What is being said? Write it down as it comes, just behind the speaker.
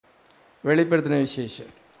வெளிப்படுத்தின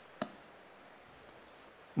விசேஷம்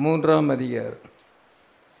 3ஆம் அதிகாரம்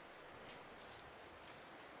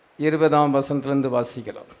 20ஆம் வசனத்திலிருந்து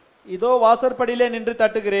வாசிக்கலாம். இதோ வாசற்படியிலே நின்று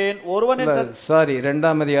தட்டுகிறேன், ஒருவன்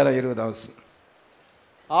 2ஆம் அதிகாரம் 20ஆம் வசனம்.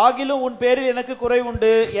 ஆகிலும் உன் பேரில் எனக்கு குறை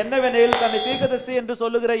உண்டு, என்னவெனில் தன்னை தீர்க்கதரிசி என்று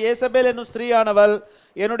சொல்லுகிற ஏசபேல் என்னும் ஸ்திரீயானவள்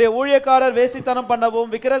என்னுடைய ஊழியக்காரர் வேசித்தனம்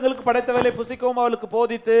பண்ணவும் விக்கிரங்களுக்கு படைத்தவர்களை புசிக்கவும் அவளுக்கு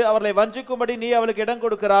போதித்து அவர்களை வஞ்சிக்கும்படி நீ அவளுக்கு இடம்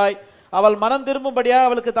கொடுக்கிறாய். அவள் மனம் திரும்பும்படியாக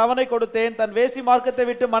அவளுக்கு தவணை கொடுத்தேன். தன் வேசி மார்க்கத்தை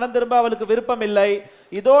விட்டு மனம் திரும்ப அவளுக்கு விருப்பம் இல்லை.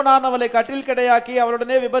 இதோ நான் அவளை கட்டில் கிடையாக்கி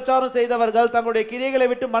அவளுடனே விபச்சாரம் செய்தவர்கள் தங்களுடைய கிரியைகளை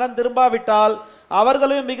விட்டு மனம் திரும்பாவிட்டால்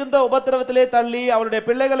அவர்களையும் மிகுந்த உபத்திரவத்திலே தள்ளி அவளுடைய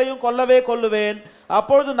பிள்ளைகளையும் கொல்லவே கொல்லுவேன்.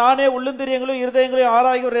 அப்பொழுது நானே உள்ளுந்திரியங்களையும் இருதயங்களையும்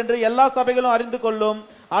ஆராய்கிறேன் என்று எல்லா சபைகளும் அறிந்து கொள்ளும்.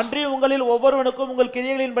 அன்றி உங்களில் ஒவ்வொருவனுக்கும் உங்கள்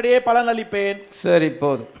கிரியைகளின்படியே பலன் அளிப்பேன். சரி,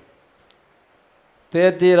 போதும்.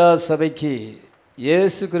 தியத்தீரா சபைக்கு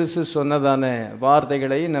இயேசு கிறிஸ்து சொன்னதான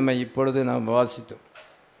வார்த்தைகளை நம்ம இப்பொழுது நாம் வாசித்தோம்.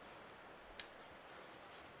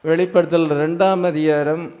 வெளிப்படுத்தல் 2ஆம்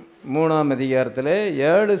அதிகாரம் 3ஆம் அதிகாரத்தில்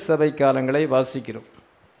 7 சபை காலங்களை வாசிக்கிறோம்.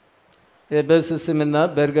 எபேசு, சிமிர்னா,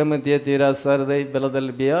 பெர்கமு, தியத்தீரா, சர்தை,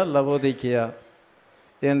 பிலதெல்பியா, லவோதிக்கியா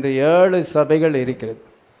என்று 7 சபைகள் இருக்கிறது.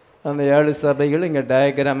 அந்த 7 சபைகள் இங்கே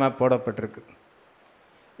டயக்ராமாக போடப்பட்டிருக்கு.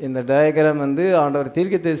 இந்த டயக்ராம் ஆண்டவர்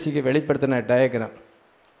தீர்க்கதரிசிக்கு வெளிப்படுத்தின டயக்ராம்.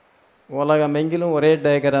 உலகம் எங்கிலும் ஒரே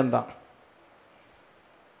டயக்ராம் தான்.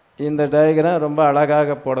 இந்த டயக்ராம் ரொம்ப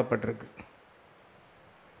அழகாக போடப்பட்டிருக்கு.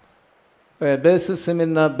 எபேசு,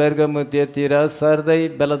 சிமிர்னா, பெர்கமு, தியத்தீரா, சர்தை,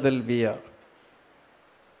 பிலதெல்பியா.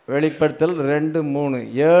 வெளிப்படுத்தல் 2, 3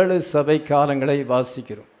 7 சபை காலங்களை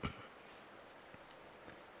வாசிக்கிறோம்.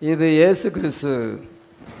 இது இயேசு கிறிஸ்து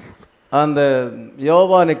அந்த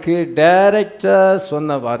யோவானுக்கு டைரக்டாக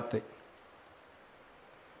சொன்ன வார்த்தை.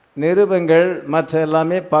 நிருபங்கள் மற்ற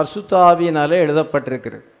எல்லாமே பரிசுத்த ஆவியினாலே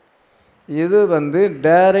எழுதப்பட்டிருக்கிறது. இது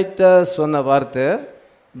டைரக்டாக சொன்ன வார்த்தை.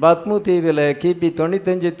 பத்மு தீவில் கிபி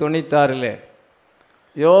 95-96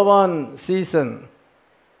 யோவான் சீசன்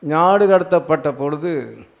ஞாடு கடத்தப்பட்ட பொழுது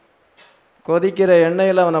கொதிக்கிற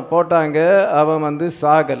எண்ணெயில் அவனை போட்டாங்க. அவன்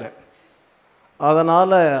சாகலை.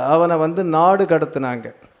 அதனால் அவனை நாடு கடத்தினாங்க.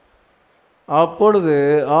 அப்பொழுது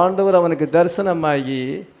ஆண்டவர் அவனுக்கு தரிசனமாகி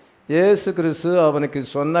இயேசு கிறிஸ்து அவனுக்கு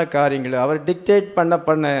சொன்ன காரியங்கள் அவர் டிக்டேட்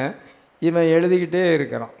பண்ண இவன் எழுதிக்கிட்டே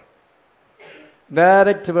இருக்கிறான்.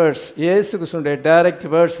 Direct words. இயேசு கிறிஸ்துடைய டைரக்ட்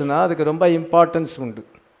வேர்ட்ஸ்னால் அதுக்கு ரொம்ப இம்பார்ட்டன்ஸ் உண்டு.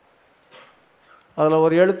 அதில்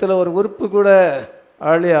ஒரு எழுத்தில் ஒரு உறுப்பு கூட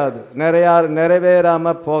அழியாது,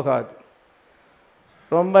 நிறைவேறாமல் போகாது.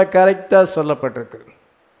 ரொம்ப கரெக்டாக சொல்லப்பட்டிருக்கு.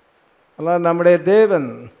 அதனால் நம்முடைய தேவன்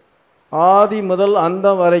ஆதி முதல்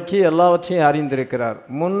அந்தம் வரைக்கும் எல்லாவற்றையும் அறிந்திருக்கிறார்,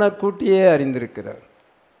 முன்னக்கூட்டியே அறிந்திருக்கிறார்.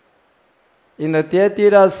 இந்த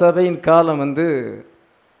தியத்தீரா சபையின் காலம்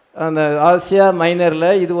அந்த ஆசியா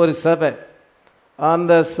மைனரில் இது ஒரு சபை.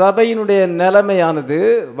 அந்த சபையினுடைய நிலைமையானது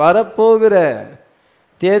வரப்போகிற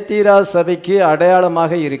தியத்தீரா சபைக்கு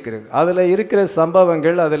அடையாளமாக இருக்கிறது. அதில் இருக்கிற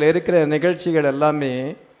சம்பவங்கள், அதில் இருக்கிற நிகழ்ச்சிகள் எல்லாமே,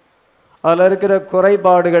 அதில் இருக்கிற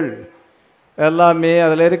குறைபாடுகள் எல்லாமே,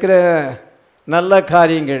 அதில் இருக்கிற நல்ல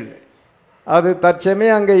காரியங்கள் அது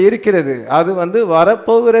தற்சமயம் அங்கே இருக்கிறது. அது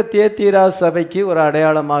வரப்போகிற தியத்தீரா சபைக்கு ஒரு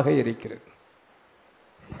அடையாளமாக இருக்கிறது.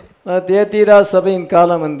 தியத்தீரா சபையின்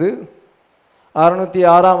காலம்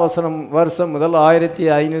 606ஆம் வருஷம் முதல்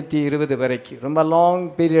 1520 வரைக்கும் ரொம்ப லாங்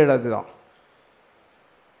பீரியட். அதுதான்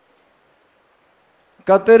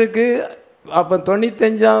கர்த்தருக்கு அப்போ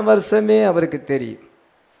 95ஆம் வருஷமே அவருக்கு தெரியும்.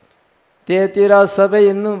 தியத்தீரா சபை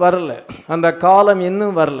இன்னும் வரல, அந்த காலம்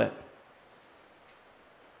இன்னும் வரல.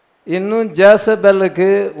 இன்னும் ஜேசபெல்லுக்கு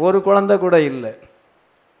ஒரு குழந்தை கூட இல்லை,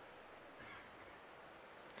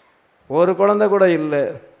 ஒரு குழந்தை கூட இல்லை.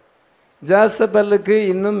 ஜேசபெல்லுக்கு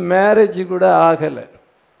இன்னும் மேரேஜ் கூட ஆகலை.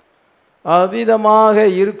 அவ்விதமாக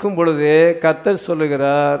இருக்கும் பொழுதே கர்த்தர்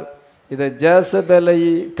சொல்லுகிறார், இதை ஜேசபெல்லை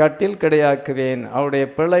கட்டில் கிடையாக்குவேன், அவருடைய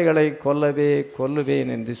பிள்ளைகளை கொல்லவே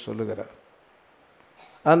கொல்லுவேன் என்று சொல்லுகிறார்.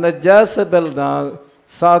 அந்த ஜேசபெல் தான்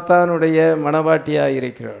சாத்தானுடைய மணவாட்டியாக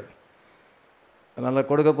இருக்கிறாள். அதனால்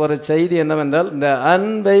கொடுக்க போகிற செய்தி என்னவென்றால், இந்த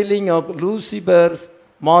அன்வெயிலிங் ஆஃப் லூசிபர்ஸ்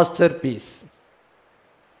மாஸ்டர் பீஸ்.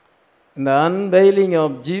 இந்த unveiling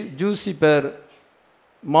of Lucifer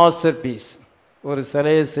masterpiece. ஒரு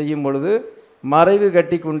சிலையை செய்யும் பொழுது மறைவு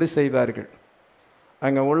கட்டி கொண்டு செய்வார்கள்.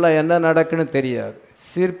 அங்கே உள்ள என்ன நடக்குன்னு தெரியாது.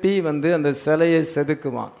 சிற்பி அந்த சிலையை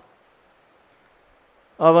செதுக்குவான்.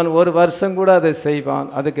 அவன் ஒரு வருஷம் கூட அதை செய்வான்,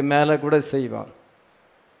 அதுக்கு மேலே கூட செய்வான்.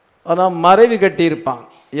 ஆனால் மறைவு கட்டியிருப்பான்,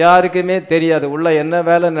 யாருக்குமே தெரியாது, உள்ள என்ன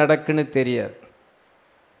வேலை நடக்குன்னு தெரியாது.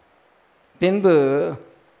 பின்பு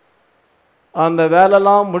அந்த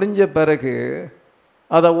வேலைலாம் முடிஞ்ச பிறகு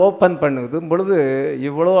அதை ஓப்பன் பண்ணுவது பொழுது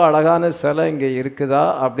இவ்வளோ அழகான சிலை இங்கே இருக்குதா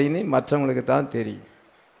அப்படின்னு மற்றவங்களுக்கு தான் தெரியும்,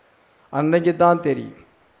 அன்னைக்கு தான் தெரியும்.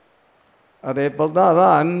 அதே போல் தான்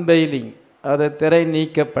அதான் அன்வெயிலிங், அது திரை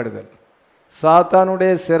நீக்கப்படுதல்.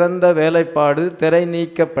 சாத்தானுடைய சிறந்த வேலைப்பாடு திரை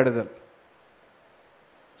நீக்கப்படுதல்.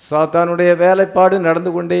 சாத்தானுடைய வேலைப்பாடு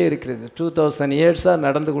நடந்து கொண்டே இருக்கிறது, 2000 இயர்ஸாக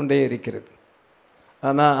நடந்து கொண்டே இருக்கிறது.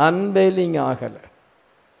 ஆனால் அன்வெயிலிங் ஆகலை.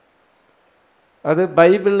 அது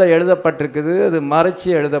பைபிளில் எழுதப்பட்டிருக்குது, அது மறைச்சி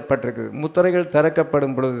எழுதப்பட்டிருக்குது. முத்திரைகள்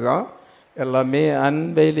திறக்கப்படும் பொழுது தான் எல்லாமே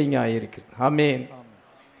அன்வெயிலிங் ஆகியிருக்குது. ஆமேன்.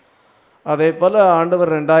 அதே போல்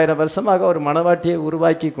ஆண்டவர் 2000 வருஷமாக ஒரு மணவாட்டியை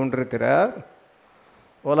உருவாக்கி கொண்டிருக்கிறார்.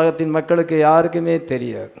 உலகத்தின் மக்களுக்கு யாருக்குமே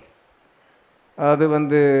தெரியாது. அது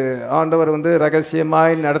ஆண்டவர்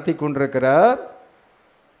ரகசியமாய் நடத்தி கொண்டிருக்கிறார்.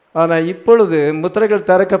 ஆனால் இப்பொழுது முத்திரைகள்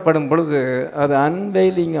திறக்கப்படும் பொழுது அது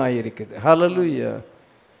அன்வெயிலிங் ஆகியிருக்குது. ஹல்லேலூயா.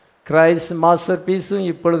 கிரைஸ்ட் மாஸ்டர் பீஸும்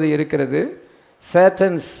இப்பொழுது இருக்கிறது.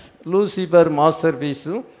 சேட்டன்ஸ் லூசிபர் மாஸ்டர்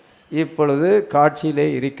பீஸும் இப்பொழுது காட்சியிலே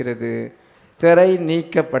இருக்கிறது. திரை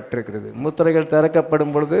நீக்கப்பட்டிருக்கிறது. முத்திரைகள்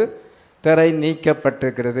திறக்கப்படும் பொழுது திரை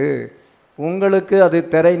நீக்கப்பட்டிருக்கிறது. உங்களுக்கு அது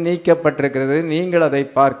திரை நீக்கப்பட்டிருக்கிறது, நீங்கள் அதை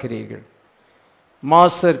பார்க்கிறீர்கள்.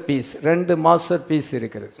 மாஸ்டர் பீஸ், 2 மாஸ்டர் பீஸ்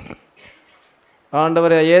இருக்கிறது.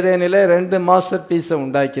 ஆண்டவர் ஏதேனிலே 2 மாஸ்டர் பீஸை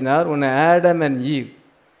உண்டாக்கினார், ஒன்று ஆடம் அண்ட் ஈவ்.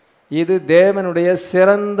 இது தேவனுடைய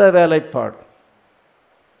சிறந்த வேலைப்பாடு.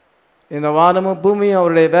 இந்த வானமும் பூமியும்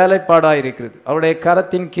அவருடைய வேலைப்பாடாக இருக்கிறது, அவருடைய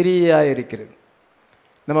கரத்தின் கிரியையாக இருக்கிறது.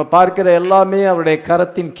 நம்ம பார்க்கிற எல்லாமே அவருடைய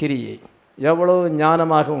கரத்தின் கிரியை. எவ்வளோ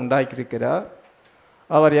ஞானமாக உண்டாக்கியிருக்கிறார்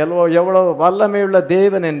அவர், எவ்வளோ வல்லமையுள்ள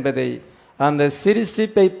தேவன் என்பதை அந்த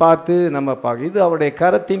சிருஷ்டிப்பை பார்த்து நம்ம பார்க்க. இது அவருடைய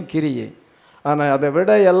கரத்தின் கிரியை. ஆனால் அதை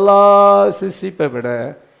விட எல்லா சிருஷ்டிப்பை விட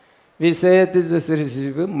விசேஷ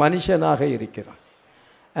சிருஷ்டிப்பு மனுஷனாக இருக்கிறான்.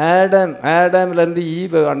 ஆடம்லேருந்து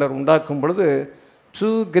ஈவ் ஆண்டவர் உண்டாக்கும் பொழுது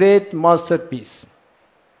 2 கிரேட் மாஸ்டர் பீஸ்.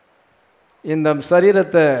 இந்த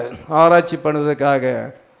சரீரத்தை ஆராய்ச்சி பண்ணுவதற்காக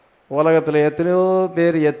உலகத்தில் எத்தனையோ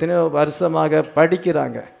பேர் எத்தனையோ வருஷமாக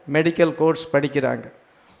படிக்கிறாங்க, மெடிக்கல் கோர்ஸ் படிக்கிறாங்க.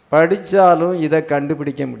 படித்தாலும் இதை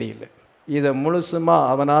கண்டுபிடிக்க முடியல. இதை முழுசுமாக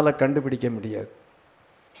அவனால் கண்டுபிடிக்க முடியாது.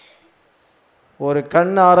 ஒரு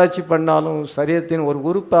கண் ஆராய்ச்சி பண்ணாலும், சரீரத்தின் ஒரு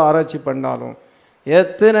உறுப்பை ஆராய்ச்சி பண்ணாலும்,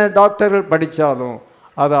 எத்தனை டாக்டர்கள் படித்தாலும்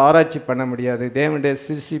அதை ஆராய்ச்சி பண்ண முடியாது. தேவனுடைய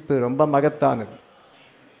சிருஷ்டிப்பு ரொம்ப மகத்தானது.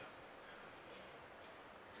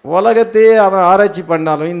 உலகத்தையே அவன் ஆராய்ச்சி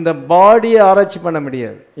பண்ணாலும் இந்த பாடியை ஆராய்ச்சி பண்ண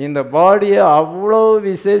முடியாது. இந்த பாடியை அவ்வளோ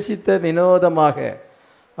விசேஷித்த வினோதமாக,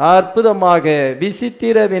 அற்புதமாக,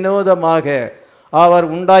 விசித்திர வினோதமாக அவர்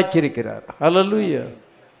உண்டாக்கியிருக்கிறார். ஹல்லேலூயா.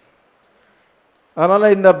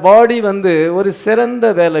 அதனால் இந்த பாடி ஒரு சிறந்த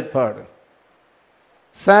வேலைப்பாடு.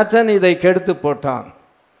 சாட்டன் இதை கெடுத்து போட்டான்.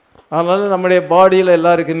 அதனால் நம்முடைய பாடியில்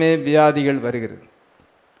எல்லாருக்குமே வியாதிகள் வருகிறது.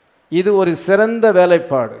 இது ஒரு சிறந்த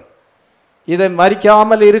வேலைப்பாடு. இதை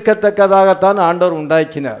மறிக்காமல் இருக்கத்தக்கதாகத்தான் ஆண்டவர்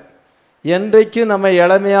உண்டாக்கினார். என்றைக்கும் நம்ம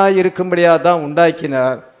இளமையாக இருக்கும்படியாக தான்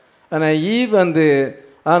உண்டாக்கினார். ஆனால் ஈவ்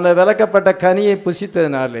அந்த விளக்கப்பட்ட கனியை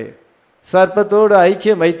புசித்ததுனாலே, சர்ப்பத்தோடு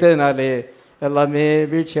ஐக்கியம் வைத்ததுனாலே எல்லாமே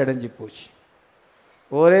வீழ்ச்சி அடைஞ்சு போச்சு.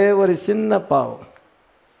 ஒரே ஒரு சின்ன பாவம்.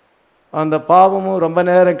 அந்த பாவமும் ரொம்ப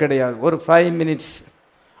நேரம் கிடையாது, ஒரு 5 மினிட்ஸ்.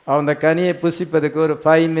 அந்த கனியை புசிப்பதுக்கு ஒரு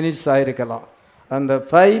 5 மினிட்ஸ் ஆயிருக்கலாம். அந்த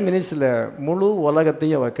 5 மினிட்ஸில் முழு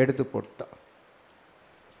உலகத்தையும் அவள் கெடுத்து போட்டான்.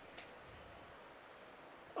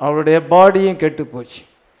 அவளுடைய பாடியும் கெட்டு போச்சு.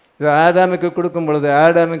 இது ஆதாமுக்கு கொடுக்கும் பொழுது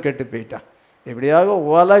ஆதாமும் கெட்டு போயிட்டான். இப்படியாக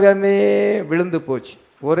உலகமே விழுந்து போச்சு,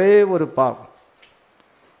 ஒரே ஒரு பாவம்.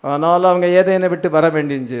 ஆனால் அவங்க ஏதேனை விட்டு வர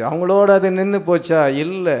வேண்டியிருந்துச்சு. அவங்களோட அது நின்று போச்சா?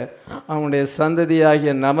 இல்லை. அவங்களுடைய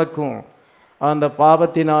சந்ததியாகிய நமக்கும் அந்த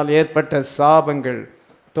பாவத்தினால் ஏற்பட்ட சாபங்கள்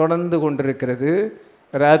தொடர்ந்து கொண்டிருக்கிறது.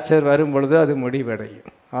 ராப்சர் வரும் பொழுது அது முடிவடையும்.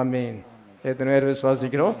 ஆமீன். எத்தனை பேர்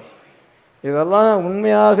விசுவாசிக்கிறோம்? இதெல்லாம்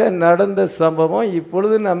உண்மையாக நடந்த சம்பவம்.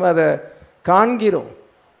 இப்பொழுது நம்ம அதை காண்கிறோம்.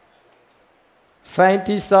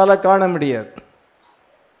 சயின்டிஸ்டால் காண முடியாது.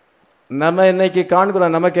 நம்ம இன்னைக்கு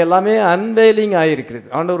காண்கிறோம். நமக்கு எல்லாமே அன்வெயிலிங் ஆகியிருக்கிறது.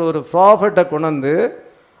 ஆண்டவர் ஒரு ப்ராஃபட்டை கொண்டு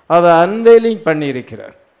அதை அன்வெயிலிங்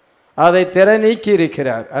பண்ணியிருக்கிறார், அதை திரை நீக்கி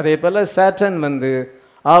இருக்கிறார். அதே போல் சாட்டன்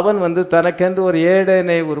அவன் தனக்கென்று ஒரு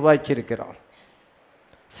ஏடனை உருவாக்கி இருக்கிறான்.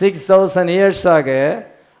 6000 இயர்ஸாக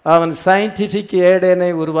அவன் சயின்டிஃபிக்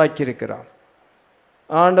ஏடனை உருவாக்கி இருக்கிறான்.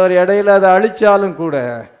 ஆண்டவர் இடையில் அதை அழித்தாலும் கூட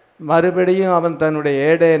மறுபடியும் அவன் தன்னுடைய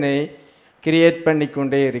ஏடனை கிரியேட் பண்ணி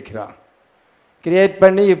கொண்டே இருக்கிறான். கிரியேட்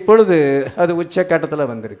பண்ணி இப்பொழுது அது உச்சக்கட்டத்தில்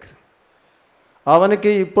வந்திருக்கு.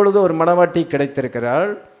 அவனுக்கு இப்பொழுது ஒரு மணவாட்டி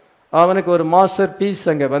கிடைத்திருக்கிறாள். அவனுக்கு ஒரு மாஸ்டர் பீஸ்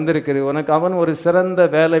அங்கே வந்திருக்குது. அவன் ஒரு சிறந்த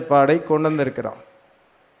வேலைப்பாடை கொண்டு வந்திருக்கிறான்.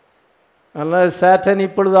 அதனால் சாட்டன்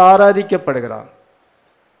இப்பொழுது ஆராதிக்கப்படுகிறான்.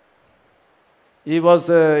 He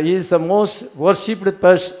is the most worshipped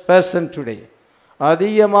person today.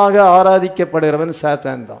 அதிகமாக ஆராதிக்கப்படுகிறவன்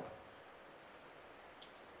சாத்தான் தான்.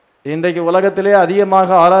 இன்றைக்கு உலகத்திலே அதிகமாக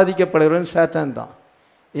ஆராதிக்கப்படுகிறவன் சாத்தான் தான்.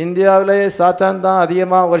 இந்தியாவிலே சாத்தான் தான்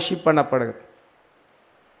அதிகமாக வர்ஷிப் பண்ணப்படுது.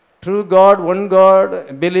 True God one God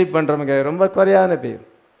believe பண்ணுறவங்க ரொம்ப குறையான பேர்.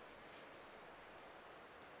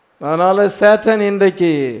 அதனால் சாத்தான்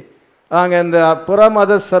இன்றைக்கு அங்கே இந்த புற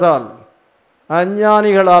மதஸ்தரால்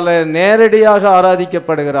அஞ்ஞானிகளால் நேரடியாக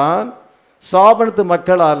ஆராதிக்கப்படுகிறான். சாபனத்து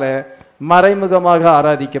மக்களால் மறைமுகமாக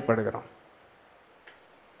ஆராதிக்கப்படுகிறான்.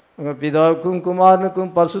 பிதாவுக்கும்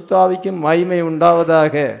குமாரனுக்கும் பசுத்தாவிக்கும் மகிமை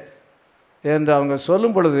உண்டாவதாக என்று அவங்க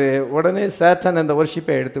சொல்லும் பொழுது உடனே சாத்தான் அந்த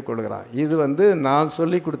வர்ஷிப்பை எடுத்துக்கொள்கிறான். இது நான்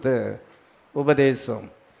சொல்லி கொடுத்த உபதேசம்.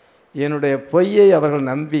 என்னுடைய பொய்யை அவர்கள்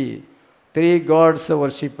நம்பி 3 காட்ஸை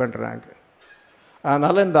வர்ஷிப் பண்ணுறாங்க.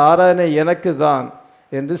 அதனால் இந்த ஆராதனை எனக்கு தான்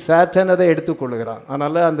என்று சாத்தான் அதை எடுத்துக்கொள்கிறான்.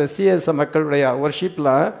 அதனால் அந்த சிஎஸ் மக்களுடைய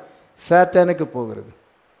வர்ஷிப்லாம் சாத்தானுக்கு போகிறது.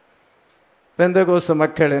 பெந்தகோச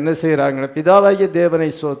மக்கள் என்ன செய்கிறாங்க? பிதாவாகிய தேவனை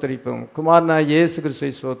சோத்தரிப்போம், குமாரனாகிய இயேசு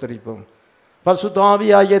கிறிஸ்துவை சோத்தரிப்போம்,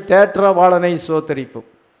 பசுத்தாவியாகிய தேற்றவாளனை சோத்தரிப்போம்.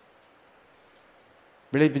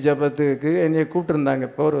 விழிப்பு ஜபத்துக்கு என்னை கூப்பிட்டுருந்தாங்க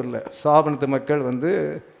போரூரில். சாபனத்து மக்கள்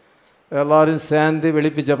எல்லோரும் சேர்ந்து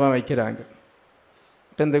விழிப்பு ஜபம் வைக்கிறாங்க.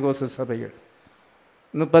 பெந்தகோச சபைகள்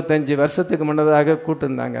 35 வருஷத்துக்கு முன்னதாக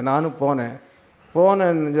கூப்பிட்டுருந்தாங்க. நானும் போனேன்.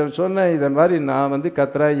 சொன்னேன், இதன் மாதிரி நான்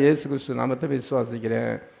கர்த்தராகிய இயேசு கிறிஸ்து நாமத்தை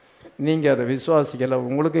விசுவாசிக்கிறேன், நீங்கள் அதை விசுவாசிக்கலை,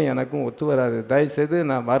 உங்களுக்கும் எனக்கும் ஒத்து வராது, தயவுசெய்து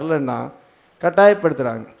நான் வரலன்னா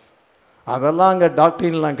கட்டாயப்படுத்துகிறாங்க. அதெல்லாம் அங்கே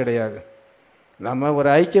டாக்டரின்லாம் கிடையாது. நம்ம ஒரு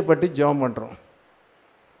ஐக்கியப்பட்டு ஜெபம் பண்ணுறோம்.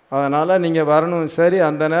 அதனால் நீங்கள் வரணும். சரி,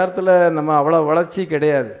 அந்த நேரத்தில் நம்ம அவ்வளோ வளர்ச்சி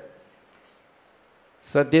கிடையாது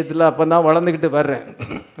சத்தியத்தில், அப்போ தான் வளர்ந்துக்கிட்டு வர்றேன்.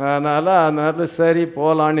 அதனால் அந்த நேரத்தில் சரி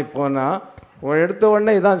போகலான்னு போனால் எடுத்த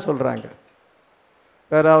உடனே இதான் சொல்கிறாங்க.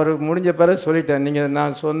 வேறு அவருக்கு முடிஞ்ச பிறகு சொல்லிட்டேன், நீங்கள்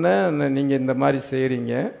நான் சொன்னேன் நீங்கள் இந்த மாதிரி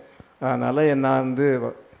செய்கிறீங்க, அதனால் நான்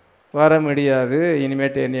வர முடியாது,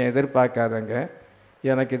 இனிமேட்டு என்னை எதிர்பார்க்காதங்க,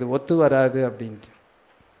 எனக்கு இது ஒத்து வராது அப்படின்ட்டு.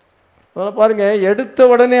 அதனால் பாருங்கள், எடுத்த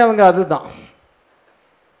உடனே அவங்க அதுதான்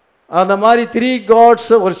அந்த மாதிரி 3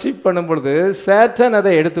 காட்ஸை வர்ஷிப் பண்ணும் பொழுது சாட்டன்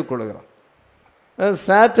அதை எடுத்துக்கொள்கிறான்.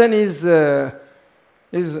 Satin is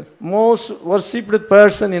most worshipped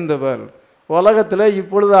person in the world. உலகத்தில்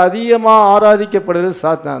இப்பொழுது அதிகமாக ஆராதிக்கப்படுறது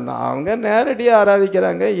சாத்தான் தான். அவங்க நேரடியாக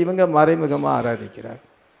ஆராதிக்கிறாங்க, இவங்க மறைமுகமாக ஆராதிக்கிறாங்க.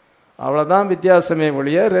 அவ்வளோதான் வித்தியாசமே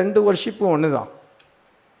ஒழிய 2 வர்ஷிப்பும் ஒன்று தான்.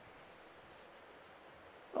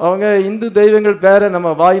 அவங்க இந்து தெய்வங்கள் பேரை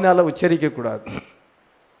நம்ம வாயினால் உச்சரிக்கக்கூடாது.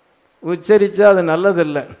 உச்சரித்தா அது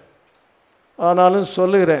நல்லதில்லை. ஆனாலும்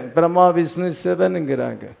சொல்லுகிறேன், பிரம்மா விஷ்ணு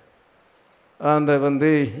சிவனுங்கிறாங்க. அந்த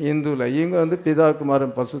இந்துவில் இவங்க பிதா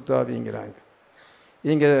குமாரன் பசுத்தாவிங்கிறாங்க.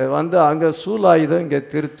 இங்கே அங்கே சூலாயுதம், இங்கே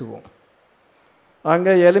திருத்துவோம்.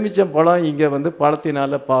 அங்கே எலுமிச்சம் பழம், இங்கே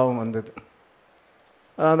பழத்தினால பாவம் வந்தது.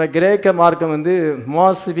 அந்த கிரேக்க மார்க்கம்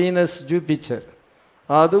மாஸ் வீனஸ் ஜூபிச்சர்,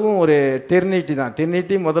 அதுவும் ஒரு டெர்னிட்டி தான்.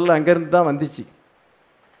 டெர்னிட்டி முதல்ல அங்கேருந்து தான் வந்துச்சு,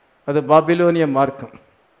 அது பாபிலோனிய மார்க்கம்.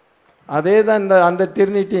 அதே தான் அந்த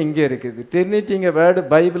டெர்னிட்டி இங்கே இருக்குது. டெர்னிட்டி இங்கே வேர்டு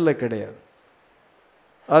பைபிளில் கிடையாது.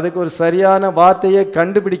 அதுக்கு ஒரு சரியான வார்த்தையை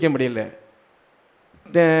கண்டுபிடிக்க முடியல.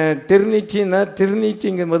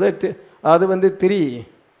 டெர்னிட்டிங்கும்போது அது 3.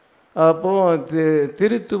 அப்போது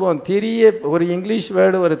திருத்துவம், திரியே ஒரு இங்கிலீஷ்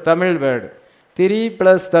வேர்டு, ஒரு தமிழ் வேர்டு. 3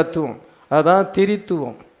 + தத்துவம், அதான்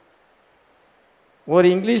திரித்துவம். ஒரு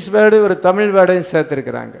இங்கிலீஷ் வேர்டு ஒரு தமிழ் வேர்டையும்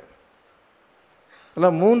சேர்த்துருக்குறாங்க.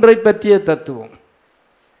 அதெல்லாம் 3ஐ பற்றிய தத்துவம்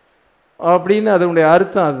அப்படின்னு அதனுடைய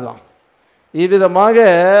அர்த்தம் அதுதான். இவ்விதமாக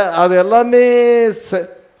அது எல்லாமே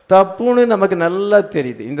தப்புன்னு நமக்கு நல்லா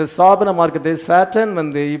தெரியுது. இந்த சாபன மார்க்கத்தை சாட்டன்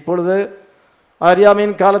இப்பொழுது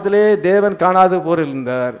அறியாமையின் காலத்திலே தேவன் காணாது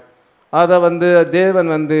போரிருந்தார். அதை தேவன்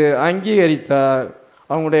அங்கீகரித்தார்,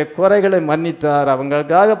 அவங்களுடைய குறைகளை மன்னித்தார்,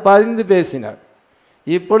 அவங்களுக்காக பரிந்து பேசினார்.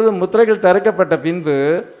 இப்பொழுது முத்திரைகள் திறக்கப்பட்ட பின்பு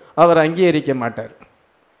அவர் அங்கீகரிக்க மாட்டார்.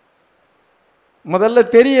 முதல்ல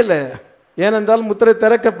தெரியலை, ஏனென்றால் முத்திரை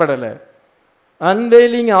திறக்கப்படலை,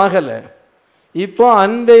 அன்வெயிலிங் ஆகலை. இப்போ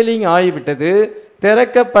அன்வெயிலிங் ஆகிவிட்டது,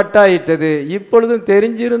 திறக்கப்பட்டாயிட்டது. இப்பொழுதும்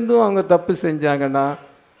தெரிஞ்சிருந்தும் அவங்க தப்பு செஞ்சாங்கன்னா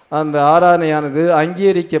அந்த ஆராதனையானது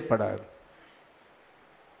அங்கீகரிக்கப்படாது.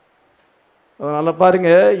 அதனால்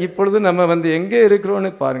பாருங்கள், இப்பொழுது நம்ம எங்கே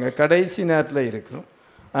இருக்கிறோன்னு பாருங்கள், கடைசி நேரத்தில் இருக்கிறோம்.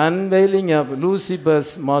 அன்வெயிலிங் ஆஃப்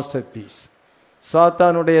லூசிபர்ஸ் மாஸ்டர் பீஸ்,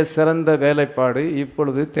 சாத்தானுடைய சிறந்த வேலைப்பாடு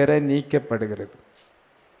இப்பொழுது திரை நீக்கப்படுகிறது.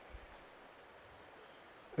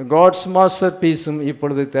 காட்ஸ் மாஸ்டர் பீஸும்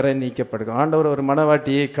இப்பொழுது திரை நீக்கப்படுகிறது. ஆண்டவர் ஒரு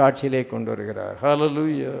மணவாட்டியை காட்சியிலே கொண்டு வருகிறார்.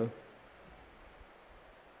 ஹல்லேலூயா.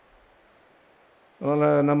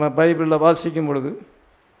 நம்ம பைபிளில் வாசிக்கும் பொழுது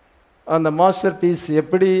அந்த மாஸ்டர் பீஸ்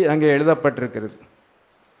எப்படி அங்கே எழுதப்பட்டிருக்கிறது,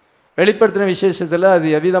 வெளிப்படுத்தின விசேஷத்தில் அது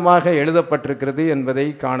எவ்விதமாக எழுதப்பட்டிருக்கிறது என்பதை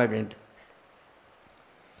காண வேண்டும்.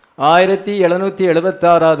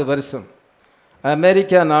 1776 வருஷம்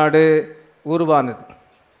அமெரிக்கா நாடு உருவானது.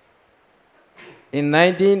 in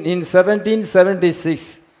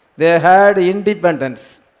 1776 they had independence.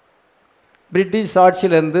 British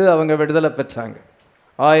ஆட்சியிலேருந்து அவங்க விடுதலை பெற்றாங்க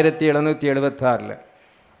 1776.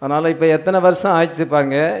 அதனால் இப்போ எத்தனை வருஷம் ஆயிடுச்சு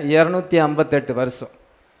பாருங்க, 258 வருஷம்.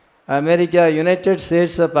 America, United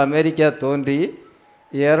states of America தோன்றி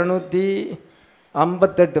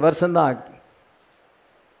 258 வருஷம்தான் ஆகுது.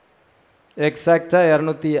 எக்ஸாக்டாக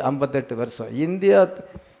 258 வருஷம். இந்தியா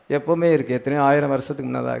எப்போவுமே இருக்குது, எத்தனையோ 1000 வருஷத்துக்கு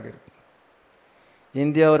முன்னதாக இருக்குது.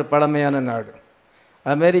 இந்தியா ஒரு பழமையான நாடு,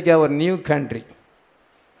 அமெரிக்கா ஒரு நியூ கண்ட்ரி.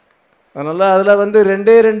 அதனால் அதில்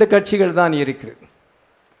ரெண்டே 2 கட்சிகள் தான் இருக்குது.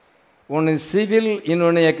 ஒன்று சிவில்,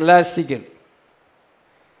 இன்னொன்று எக்லாசிக்கல்.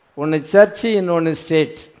 ஒன்று சர்ச்சு, இன்னொன்று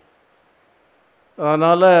ஸ்டேட்.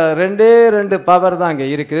 அதனால் 2 பவர் தான் அங்கே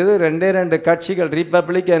இருக்குது. 2 கட்சிகள்,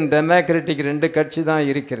 ரிப்பப்ளிக் அண்ட் டெமோக்ராட்டிக் 2 கட்சி தான்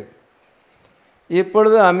இருக்குது.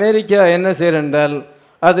 இப்பொழுது அமெரிக்கா என்ன செய்யறென்றால்,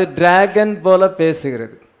 அது டிராகன் போல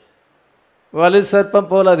பேசுகிறது, வலு சர்ப்பம்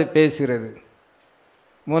போல் அது பேசுகிறது.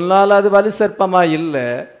 முன்னால் அது வலு சர்ப்பமாக இல்லை,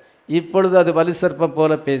 இப்பொழுது அது வலு சர்ப்பம்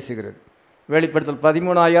போல பேசுகிறது. வெளிப்படுத்தல்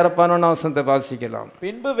 13:11 வாசிக்கலாம்.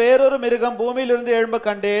 பின்பு வேறொரு மிருகம் பூமியிலிருந்து எழும்ப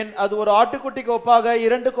கண்டேன். அது ஒரு ஆட்டுக்குட்டிக்கு ஒப்பாக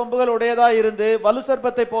 2 கொம்புகள் உடையதாய் இருந்து வலு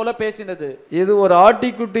சர்ப்பத்தை போல பேசினது. இது ஒரு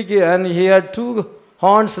ஆட்டுக்குட்டிக்கு, and he had 2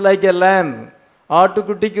 horns like a lamb.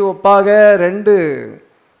 ஆட்டுக்குட்டிக்கு ஒப்பாக 2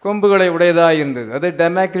 கொம்புகளை உடையதாக இருந்தது. அது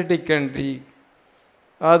டெமோக்ராட்டிக் கண்ட்ரி,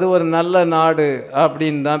 அது ஒரு நல்ல நாடு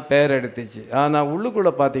அப்படின்னு தான் பெயர் எடுத்துச்சு. ஆனால்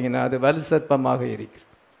உள்ளுக்குள்ளே பார்த்தீங்கன்னா அது வலு சர்ப்பமாக இருக்கிறது.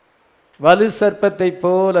 வலு சர்ப்பத்தை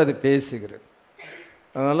போல் அது பேசுகிறது.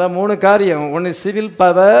 அதனால் 3 காரியம், ஒன்று சிவில்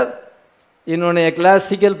பவர், இன்னொன்று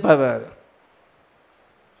எக்லாசிக்கல் பவர்,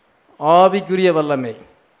 ஆவிக்குரிய வல்லமை,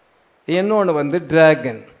 இன்னொன்று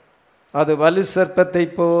டிராகன், அது வலு சர்ப்பத்தை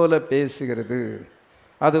போல பேசுகிறது.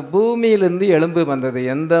 அது பூமியிலிருந்து எழும்பு வந்தது,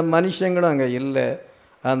 எந்த மனுஷங்களும் அங்கே இல்லை.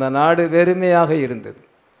 அந்த நாடு வெறுமையாக இருந்தது.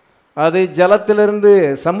 அது ஜலத்திலிருந்து,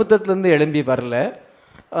 சமுத்திரத்திலிருந்து எழும்பி வரல.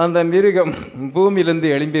 அந்த மிருகம் பூமியிலிருந்து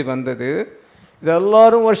எழும்பி வந்தது. இது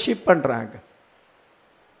எல்லாரும் வர்ஷிப் பண்ணுறாங்க.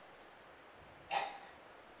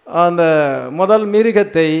 அந்த முதல்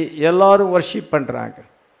மிருகத்தை எல்லாரும் வர்ஷிப் பண்ணுறாங்க.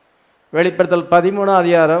 வெளிப்படுத்தல்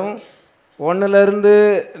 13:1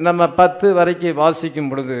 நம்ம 10 வரைக்கும் வாசிக்கும்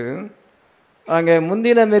பொழுது அங்கே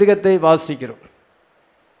முந்தின மிருகத்தை வாசிக்கிறோம்.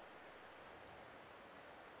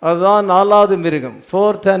 அதுதான் 4வது மிருகம்,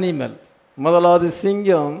 4th அனிமல். முதலாவது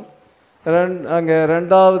சிங்கம், அங்கே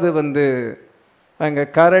 2வது அங்கே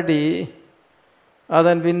கரடி,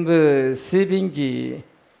 அதன் பின்பு சிவிங்கி,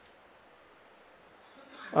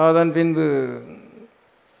 அதன் பின்பு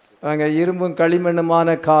அங்கே இரும்பும் களிமண்ணுமான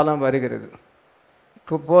காலம் வருகிறது.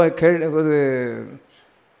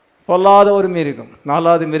 பொல்லாத ஒரு மிருகம்.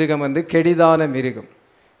 4வது மிருகம் கெடிதான மிருகம்.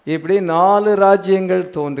 இப்படி 4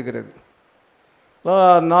 ராஜ்யங்கள் தோன்றுகிறது.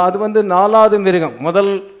 அது 4வது மிருகம்.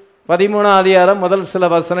 முதல் 13ஆம் அதிகாரம் முதல் சில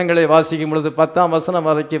வசனங்களை வாசிக்கும் பொழுது, 10ஆம் வசனம்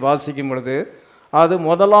வரைக்கும் வாசிக்கும் பொழுது, அது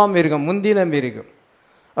முதலாம் மிருகம், முந்தின மிருகம்.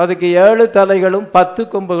 அதுக்கு 7 தலைகளும் 10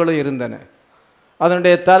 கொம்புகளும் இருந்தன.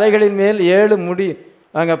 அதனுடைய தலைகளின் மேல் 7 முடி,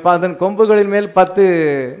 அங்கே அதன் கொம்புகளின் மேல் 10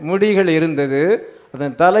 முடிகள் இருந்தது.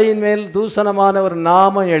 அதன் தலையின் மேல் தூசணமான ஒரு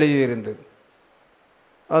நாமம் எழுதியிருந்தது.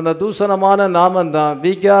 அந்த தூசணமான நாமந்தான்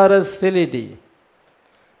விகாரஸ் ஃபிலிடி,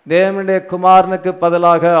 தேவனுடைய குமாரனுக்கு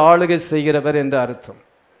பதிலாக ஆளுகை செய்கிறவர் என்று அர்த்தம்.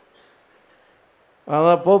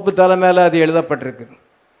 அதான் போப்பு தலை மேலே அது எழுதப்பட்டிருக்கு.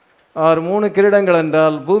 அவர் 3 கிரீடங்கள்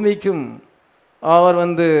என்றால் பூமிக்கும், அவர்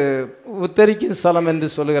உத்தரிக்கும் ஸ்தலம் என்று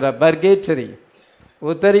சொல்லுகிறார், பர்கேட்டரி,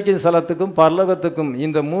 உத்தரிக்கும் ஸ்தலத்துக்கும் பரலோகத்துக்கும்,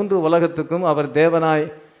 இந்த 3 உலகத்துக்கும் அவர் தேவனாய்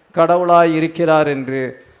கடவுளாய் இருக்கிறார் என்று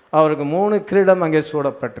அவருக்கு 3 கிரீடம் அங்கே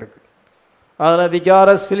சூடப்பட்டிருக்கு. அதில்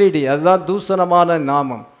விகாரஸ் ஃபிலிடி, அதுதான் தூசணமான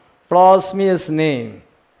நாமம், பிளாஸ்மியஸ் நேம்.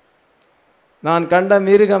 நான் கண்ட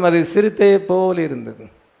மிருகம் அது சிறுத்தையை போல் இருந்தது,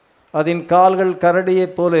 அதன் கால்கள் கரடியை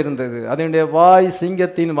போல இருந்தது, அதனுடைய வாய்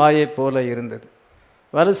சிங்கத்தின் வாயை போல இருந்தது.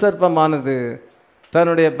 வலு சர்ப்பமானது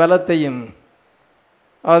தன்னுடைய பலத்தையும்,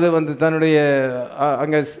 அது தன்னுடைய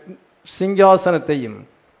அங்கே சிங்காசனத்தையும்,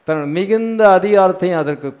 தன்னுடைய மிகுந்த அதிகாரத்தையும்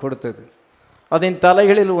அதற்கு கொடுத்தது. அதன்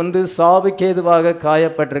தலைகளில் ஒன்று சாவுக்கேதுவாக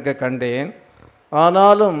காயப்பட்டிருக்க கண்டேன்.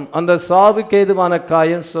 ஆனாலும் அந்த சாவுக்கேதுவான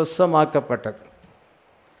காயம் சொஸ்தமாக்கப்பட்டது.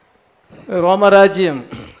 ரோமராஜ்யம்,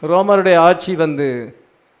 ரோமருடைய ஆட்சி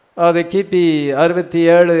அது கிபி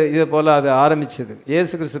 67 இது போல் அது ஆரம்பித்தது.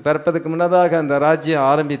 இயேசு கிறிஸ்து பிறப்பதுக்கு முன்னதாக அந்த ராஜ்யம்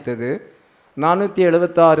ஆரம்பித்தது.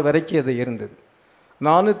 476 வரைக்கும் அது இருந்தது.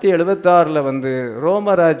 476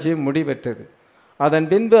 ரோம ராஜ்யம் முடிவெற்றது. அதன்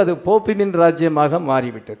பின்பு அது போப்பிமின் ராஜ்யமாக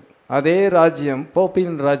மாறிவிட்டது. அதே ராஜ்யம்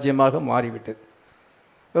போப்பிமின் ராஜ்யமாக மாறிவிட்டது.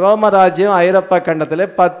 ரோம ராஜ்யம் ஐரோப்பா கண்டத்தில்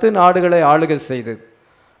 10 நாடுகளை ஆளுகை செய்தது.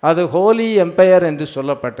 அது ஹோலி எம்பையர் என்று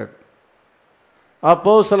சொல்லப்பட்டது.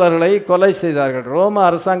 அப்போஸ்தலர்களை கொலை செய்தார்கள். ரோம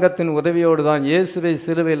அரசாங்கத்தின் உதவியோடு தான் இயேசுவை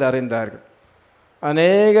சிலுவையில் அறைந்தார்கள்.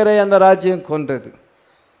 அநேகரை அந்த ராஜ்யம் கொன்றது.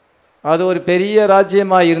 அது ஒரு பெரிய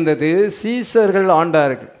ராஜ்யமாக இருந்தது. சீசர்கள்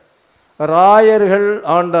ஆண்டார்கள், ராயர்கள்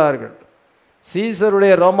ஆண்டார்கள்.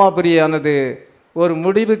 சீசருடைய ரோமாபுரியானது ஒரு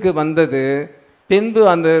முடிவுக்கு வந்தது. பின்பு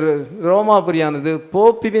அந்த ரோமாபுரியானது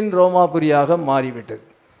போப்பிவின் ரோமாபுரியாக மாறிவிட்டது.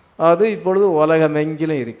 அது இப்பொழுது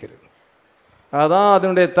உலகமெங்கிலும் இருக்கிறது. அதான்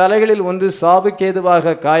அதனுடைய தலைகளில் ஒன்று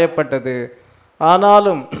சாவுக்கேதுவாக காயப்பட்டது.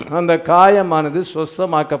 ஆனாலும் அந்த காயமானது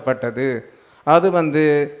சொஸ்தமாக்கப்பட்டது. அது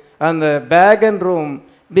அந்த Pegan room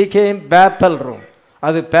became papal room.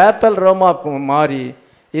 அது பேப்பல் ரோமா மாறி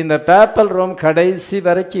இந்த பேப்பல் ரோம் கடைசி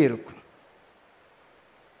வரைக்கும் இருக்கும்.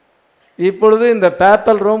 இப்பொழுது இந்த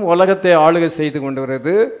பேப்பல் ரோம் உலகத்தை ஆளுகை செய்து கொண்டு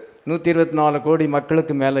வருது. 124 கோடி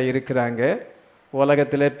மக்களுக்கு மேலே இருக்கிறாங்க.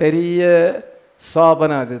 உலகத்தில் பெரிய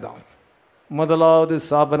சாபனம் அதுதான். முதலாவது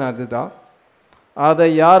சாபனம் அதுதான். அதை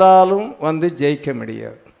யாராலும் ஜெயிக்க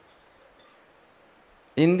முடியாது.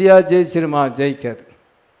 இந்தியா ஜெயிச்சிருமா? ஜெயிக்காது.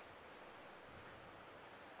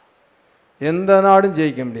 எந்த நாடும்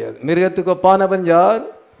ஜெயிக்க முடியாது. மிருகத்துக்கு ஒப்பானவன் யார்?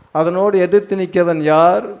 அதனோடு எதிர்த்து நிற்கவன்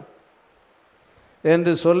யார்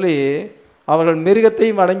என்று சொல்லி அவர்கள்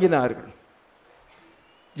மிருகத்தையும் வணங்கினார்கள்.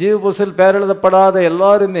 ஜீவபுஸ்தகத்தில் பெயரெழுதப்படாத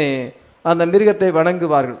எல்லாருமே அந்த மிருகத்தை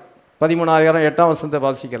வணங்குவார்கள். 13,000 8ஆம் வசனத்தை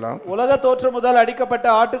வாசிக்கலாம். உலக தோற்றம் முதல் அடிக்கப்பட்ட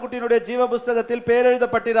ஆட்டுக்குட்டியினுடைய ஜீவ புஸ்தகத்தில்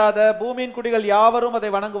பேரெழுதப்பட்டிராத பூமியின் குடிகள் யாவரும் அதை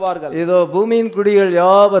வணங்குவார்கள். இதோ பூமியின் குடிகள்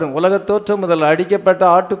யாவரும், உலக தோற்றம் முதல் அடிக்கப்பட்ட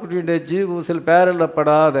ஆட்டுக்குட்டியினுடைய ஜீவ புஸ்தகத்தில்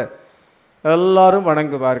பெயரெழுதப்படாத எல்லாரும்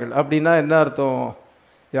வணங்குவார்கள். அப்படின்னா என்ன அர்த்தம்?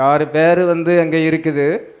 யார் பேர் அங்கே இருக்குது?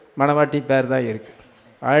 மணவாட்டி பேர் தான் இருக்குது.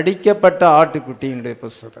 அடிக்கப்பட்ட ஆட்டுக்குட்டியினுடைய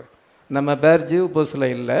புஸ்தகம். நம்ம பேர் ஜீவ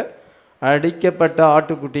புஸ்தகம் இல்லை, அடிக்கப்பட்ட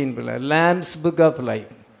ஆட்டுக்குட்டியின் பிள்ளை. Lamb's book of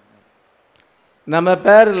life. நம்ம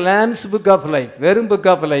பேர் லேம்ஸ் புக் ஆஃப் லைஃப், வெறும் புக்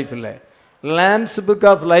ஆஃப் லைஃப் இல்லை, லேம்ஸ் புக்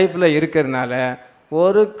ஆஃப் லைஃப்பில் இருக்கிறதுனால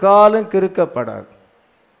ஒரு காலம் கிறுக்கப்படாது.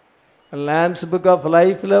 லேம்ஸ் புக் ஆஃப்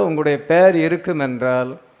லைஃப்பில் உங்களுடைய பேர் இருக்கும்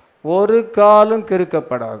என்றால் ஒரு காலம்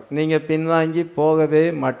கிறுக்கப்படாது. நீங்கள் பின்வாங்கி போகவே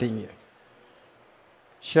மாட்டீங்க.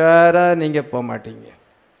 ஷேராக நீங்கள் போக மாட்டீங்க.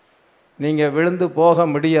 நீங்கள் விழுந்து போக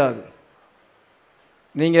முடியாது.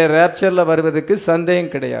 நீங்கள் ரேப்சரில் வருவதுக்கு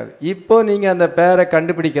சந்தேகம் கிடையாது. இப்போ நீங்கள் அந்த பேரை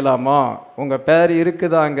கண்டுபிடிக்கலாமா? உங்கள் பேர்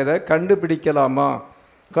இருக்குதாங்கிறத கண்டுபிடிக்கலாமா?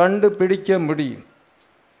 கண்டுபிடிக்க முடியும்.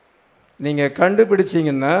 நீங்கள்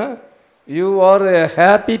கண்டுபிடிச்சிங்கன்னா you are a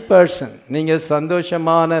happy person. நீங்கள்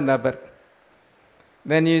சந்தோஷமான நபர்.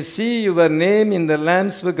 when you see your name in the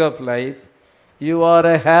Lamb's Book of Life, you are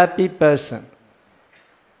a happy person.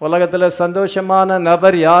 உலகத்தில் சந்தோஷமான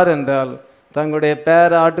நபர் யார் என்றால் தங்களுடைய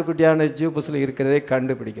பேர் ஆட்டுக்குட்டியான ஜீவபுஸ்தகத்தில் இருக்கிறதை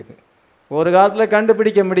கண்டுபிடிக்குது. ஒரு காலத்தில்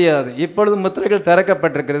கண்டுபிடிக்க முடியாது. இப்பொழுது முத்திரைகள்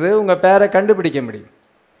திறக்கப்பட்டிருக்கிறது, உங்கள் பேரை கண்டுபிடிக்க முடியும்.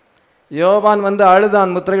 யோவான்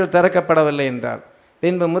அழுதான் முத்திரைகள் திறக்கப்படவில்லை என்றார்.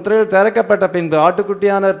 பின்பு முத்திரைகள் திறக்கப்பட்ட பின்பு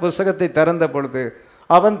ஆட்டுக்குட்டியான புஸ்தகத்தை திறந்த பொழுது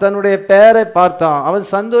அவன் தன்னுடைய பேரை பார்த்தான், அவன்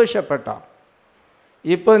சந்தோஷப்பட்டான்.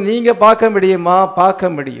 இப்போ நீங்கள் பார்க்க முடியுமா? பார்க்க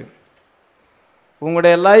முடியும்.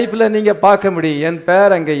 உங்களுடைய லைஃப்பில் நீங்கள் பார்க்க முடியும், என்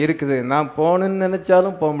பேர் அங்கே இருக்குது. நான் போகணுன்னு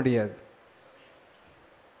நினச்சாலும் போக முடியாது.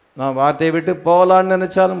 நான் வார்த்தையை விட்டு போகலான்னு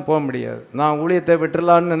நினச்சாலும் போக முடியாது. நான் ஊழியத்தை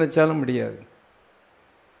விட்டுடலான்னு நினச்சாலும் முடியாது.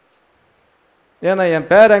 ஏன்னா என்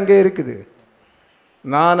பேர் அங்கே இருக்குது.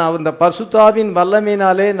 நான் அந்த பசுத்தாவின்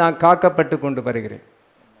வல்லமையினாலே நான் காக்கப்பட்டு கொண்டு வருகிறேன்.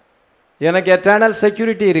 எனக்கு எட்டர்னல்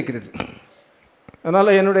செக்யூரிட்டி இருக்குது.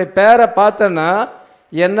 அதனால் என்னுடைய பேரை பார்த்தேன்னா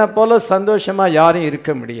என்னை போல் சந்தோஷமாக யாரும்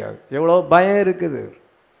இருக்க முடியாது. எவ்வளோ பயம் இருக்குது,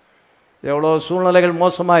 எவ்வளோ சூழ்நிலைகள்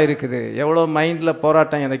மோசமாக இருக்குது, எவ்வளோ மைண்டில்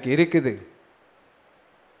போராட்டம் எனக்கு இருக்குது.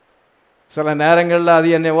 சில நேரங்களில் அது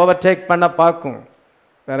என்னை ஓவர்டேக் பண்ண பார்க்கும்.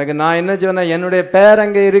 பிறகு நான் என்ன சொன்னேன்? என்னுடைய பேர்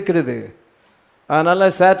அங்கே இருக்கிறது. அதனால்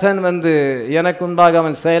சாட்டன் எனக்கு முன்பாக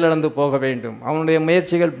அவன் செயலிழந்து போக வேண்டும், அவனுடைய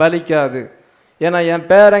முயற்சிகள் பலிக்காது, ஏன்னா என்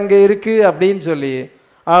பேர் அங்கே இருக்குது அப்படின்னு சொல்லி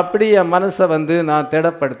அப்படி என் மனசை நான்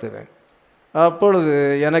திடப்படுத்துவேன். அப்பொழுது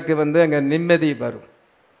எனக்கு அங்கே நிம்மதி வரும்.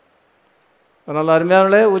 அதனால்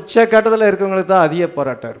அருமையானே உச்சக்கட்டத்தில் இருக்கிறவங்களுக்கு தான் அதிக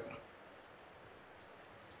போராட்டம் இருக்கும்.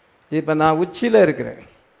 இப்போ நான் உச்சியில் இருக்கிறேன்.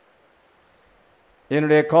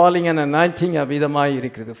 என்னுடைய காலிங் அண்ட் அனாயிண்டிங் அவ்விதமாக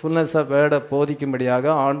இருக்கிறது. ஃபுல்னஸ் ஆஃப் வேர்டை போதிக்கும்படியாக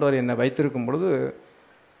ஆண்டவர் என்னை வைத்திருக்கும் பொழுது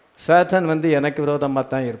சாட்டன் எனக்கு விரோதமாக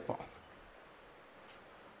தான் இருப்பான்.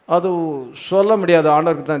 அது சொல்ல முடியாது,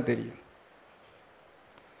 ஆண்டவருக்கு தான் தெரியும்.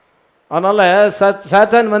 அதனால்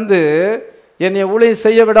சாட்டன் என்னை ஊழியம்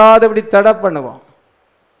செய்ய விடாதபடி தடை பண்ணுவான்.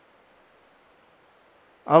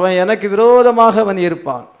 அவன் எனக்கு விரோதமாக அவன்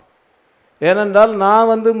இருப்பான். ஏனென்றால்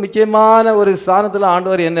நான் முக்கியமான ஒரு ஸ்தானத்தில்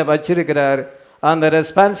ஆண்டவர் என்னை வச்சிருக்கிறார். அந்த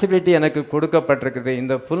ரெஸ்பான்சிபிலிட்டி எனக்கு கொடுக்கப்பட்டிருக்குது.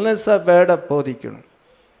 இந்த ஃபுல்னஸ் ஆஃப் வேர்டை போதிக்கணும்.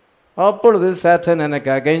 அப்பொழுது சாட்டன் எனக்கு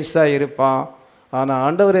அகைன்ஸ்டாக இருப்பான். ஆனால்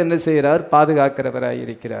ஆண்டவர் என்ன செய்கிறார்? பாதுகாக்கிறவராக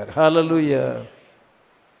இருக்கிறார். ஹல்லேலூயா.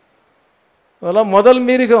 அதெல்லாம் முதல்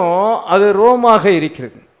மிருகம் அது ரோமாக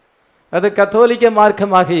இருக்கிறது, அது கத்தோலிக்க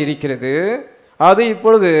மார்க்கமாக இருக்கிறது. அது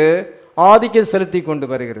இப்பொழுது ஆதிக்கம் செலுத்தி கொண்டு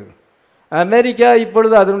வருகிறது. அமெரிக்கா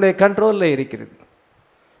இப்பொழுது அதனுடைய கண்ட்ரோலில் இருக்கிறது.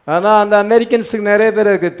 ஆனால் அந்த அமெரிக்கன்ஸுக்கு நிறைய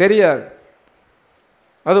பேருக்கு தெரியாது.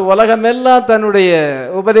 அது உலகமெல்லாம் தன்னுடைய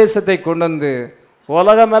உபதேசத்தை கொண்டு வந்து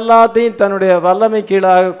உலகம் எல்லாத்தையும் தன்னுடைய வல்லமை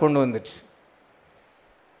கீழாக கொண்டு வந்துச்சு.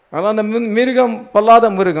 ஆனால் அந்த மிருகம் பொல்லாத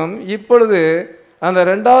மிருகம் இப்பொழுது அந்த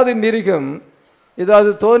ரெண்டாவது மிருகம் இது அது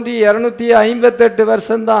தோன்றி 258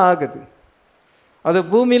 வருஷம்தான் ஆகுது. அது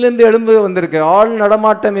பூமியிலேருந்து எழும்பு வந்திருக்கு. ஆள்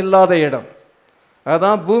நடமாட்டம் இல்லாத இடம்,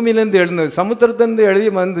 அதான் பூமியிலேருந்து எழுந்தது. சமுத்திரத்திலேருந்து எழுதி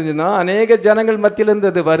வந்துச்சுன்னா அநேக ஜனங்கள்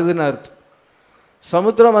மத்தியிலேருந்து அது வருதுன்னு அர்த்தம்.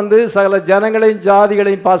 சமுத்திரம் வந்து சகல ஜனங்களையும்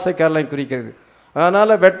ஜாதிகளையும் பாசக்காரலையும் குறிக்கிறது.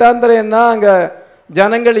 அதனால் வெட்டாந்தரைன்னா அங்கே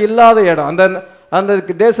ஜனங்கள் இல்லாத இடம். அந்த அந்த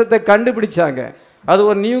தேசத்தை கண்டுபிடிச்சாங்க. அது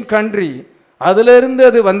ஒரு நியூ கண்ட்ரி, அதிலிருந்து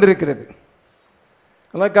அது வந்திருக்கிறது.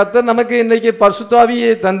 ஆனால் கர்த்தர் நமக்கு இன்றைக்கி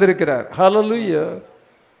பரிசுத்தாவியை தந்திருக்கிறார். ஹல்லேலூயா.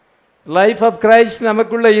 லைஃப் ஆஃப் கிரைஸ்ட்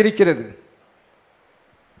நமக்குள்ளே இருக்கிறது.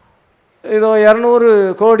 இதோ 200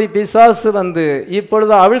 கோடி பிசாசு வந்து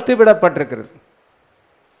இப்பொழுது அவிழ்த்து விடப்பட்டிருக்கிறது.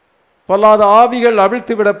 பொல்லாத ஆவிகள்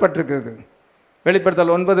அவிழ்த்து விடப்பட்டிருக்கிறது.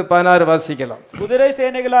 வெளிப்படுத்தல் 9:16 வாசிக்கலாம். குதிரை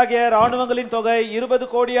சேனைகளாகிய இராணுவங்களின் தொகை 20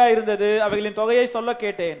 கோடியா இருந்தது. அவைகளின் தொகையை சொல்ல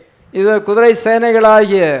கேட்டேன். இது குதிரை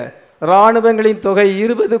சேனைகளாகிய இராணுவங்களின் தொகை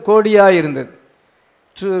 20 கோடியாக இருந்தது.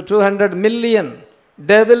 200 மில்லியன்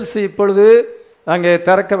டெவில்ஸ் இப்பொழுது அங்கே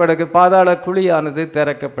திறக்கப்பட்டிருக்கு. பாதாள குழியானது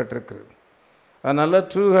திறக்கப்பட்டிருக்கிறது. அதனால்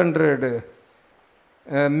 200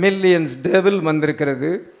 மில்லியன்ஸ் டெவில் வந்திருக்கிறது.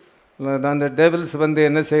 அந்த டெவில்ஸ் வந்து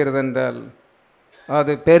என்ன செய்கிறது என்றால்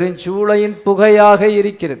அது பெருஞ்சூளையின் புகையாக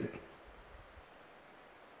இருக்கிறது.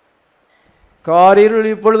 காரிருள்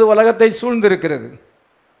இப்பொழுது உலகத்தை சூழ்ந்திருக்கிறது.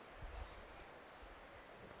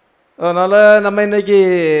 அதனால் நம்ம இன்னைக்கு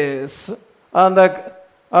அந்த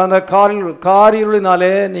அந்த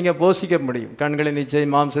காரிருளினாலே நீங்கள் போஷிக்க முடியும். கண்களின் நிச்சய,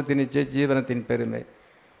 மாம்சத்தின் நிச்சய, ஜீவனத்தின் பெருமை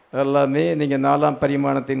எல்லாமே நீங்கள் 4ஆம்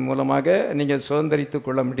பரிமாணத்தின் மூலமாக நீங்கள் சுதந்திரித்து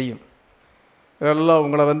கொள்ள முடியும். எல்லாம்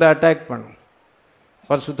உங்களை வந்து அட்டாக் பண்ணும்.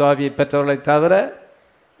 பரிசுத்த ஆவியை பெற்றவர்களை தவிர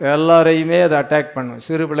எல்லாரையுமே அதை அட்டாக் பண்ணும்.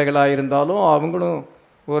 சிறு பிள்ளைகளாக இருந்தாலும் அவங்களும்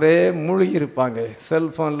ஒரே மூழ்கி இருப்பாங்க.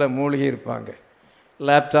 செல்ஃபோனில் மூழ்கி இருப்பாங்க,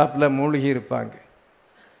 லேப்டாப்பில் மூழ்கி இருப்பாங்க.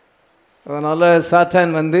 அதனால்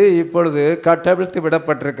சாத்தான் வந்து இப்பொழுது கட்டவிழ்த்து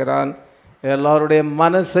விடப்பட்டிருக்கிறான். எல்லாருடைய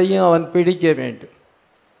மனசையும் அவன் பிடிக்க வேண்டும்.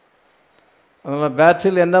 அதனால்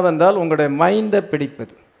பேட்டில் என்னவென்றால் உங்களுடைய மைண்டை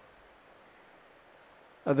பிடிப்பது.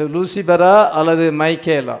 அது லூசிபரா அல்லது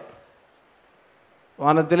மைக்கேலா.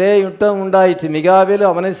 வானத்திலே யுத்தம் உண்டாயிற்று,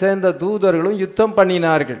 மிகாவேலும் அவனை சேர்ந்த தூதர்களும் யுத்தம்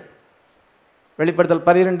பண்ணினார்கள். வெளிப்படுத்தல்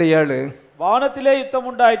 12:7. வானத்திலே யுத்தம்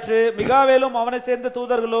உண்டாயிற்று, மிகாவேலும் அவனை சேர்ந்த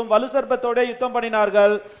தூதர்களும் வலு சர்ப்பத்தோட யுத்தம்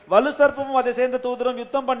பண்ணினார்கள். வலு சர்ப்பமும் அதை சேர்ந்த தூதரும்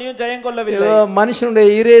யுத்தம் பண்ணியும் ஜெயங்கொள்ளவில்லை. மனுஷனுடைய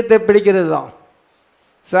இதயத்தை பிடிக்கிறது தான்.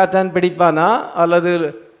 சாத்தான் பிடிப்பானா அல்லது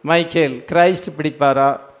மைக்கேல் கிரைஸ்ட் பிடிப்பாரா?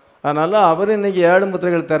 அதனால் அவர் இன்னைக்கு 7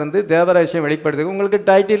 முத்திரைகள் திறந்து தேவராசியம் வெளிப்படுத்துக்கு உங்களுக்கு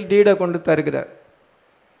டைட்டில் டீடை கொண்டு தருகிறார்.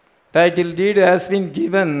 Title deed has been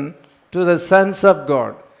given to the sons of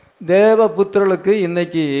God. தேவ புத்திரர்களுக்கு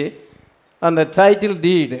இன்னைக்கு அந்த டைட்டில்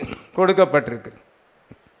டீடு கொடுக்கப்பட்டிருக்கு.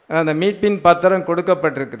 அந்த மீட்பின் பத்திரம்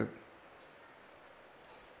கொடுக்கப்பட்டிருக்கிறது.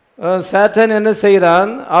 சாத்தான் என்ன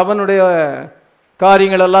செய்கிறான்? அவனுடைய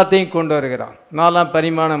காரியங்கள் எல்லாத்தையும் கொண்டு வருகிறான். 4ஆம்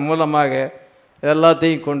பரிமாணம் மூலமாக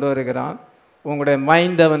எல்லாத்தையும் கொண்டு வருகிறான். உங்களுடைய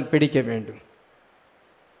மைண்ட் அவன் பிடிக்க வேண்டும்,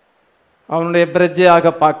 அவனுடைய பிரஜையாக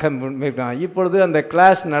பார்க்க. இப்பொழுது அந்த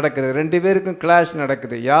கிளாஷ் நடக்குது, 2 பேருக்கும் கிளாஷ்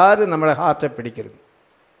நடக்குது. யார் நம்மளை ஹார்ட்டை பிடிக்கிறது?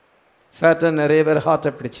 சாத்தான் நிறைய பேர்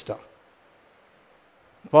ஹார்ட்டை பிடிச்சிட்டான்.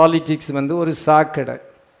 பாலிட்டிக்ஸ் வந்து ஒரு சாக்கடை.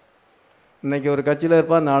 இன்றைக்கி ஒரு கட்சியில்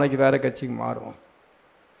இருப்பான், நாளைக்கு வேறு கட்சிக்கு மாறுவான்.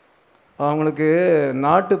 அவங்களுக்கு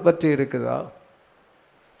நாட்டுப்பற்று இருக்குதா?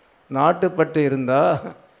 நாட்டுப்பற்று இருந்தால்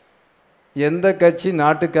எந்த கட்சி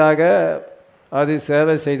நாட்டுக்காக அது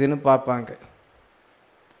சேவை செய்துன்னு பார்ப்பாங்க.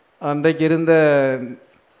 அன்றைக்கு இருந்த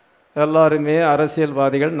எல்லாருமே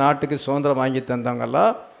அரசியல்வாதிகள், நாட்டுக்கு சுதந்திரம் வாங்கி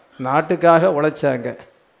தந்தவங்கெல்லாம் நாட்டுக்காக உழைச்சாங்க.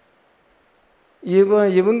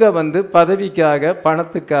 இவங்க வந்து பதவிக்காக,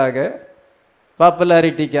 பணத்துக்காக,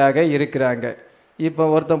 பாப்புலாரிட்டிக்காக இருக்கிறாங்க. இப்போ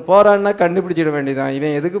ஒருத்தன் போகிறான்னா கண்டுபிடிச்சிட வேண்டியதான்,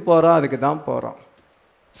 இவன் எதுக்கு போகிறான், அதுக்கு தான் போகிறான்.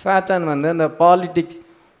 சாத்தான் வந்து அந்த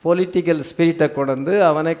பொலிட்டிக்கல் ஸ்பிரிட்டை கொண்டு வந்து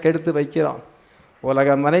அவனை கெடுத்து வைக்கிறான்.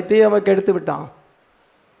 உலகம் அனைத்தையும் அவன் கெடுத்து விட்டான்.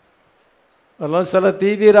 அதெல்லாம் சில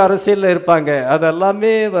தீவிர அரசியலில் இருப்பாங்க.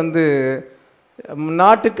 அதெல்லாமே வந்து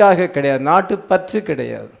நாட்டுக்காக கிடையாது, நாட்டு பற்று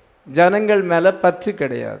கிடையாது, ஜனங்கள் மேலே பற்று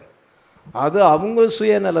கிடையாது. அது அவங்க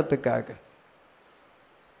சுயநலத்துக்காக.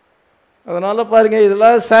 அதனால் பாருங்கள்,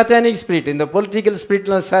 இதெல்லாம் சாட்டானிக் ஸ்பிரிட். இந்த political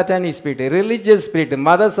ஸ்பிரிட்லாம் satanic spirit, religious spirit,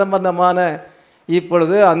 மத சம்பந்தமான.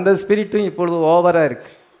 இப்பொழுது அந்த ஸ்பிரிட்டும் இப்பொழுது ஓவராக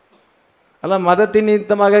இருக்குது. அதெல்லாம் மதத்தின்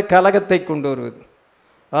நிமித்தமாக கலகத்தை கொண்டு வருவது.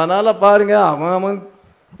 அதனால் பாருங்கள், அவன்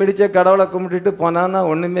பிடிச்ச கடவுளை கும்பிட்டுட்டு போனான்னா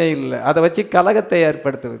ஒன்றுமே இல்லை. அதை வச்சு கலகத்தை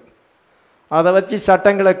ஏற்படுத்துவது, அதை வச்சு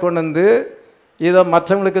சட்டங்களை கொண்டு வந்து இதை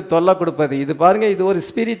மற்றவங்களுக்கு தொல்லை கொடுப்பது. இது பாருங்கள், இது ஒரு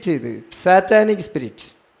ஸ்பிரிட், இது சாட்டானிக் ஸ்பிரிட்.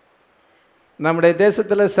 நம்முடைய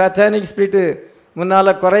தேசத்தில் சாட்டானிக் ஸ்பிரிட்டு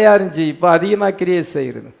முன்னால் குறையா இருந்துச்சு, இப்போ அதிகமாக கிரியேட்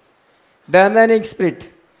செய்கிறது. டேமானிக் ஸ்பிரிட்,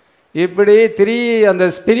 இப்படி அந்த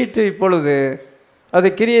ஸ்பிரிட்டு இப்பொழுது அது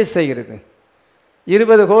கிரியேட் செய்கிறது.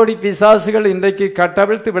 20 கோடி பிசாசுகள் இன்றைக்கு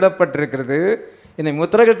கட்டவிழ்த்து விடப்பட்டிருக்கிறது. இன்னைக்கு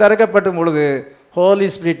முத்திரைகள் திறக்கப்படும் பொழுது ஹோலி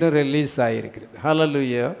ஸ்பிரிட்டும் ரிலீஸ் ஆகியிருக்கிறது.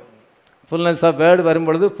 ஹல்லேலூயா. ஃபுல்னஸ் ஆஃப் வேர்டு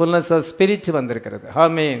வரும்பொழுது ஃபுல்னஸ் ஆஃப் ஸ்பிரிட் வந்திருக்கிறது.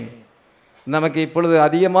 ஆமென். நமக்கு இப்பொழுது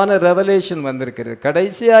அதிகமான ரெவலேஷன் வந்திருக்கிறது.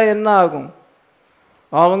 கடைசியாக என்ன ஆகும்?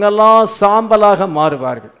 அவங்கெல்லாம் சாம்பலாக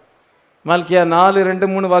மாறுவார்கள். மல்கியா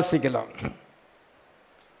 4:2-3 வாசிக்கலாம்.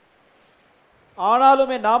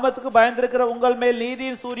 ஆனாலும் என் நாமத்துக்கு பயந்திருக்கிற உங்கள் மேல்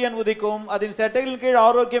நீதியின் சூரியன் உதிக்கும், அதன் செட்டைகளின் கீழ்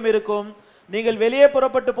ஆரோக்கியம் இருக்கும். நீங்கள் வெளியே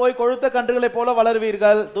புறப்பட்டு போய் கொழுத்த கன்றுகளைப் போல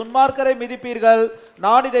வளருவீர்கள், துன்மார்க்கரை மிதிப்பீர்கள்.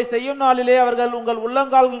 நான் இதை செய்யும் நாளிலே அவர்கள் உங்கள்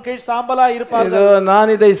உள்ளங்காலின் கீழ் சாம்பலாய் இருப்பார்கள்.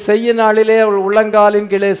 நான் இதை செய்யும் நாளிலே அவர்கள் உள்ளங்காலின்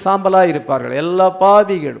கீழே சாம்பலாய் இருப்பார்கள். எல்லா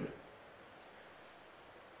பாவிகளும்.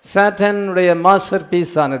 சாட்டனுடைய மாஸ்டர்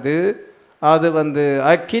பீஸ் ஆனது அது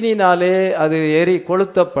அக்கினினாலே அது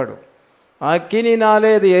கொளுத்தப்படும்.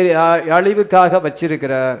 அக்கினினாலே அது அழிவுக்காக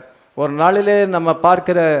வச்சிருக்கிறார். ஒரு நாளிலே நம்ம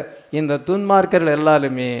பார்க்கிற இந்த துன்மார்க்கர்கள்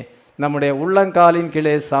எல்லாருமே நம்முடைய உள்ளங்காலின்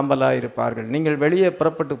கீழே சாம்பலாக இருப்பார்கள். நீங்கள் வெளியே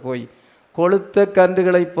புறப்பட்டு போய் கொளுத்த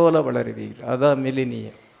கன்றுகளைப் போல வளருவீர்கள். அதான்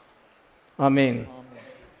மிலினியம். ஆமீன்.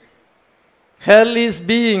 ஹெல் is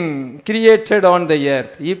being created on the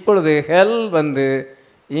earth. இப்பொழுது ஹெல்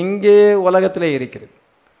இங்கே உலகத்திலே இருக்கிறது.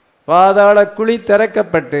 பாதாள குழி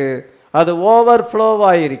திறக்கப்பட்டு அது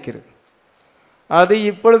ஓவர்ஃப்ளோவாக இருக்கிறது. அது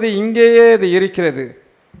இப்பொழுது இங்கேயே அது இருக்கிறது.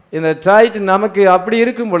 இந்த டைட்டில் நமக்கு அப்படி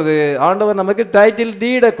இருக்கும் பொழுது ஆண்டவர் நமக்கு டைட்டில்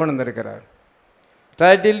டீடை கொண்டு வந்திருக்கிறார்.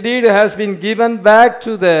 Title deed has been given back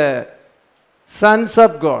to the sons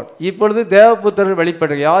of God. இப்பொழுது தேவபுத்திரர்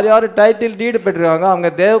வெளிப்படுகிறார். யார் யார் டைட்டில் டீடு பெற்றிருக்காங்க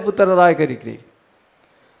அவங்க தேவபுத்திரராக இருக்கிறீர்கள்.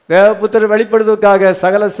 தேவபுத்திரர் வெளிப்படுவதற்காக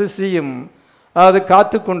சகல சிருஷ்டியும் அது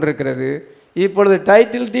காத்து கொண்டிருக்கிறது. இப்பொழுது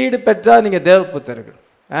டைட்டில் டீடு பெற்றால் நீங்கள் தேவபுத்திரர்கள்.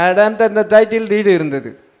 ஆடாம்ட்ட அந்த டைட்டில் டீடு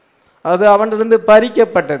இருந்தது, அது அவனிலிருந்து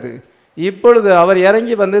பறிக்கப்பட்டது. இப்பொழுது அவர்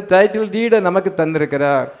இறங்கி டைட்டில் டீடை நமக்கு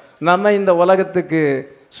தந்திருக்கிறார். நம்ம இந்த உலகத்துக்கு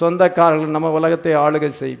சொந்தக்காரர்கள், நம்ம உலகத்தை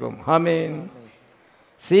ஆளுகை செய்வோம். ஆமீன்.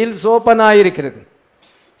 சீல்ஸ் ஓப்பன் ஆகியிருக்கிறது.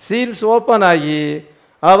 சீல்ஸ் ஓப்பன் ஆகி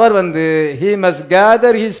அவர் he must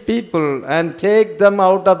gather his people and take them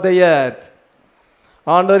out of the earth.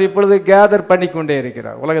 ஆண்டவர் இப்பொழுது கேதர் பண்ணி கொண்டே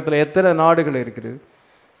இருக்கிறார். உலகத்தில் எத்தனை நாடுகள் இருக்குது,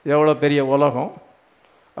 எவ்வளோ பெரிய உலகம்.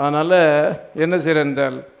 அதனால் என்ன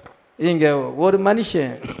செய்யறால், இங்கே ஒரு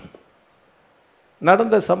மனுஷன்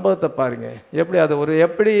நடந்த சம்பவத்தை பாருங்கள். எப்படி அது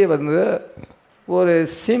எப்படி ஒரு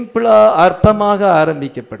சிம்பிளாக அற்பமாக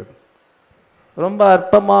ஆரம்பிக்கப்படுது. ரொம்ப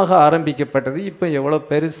அற்பமாக ஆரம்பிக்கப்பட்டது, இப்போ எவ்வளோ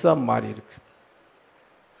பெருசாக மாறி இருக்கு.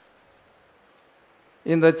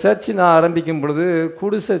 இந்த சர்ச் நான் ஆரம்பிக்கும் பொழுது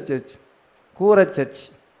குடிசை சர்ச், கூரை சர்ச்,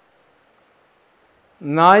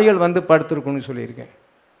 நாய்கள் படுத்துருக்குன்னு சொல்லியிருக்கேன்.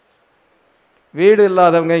 வீடு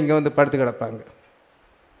இல்லாதவங்க இங்கே படுத்து கிடப்பாங்க.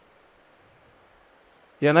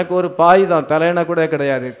 எனக்கு ஒரு பாய் தான், தலையணை கூட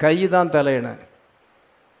கிடையாது, கை தான் தலையணை.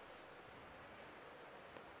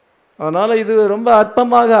 அதனால் இது ரொம்ப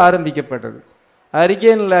அற்பமாக ஆரம்பிக்கப்பட்டது.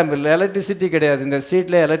 ஹரிகேன் லேம்ப் இல்லை, எலக்ட்ரிசிட்டி கிடையாது, இந்த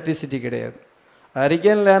ஸ்ட்ரீட்டில் எலக்ட்ரிசிட்டி கிடையாது.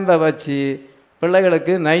 ஹரிகேன் லேம்பை வச்சு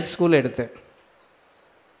பிள்ளைகளுக்கு நைட் ஸ்கூல் எடுத்தேன்.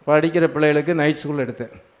 படிக்கிற பிள்ளைகளுக்கு நைட் ஸ்கூல்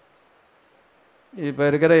எடுத்தேன். இப்போ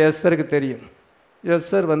இருக்கிற எஸ்ஸருக்கு தெரியும்.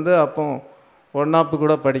 எஸ்ஸர் அப்போ 1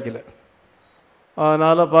 கூட படிக்கலை.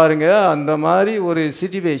 அதனால் பாருங்கள், அந்த மாதிரி ஒரு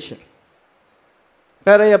சிச்சுவேஷன்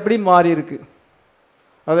வேற எப்படி மாறி இருக்கு.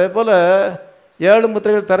 அதே போல் 7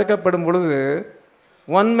 முத்திரைகள் திறக்கப்படும் பொழுது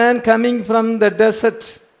one man coming from the desert,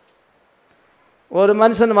 ஒரு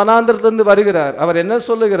மனுஷன் வனாந்திரத்திலிருந்து வருகிறார். அவர் என்ன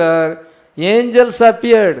சொல்லுகிறார்? ஏஞ்சல்ஸ்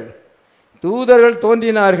அப்பியர்டு, தூதர்கள்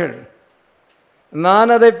தோன்றினார்கள்,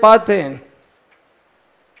 நான் அதை பார்த்தேன்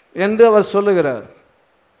என்று அவர் சொல்லுகிறார்.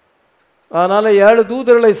 அதனால் 7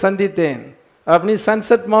 தூதர்களை சந்தித்தேன். அப்படி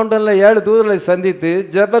சன்செட் மவுண்டனில் 7 தூதர்களை சந்தித்து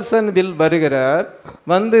ஜெபர்சன் வில் வருகிறார்.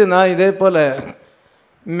 நான் இதே போல்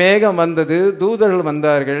மேகம் வந்தது, தூதர்கள்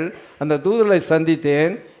வந்தார்கள், அந்த தூதர்களை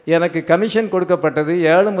சந்தித்தேன், எனக்கு கமிஷன் கொடுக்கப்பட்டது,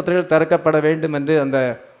 7 முத்திரைகள் திறக்கப்பட வேண்டும் என்று அந்த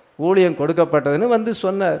ஊழியம் கொடுக்கப்பட்டதுன்னு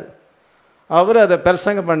சொன்னார். அவர் அதை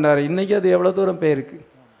பிரசங்கம் பண்ணார். இன்றைக்கி அது எவ்வளோ தூரம் போயிருக்கு.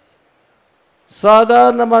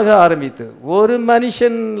 சாதாரணமாக ஆரம்பித்து ஒரு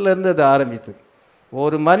மனுஷன்லேருந்து அது ஆரம்பித்து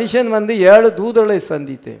ஒரு மனுஷன் வந்து 7 தூதர்களை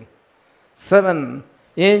சந்தித்தேன். 7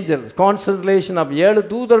 ஏஞ்சல்ஸ் கான்சன்ட்ரேஷன் ஆஃப் 7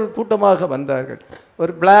 தூதர்கள் கூட்டமாக வந்தார்கள்.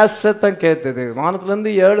 ஒரு பிளாஸ் சத்தம் கேட்டது.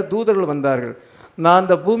 வானத்திலிருந்து 7 தூதர்கள் வந்தார்கள். நான்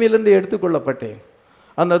அந்த பூமியிலிருந்து எடுத்துக்கொள்ளப்பட்டேன்.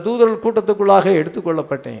 அந்த தூதர்கள் கூட்டத்துக்குள்ளாக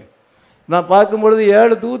எடுத்துக்கொள்ளப்பட்டேன். நான் பார்க்கும்பொழுது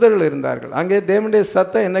 7 தூதர்கள் இருந்தார்கள். அங்கே தேவனுடைய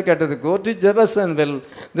சத்தம் என்ன கேட்டது? Go to Jerusalem, will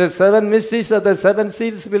the 7 mysteries of the 7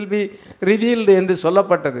 seals will be revealed என்று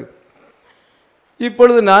சொல்லப்பட்டது.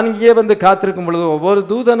 இப்பொழுது நான் இங்கே வந்து காத்திருக்கும் பொழுது ஒவ்வொரு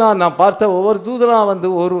தூதனா நான் பார்த்த ஒவ்வொரு தூதனா வந்து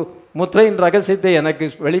ஒரு முத்திரையின் ரகசியத்தை எனக்கு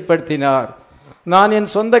வெளிப்படுத்தினார். நான்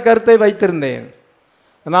என் சொந்த கருத்தை வைத்திருந்தேன்,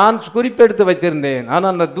 நான் குறிப்பெடுத்து வைத்திருந்தேன்.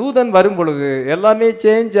 ஆனால் அந்த தூதன் வரும் பொழுது எல்லாமே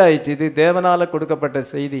சேஞ்ச் ஆயிடுச்சு. இது தேவனால் கொடுக்கப்பட்ட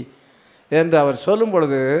செய்தி என்று அவர் சொல்லும்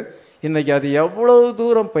பொழுது இன்றைக்கி அது எவ்வளவு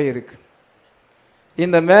தூரம் போயிருக்கு.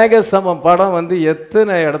 இந்த மேகசமம் படம் வந்து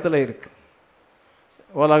எத்தனை இடத்துல இருக்கு,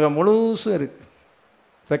 உலகம் முழுசும் இருக்கு.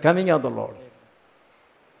 த கமிங் ஆஃப் த லார்ட்.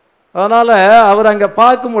 அதனால் அவர் அங்கே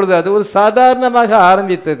பார்க்கும் பொழுது அது ஒரு சாதாரணமாக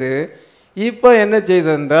ஆரம்பித்தது. இப்போ என்ன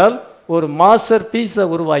செய்தென்றால் ஒரு மாஸ்டர் பீஸை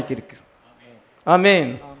உருவாக்கியிருக்கு.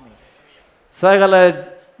 ஆமேன். சகல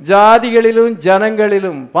ஜாதிகளிலும்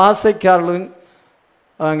ஜனங்களிலும் பாசைக்காரர்களும்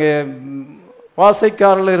அங்கே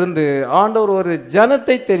பாசைக்காரிலிருந்து ஆண்டவர் ஒரு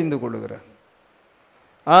ஜனத்தை தெரிந்து கொள்கிறார்.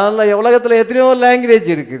 அதனால் உலகத்தில் எத்தனையோ லாங்குவேஜ்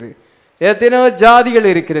இருக்குது, எத்தனையோ ஜாதிகள்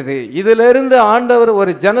இருக்கிறது. இதிலிருந்து ஆண்டவர்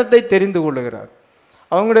ஒரு ஜனத்தை தெரிந்து கொள்ளுகிறார்.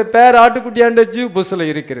 அவங்களுடைய பேர் ஆட்டுக்குட்டியாண்ட ஜூ புஸ்ஸில்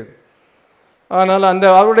இருக்கிறது. ஆனால் அந்த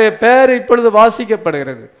அவருடைய பெயர் இப்பொழுது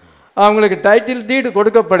வாசிக்கப்படுகிறது. அவங்களுக்கு டைட்டில் டீடு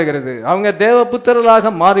கொடுக்கப்படுகிறது. அவங்க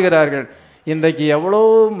தேவபுத்திரர்களாக மாறுகிறார்கள். இன்றைக்கு எவ்வளோ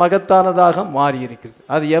மகத்தானதாக மாறி இருக்குது.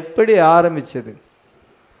 அது எப்படி ஆரம்பித்தது?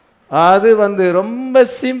 அது வந்து ரொம்ப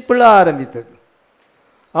சிம்பிளாக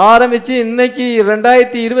ஆரம்பித்து இன்னைக்கு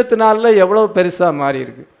 2024 எவ்வளோ பெருசாக மாறி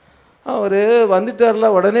இருக்கு. அவர் வந்துட்டார்ல,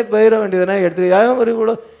 உடனே போயிட வேண்டியதுனா எடுத்து அவர்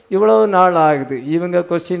இவ்வளோ நாள் ஆகுது. இவங்க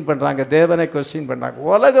கொஸ்டின் பண்ணுறாங்க, தேவனை கொஸ்டின் பண்ணுறாங்க.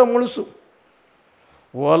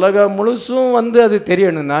 உலகம் முழுசும் வந்து அது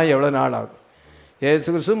தெரியணும்னா எவ்வளோ நாள் ஆகும்? இயேசு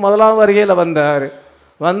கிறிஸ்து முதலாம் வருகையில் வந்தார்.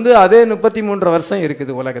 வந்து அதே 33 வருஷம்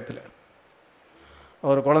இருக்குது உலகத்தில்.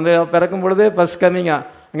 அவர் குழந்தைய பிறக்கும் பொழுதே ஃபஸ்ட்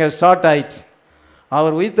கம்மிங்காக அங்கே ஸ்டார்ட் ஆயிடுச்சு.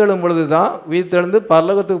 அவர் உயிர்த்தெழும் பொழுது தான், உயிர்த்தெழுந்து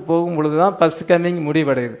பரலோகத்துக்கு போகும் பொழுது தான் ஃபஸ்ட் கம்மிங்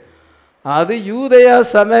முடிவடையுது. அது யூதேயா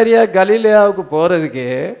சமேரியா கலிலேயாவுக்கு போகிறதுக்கே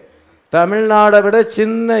தமிழ்நாடை விட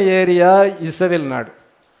சின்ன ஏரியா இஸ்ரவேல் நாடு.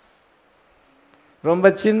 ரொம்ப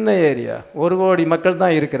சின்ன ஏரியா, 1 கோடி மக்கள்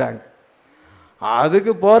தான் இருக்கிறாங்க.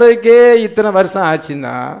 அதுக்கு போகிறதுக்கே இத்தனை வருஷம்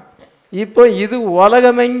ஆச்சுன்னா இப்போ இது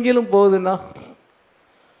உலகமெங்கிலும் போகுதுன்னா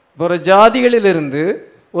புற ஜாதிகளிலிருந்து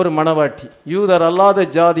ஒரு மணவாட்டி, யூதர் அல்லாத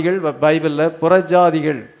ஜாதிகள் பைபிளில்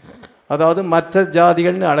புறஜாதிகள், அதாவது மற்ற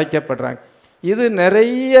ஜாதிகள்னு அழைக்கப்படுறாங்க. இது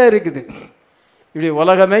நிறைய இருக்குது. இப்படி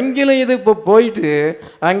உலகமெங்கிலும் இது இப்போ போயிட்டு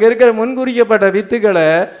அங்கே இருக்கிற முன்குறிக்கப்பட்ட வித்துக்களை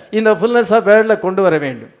இந்த ஃபுல்னஸ் ஆஃப் வேர்ல்டில் கொண்டு வர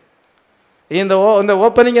வேண்டும். இந்த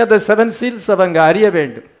ஓப்பனிங் ஆஃப் த 7 சீல்ஸ் அவங்க அறிய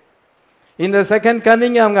வேண்டும். இந்த செகண்ட்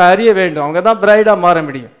கம்மிங் அவங்க அறிய வேண்டும். அவங்க தான் பிரைடாக மாற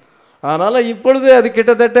முடியும். அதனால் இப்பொழுது அது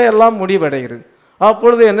கிட்டத்தட்ட எல்லாம் முடிவடைகிறது.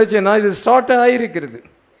 அப்பொழுது என்ன செய்யணும், இது ஸ்டார்ட் ஆகிருக்கிறது.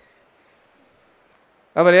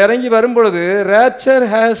 அவர் இறங்கி வரும்பொழுது ரேப்சர்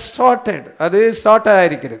ஹேஸ் ஸ்டார்டட், அது ஸ்டார்ட்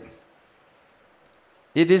ஆகிருக்கிறது.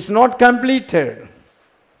 இட் இஸ் நாட் கம்ப்ளீட்டட்,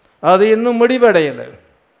 அது இன்னும் முடிவடையலை.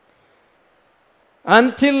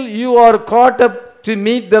 Until you are got up to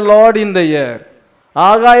meet the Lord in the air,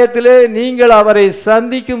 ஆகாயத்திலே நீங்கள் அவரை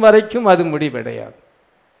சந்திக்கும் வரைக்கும் அது முடிவடையாது.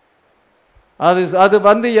 அது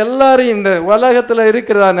வந்து எல்லாரும் இந்த உலகத்தில்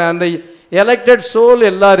இருக்கிறான அந்த எலெக்டட் சோல்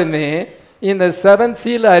எல்லாருமே இந்த 7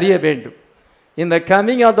 சீல் அறிய வேண்டும். இந்த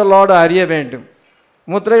கமிங் ஆஃப் த லார்ட் அறிய வேண்டும்.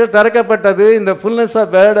 முத்திரைகள் திறக்கப்பட்டது, இந்த ஃபுல்னஸ்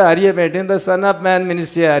ஆஃப் வேர்டை அறிய வேண்டும். இந்த சன் ஆஃப் மேன்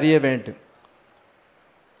மினிஸ்ட்ரியை அறிய வேண்டும்.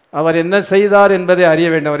 அவர் என்ன செய்தார் என்பதை அறிய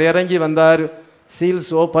வேண்டும். அவர் இறங்கி வந்தார்,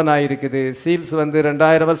 சீல்ஸ் ஓப்பன் ஆகிருக்குது. சீல்ஸ் வந்து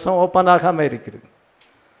 2000 வருஷம் ஓப்பன் ஆகாமல் இருக்குது.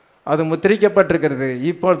 அது முத்திரிக்கப்பட்டிருக்கிறது.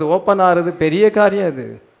 இப்பொழுது ஓப்பன் ஆகிறது பெரிய காரியம். அது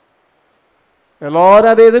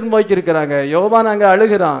எல்லோரும் அதை எதிர்நோக்கியிருக்கிறாங்க. யோவான் அங்கே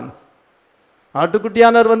அழுகிறான்.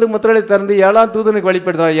 ஆட்டுக்குட்டியானவர் வந்து முத்திரையை திறந்து 7ஆம் தூதனுக்கு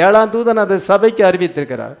வெளிப்படுத்துகிறார். 7ஆம் தூதன் அதை சபைக்கு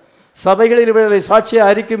அறிவித்திருக்கிறார். சபைகளில் இவர்களை சாட்சியை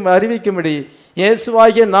அறிவிக்கும்படி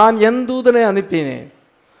இயேசுவாகிய நான் என் தூதனை அனுப்பினேன்.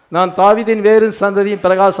 நான் தாவீதின் வேறு சந்ததியின்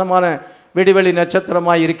பிரகாசமான விடிவெளி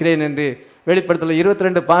நட்சத்திரமாய் இருக்கிறேன் என்று வெளிப்படுத்தல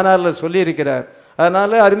 22:16 சொல்லியிருக்கிறார்.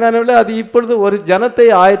 அதனால் அருமையானவர்களே, அது இப்பொழுது ஒரு ஜனத்தை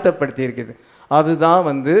ஆயத்தப்படுத்தி இருக்குது. அதுதான்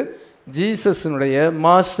வந்து ஜீசஸினுடைய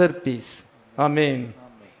மாஸ்டர் பீஸ். ஆமேன்.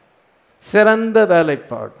 சிறந்த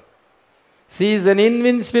வேலைப்பாடு. She is an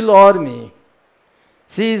invincible army.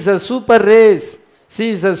 She is a super race. She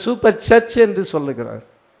is a super church என்று சொல்லுகிறார்.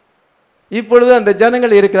 இப்பொழுது அந்த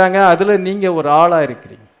ஜனங்கள் இருக்கிறாங்க. அதில் நீங்கள் ஒரு ஆளாக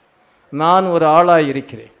இருக்கிறீங்க, நான் ஒரு ஆளாக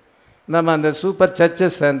இருக்கிறேன். நம்ம அந்த சூப்பர் சர்ச்சை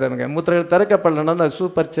சேர்ந்தவங்க. முத்திரைகள் திறக்கப்படலைன்னா அந்த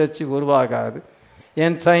சூப்பர் சர்ச்சு உருவாகாது.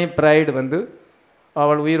 என் டைம் ப்ரைடு வந்து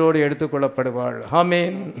அவள் உயிரோடு எடுத்துக்கொள்ளப்படுவாள்.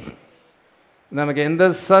 ஆமென். நமக்கு எந்த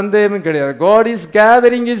சந்தேகமும் கிடையாது. God is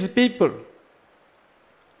gathering his people.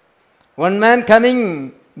 One man coming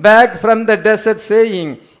back from the desert saying,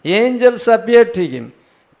 angels appeared to him.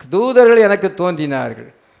 தூதர்கள் எனக்கு தோன்றினார்கள்,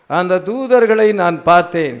 அந்த தூதர்களை நான்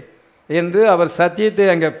பார்த்தேன் என்று அவர் சத்தியத்தை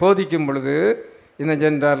அங்கே போதிக்கும் பொழுது இந்த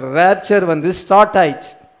ஜென்ரல் ரேப்சர் வந்து ஸ்டார்ட்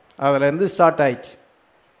ஆயிடுச்சு. அதிலேருந்து ஸ்டார்ட் ஆயிடுச்சு.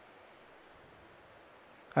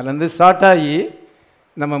 அதுலேருந்து ஸ்டார்ட் ஆகி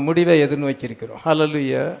நம்ம முடிவை எதிர்நோக்கியிருக்கிறோம்.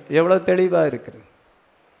 ஹல்லேலூயா. எவ்வளோ தெளிவாக இருக்கிறது.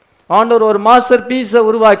 ஆண்டவர் ஒரு மாஸ்டர் பீஸை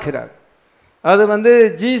உருவாக்குறார். அது வந்து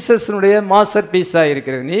ஜீசஸனுடைய மாஸ்டர் பீஸாக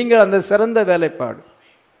இருக்கிறது. நீங்கள் அந்த சிறந்த வேலைப்பாடு.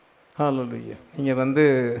 ஹல்லேலூயா. நீங்கள் வந்து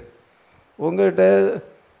உங்கள்கிட்ட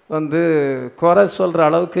வந்து குறை சொல்கிற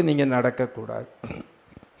அளவுக்கு நீங்கள் நடக்கக்கூடாது.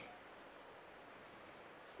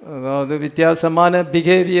 அதாவது வித்தியாசமான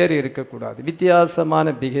பிஹேவியர் இருக்கக்கூடாது.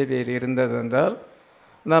 வித்தியாசமான பிஹேவியர் இருந்தது என்றால்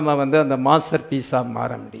நம்ம வந்து அந்த மாஸ்டர் பீஸாக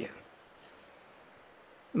மாற முடியாது.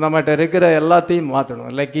 நம்மகிட்ட இருக்கிற எல்லாத்தையும்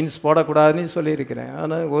மாற்றணும். லெக்கின்ஸ் போடக்கூடாதுன்னு சொல்லியிருக்கிறேன்.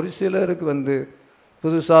 ஆனால் ஒரு சிலருக்கு வந்து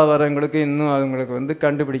புதுசாக வரவங்களுக்கு இன்னும் அவங்களுக்கு வந்து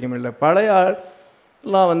கண்டுபிடிக்க முடியல. பழைய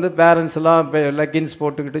ஆள்லாம் வந்து பேரண்ட்ஸ்லாம் இப்போ லெக்கின்ஸ்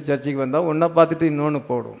போட்டுக்கிட்டு சர்ச்சுக்கு வந்தால் ஒன்றை பார்த்துட்டு இன்னொன்று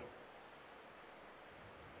போடும்.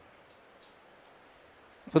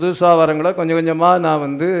 புதுசாக வரவங்கள கொஞ்சம் கொஞ்சமாக நான்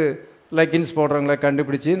வந்து லெக்கின்ஸ் போடுறவங்கள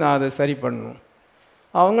கண்டுபிடிச்சி நான் அதை சரி பண்ணணும்.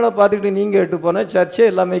 அவங்கள பார்த்துக்கிட்டு நீங்கள் எட்டு போனால் சர்ச்சே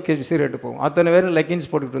எல்லாமே சீரெட்டு போகும். அத்தனை பேரும் லெக்கின்ஸ்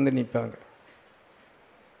போட்டுக்கிட்டு வந்து நிற்பாங்க.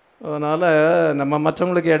 அதனால் நம்ம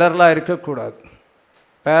மற்றவங்களுக்கு இடர்லாம் இருக்கக்கூடாது.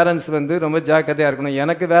 பேரண்ட்ஸ் வந்து ரொம்ப ஜாக்கிரதையாக இருக்கணும்.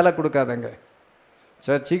 எனக்கு வேலை கொடுக்காதங்க,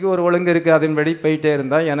 சர்ச்சுக்கு ஒரு ஒழுங்கு இருக்குது, அதன்படி போயிட்டே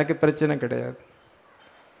இருந்தால் எனக்கு பிரச்சனை கிடையாது.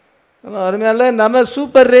 அருமையால நம்ம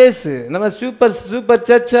சூப்பர் ரேஸு, நம்ம சூப்பர்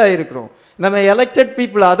சர்ச்சாக இருக்கிறோம். நம்ம எலெக்டட்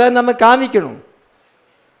பீப்புள், அதை நம்ம காமிக்கணும்.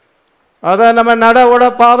 அதை நம்ம நடவோட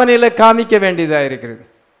பாவனையில் காமிக்க வேண்டியதாக இருக்கிறது.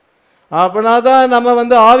 அப்படின்னா தான் நம்ம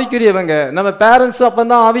வந்து ஆவிக்குரியவங்க. நம்ம பேரண்ட்ஸும் அப்போ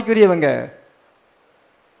தான் ஆவிக்குரியவங்க.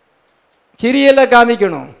 கிரியையில்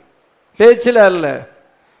காமிக்கணும், பேச்சில் அல்ல,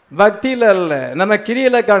 பக்தியில் அல்ல. நம்ம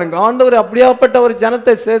கிரியையில் காணுங்க. ஆண்டவர் அப்படியாப்பட்ட ஒரு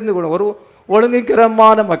ஜனத்தை சேர்ந்து கொள்ளும், ஒரு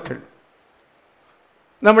ஒழுங்குக்கிரமான மக்கள்.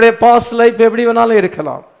 நம்முடைய பாஸ்ட் லைஃப் எப்படி வேணாலும்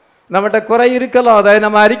இருக்கலாம், நம்மகிட்ட குறை இருக்கலாம், அதை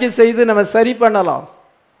நம்ம அறிக்கை செய்து நம்ம சரி பண்ணலாம்.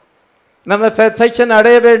 நம்ம பெர்ஃபெக்ஷன்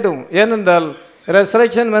அடைய வேண்டும். ஏனென்றால்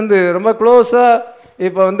ரெசரக்ஷன் வந்து ரொம்ப க்ளோஸாக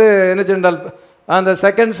இப்போ வந்து என்ன சொன்னால் அந்த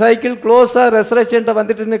செகண்ட் சைக்கிள் க்ளோஸாக ரெசரக்ஷன்ட்ட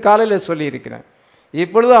வந்துட்டுன்னு காலையில் சொல்லியிருக்கிறேன்.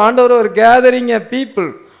 இப்பொழுது ஆண்டவர் ஒரு கேதரிங் பீப்புள்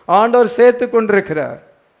ஆண்டவர் சேர்த்து கொண்டிருக்கிறார்.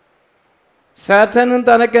 சாட்டனும்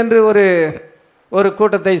தனக்கென்று ஒரு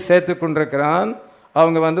கூட்டத்தை சேர்த்து கொண்டிருக்கிறான்.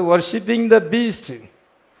 அவங்க வந்து worshipping the beast.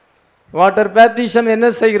 Water baptism என்ன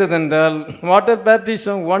செய்கிறது என்றால், water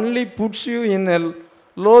baptism only puts you in a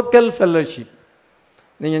local fellowship.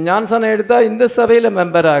 நீங்கள் ஞானசானம் எடுத்தால் இந்த சபையில்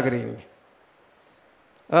மெம்பர் ஆகிறீங்க.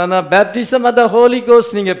 ஆனால் baptism of the Holy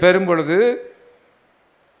Ghost நீங்கள் பெறும் பொழுது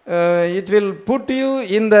it will put you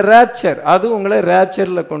in the rapture. அது உங்களை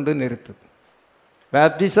ரேப்சரில் கொண்டு நிறுத்துது.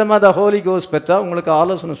 Baptism of the Holy Ghost பெற்றால் உங்களுக்கு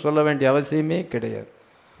ஆலோசனை சொல்ல வேண்டிய அவசியமே கிடையாது.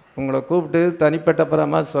 உங்களை கூப்பிட்டு தனிப்பட்ட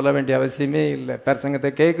பரமாக சொல்ல வேண்டிய அவசியமே இல்லை. பிரசங்கத்தை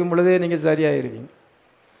கேட்கும் பொழுதே நீங்கள் சரியாயிருவீங்க.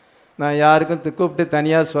 நான் யாருக்கும் கூப்பிட்டு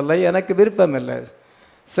தனியாக சொல்ல எனக்கு விருப்பம் இல்லை.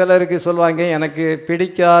 சிலருக்கு சொல்லுவாங்க எனக்கு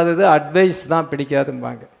பிடிக்காதது அட்வைஸ் தான்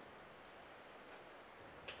பிடிக்காதும்பாங்க.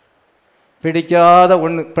 பிடிக்காத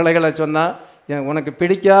ஒன்று பிள்ளைகளை சொன்னால் உனக்கு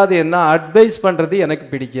பிடிக்காது என்ன அட்வைஸ் பண்ணுறது எனக்கு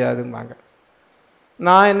பிடிக்காதும்பாங்க.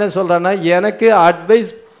 நான் என்ன சொல்கிறேன்னா எனக்கு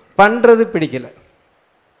அட்வைஸ் பண்ணுறது பிடிக்கலை.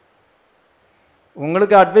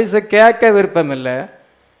 உங்களுக்கு அட்வைஸை கேட்க விருப்பம் இல்லை,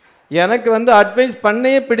 எனக்கு வந்து அட்வைஸ்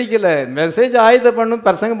பண்ணவே பிடிக்கலை. மெசேஜ் ஆயுதம் பண்ணும்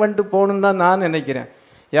பிரசங்கம் பண்ணிட்டு போகணுன்னு தான் நான் நினைக்கிறேன்.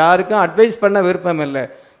 யாருக்கும் அட்வைஸ் பண்ண விருப்பம் இல்லை.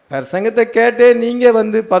 பிரசங்கத்தை கேட்டே நீங்கள்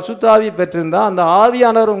வந்து பரிசுத்த ஆவி பெற்றிருந்தால் அந்த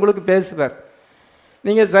ஆவியானவர் உங்களுக்கு பேசுவார்.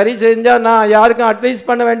 நீங்கள் சரி செஞ்சால் நான் யாருக்கும் அட்வைஸ்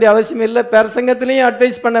பண்ண வேண்டிய அவசியம் இல்லை, பிரசங்கத்துலேயும்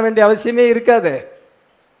அட்வைஸ் பண்ண வேண்டிய அவசியமே இருக்காது.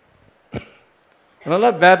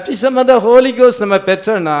 அதனால் baptism of the Holy Ghost நம்ம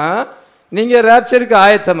பெற்றோன்னா நீங்கள் ரேப்சருக்கு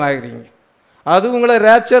ஆயத்தமாகிறீங்க. அது உங்களை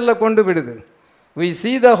ரேப்சரில் கொண்டு விடுது. we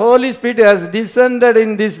see the holy spirit has descended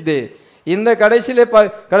in this day. இந்த கடைசி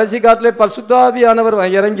காலத்திலே பரிசுத்த ஆவியானவர்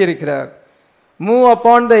இறங்கி இருக்கிறார். Move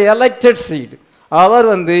upon the elected seed. அவர்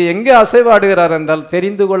வந்து எங்கே அசைவாடுகிறார் என்றால்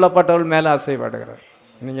தெரிந்து கொள்ளப்பட்டவள் மேலே அசைவாடுகிறார்.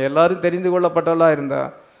 நீங்கள் எல்லாரும் தெரிந்து கொள்ளப்பட்டவளாக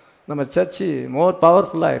இருந்தால் நம்ம சர்ச்சு மோர்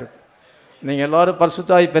பவர்ஃபுல்லாக இருக்கும். நீங்கள் எல்லோரும்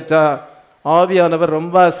பரிசுத்த ஆவி பெற்றால் ஆவியானவர்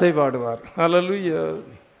ரொம்ப அசைவாடுவார். ஹல்லேலூயா.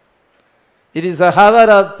 It is a hour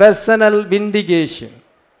of personal vindication.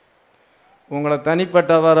 உங்களை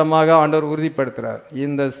தனிப்பட்ட வரமாக ஆண்டவர் உறுதிப்படுத்துகிறார்.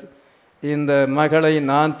 இந்த மகளை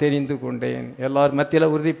நான் தெரிந்து கொண்டேன். எல்லார்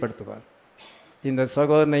மத்தியில் உறுதிப்படுத்துவார். இந்த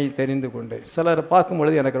சகோதரனை தெரிந்து கொண்டேன். சிலரை பார்க்கும்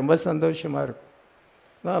பொழுது எனக்கு ரொம்ப சந்தோஷமாக இருக்கும்.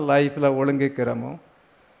 நான் லைஃப்பில் ஒழுங்குக்கிறமோ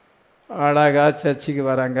அழகாக சர்ச்சுக்கு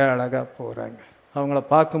வராங்க, அழகாக போகிறாங்க. அவங்கள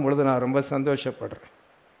பார்க்கும் பொழுது நான் ரொம்ப சந்தோஷப்படுறேன்.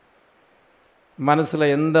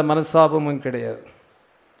 மனசில் எந்த மனசாபமும் கிடையாது.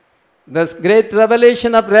 The great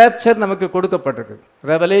revelation of rapture நமக்கு கொடுக்கப்பட்டிருக்கு.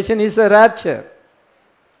 Revelation is a rapture.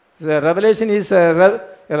 Revelation is a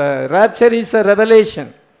rapture is a revelation.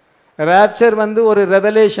 Rapture வந்து ஒரு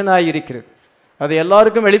ரெவலேஷனாக இருக்கிறது. அது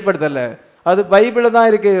எல்லாருக்கும் வெளிப்படுத்தலை. அது பைபிளில் தான்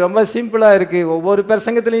இருக்குது. ரொம்ப சிம்பிளாக இருக்குது. ஒவ்வொரு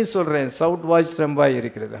பிரசங்கத்திலையும் சொல்கிறேன். சவுட் வாய்ஸ் ரொம்ப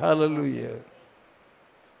இருக்கிறது. ஹல்லேலூயா.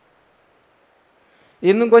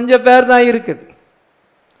 இன்னும் கொஞ்சம் பேர் தான் இருக்குது.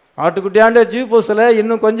 ஆட்டுக்குட்டியாண்ட ஜீவபூசில்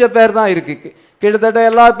இன்னும் கொஞ்சம் பேர் தான் இருக்குது. கிட்டத்தட்ட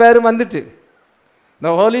எல்லா பேரும் வந்துட்டு.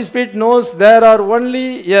 The Holy Spirit knows there are only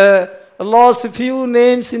a lost few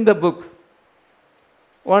names in the book.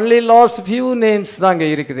 Only lost few names தாங்க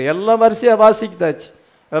இருக்குது. எல்லாம் வரிசையாக வாசிக்குதாச்சு.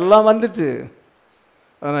 எல்லாம் வந்துட்டு.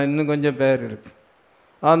 ஆனால் இன்னும் கொஞ்சம் பேர் இருக்கு.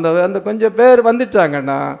 அந்த கொஞ்சம் பேர்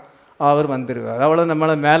வந்துட்டாங்கன்னா அவர் வந்துடுவார். அவ்வளோ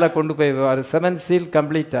நம்மளை மேலே கொண்டு போய்வார். 7 seal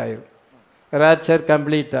கம்ப்ளீட் ஆகிடும். ராப்சர்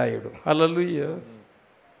கம்ப்ளீட் ஆகிடும். ஹல்லேலூயா.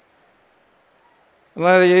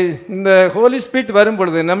 இந்த ஹோலி ஸ்பிரிட் வரும்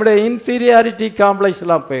பொழுது நம்முடைய இன்ஃபீரியாரிட்டி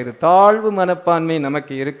காம்ப்ளெக்ஸ்லாம் போயிடும். தாழ்வு மனப்பான்மை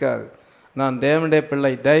நமக்கு இருக்காது. நான் தேவனுடைய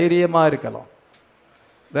பிள்ளை, தைரியமாக இருக்கலாம்.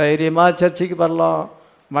 தைரியமாக சர்ச்சைக்கு வரலாம்.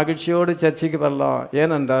 மகிழ்ச்சியோடு சர்ச்சைக்கு வரலாம்.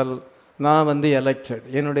 ஏனென்றால் நான் வந்து எலெக்டட்.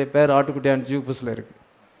 என்னுடைய பேர் ஆட்டுக்குட்டியான் ஜூபஸில் இருக்குது.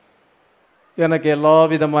 எனக்கு எல்லா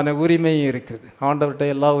விதமான உரிமையும் இருக்குது. ஆண்டவர்கிட்ட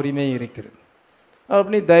எல்லா உரிமையும் இருக்குது.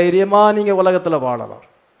 அப்படி தைரியமாக நீங்கள் உலகத்தில் வாழலாம்.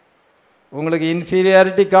 உங்களுக்கு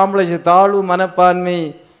இன்ஃபீரியாரிட்டி காம்ப்ளெக்ஸ், தாழ்வு மனப்பான்மை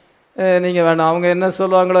நீங்கள் வேணாம். அவங்க என்ன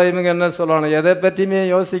சொல்லுவாங்களோ இவங்க என்ன சொல்லுவாங்க, எதை பற்றியுமே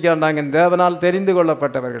யோசிக்காண்டாங்க. தேவனால் தெரிந்து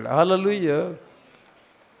கொள்ளப்பட்டவர்கள். ஹல்லேலூயா.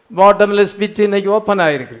 பாட்டம்லெஸ் பிட் இன்னைக்கு ஓப்பன்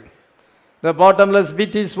ஆகிருக்கு. The bottomless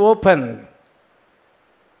pit is open.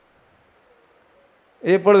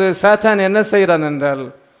 இப்பொழுது சாத்தான் என்ன செய்கிறான் என்றால்,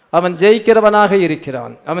 அவன் ஜெயிக்கிறவனாக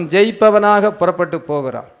இருக்கிறான். அவன் ஜெயிப்பவனாக புறப்பட்டு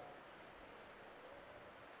போகிறான்.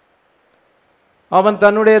 அவன்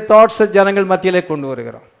தன்னுடைய தாட்ஸை ஜனங்கள் மத்தியிலே கொண்டு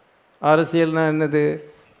வருகிறான். அரசியல்னா என்னது?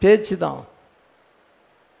 பேச்சு தான்.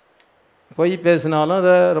 பொய் பேசினாலும்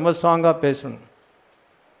அதை ரொம்ப ஸ்ட்ராங்காக பேசணும்.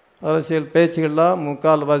 அரசியல் பேச்சுகள்லாம்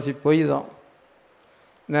முக்கால்வாசி பொய் தான்.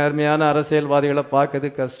 நேர்மையான அரசியல்வாதிகளை பார்க்கறது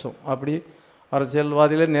கஷ்டம். அப்படி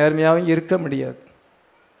அரசியல்வாதிகள் நேர்மையாகவும் இருக்க முடியாது.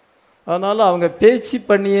 அதனால் அவங்க பேச்சு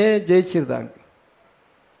பண்ணியே ஜெயிச்சிருந்தாங்க.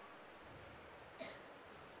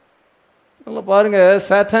 நல்லா பாருங்கள்,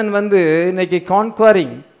 சாத்தான் வந்து இன்னைக்கு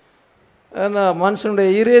கான்குவரிங், மனுஷனுடைய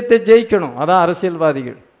இதயத்தை ஜெயிக்கணும். அதான்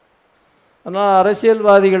அரசியல்வாதிகள். ஆனால்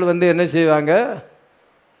அரசியல்வாதிகள் வந்து என்ன செய்வாங்க,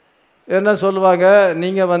 என்ன சொல்லுவாங்க,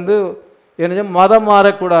 நீங்கள் வந்து என்ன மதம்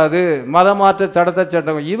மாறக்கூடாது, மதம் மாற்ற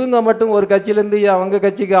சட்டம். இவங்க மட்டும் ஒரு கட்சியிலேருந்து அவங்க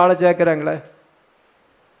கட்சிக்கு ஆளை சேர்க்குறாங்களே,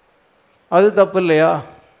 அது தப்பு இல்லையா?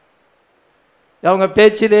 அவங்க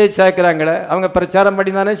பேச்சிலே சேர்க்குறாங்களே, அவங்க பிரச்சாரம்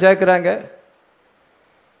பண்ணி தானே சேர்க்குறாங்க.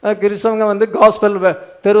 கிறிஸ்தவங்க வந்து காஸ்பல்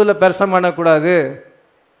தெருவில் பிரசங்கம் பண்ணக்கூடாது,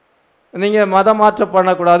 நீங்கள் மதம் மாற்றம்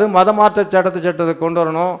பண்ணக்கூடாது, மதம் மாற்ற சட்டத்தை கொண்டு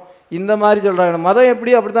வரணும், இந்த மாதிரி சொல்கிறாங்க. மதம்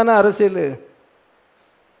எப்படி? அப்படி தானே அரசியல்.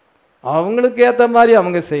 அவங்களுக்கு ஏற்ற மாதிரி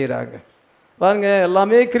அவங்க செய்கிறாங்க. பாருங்கள்,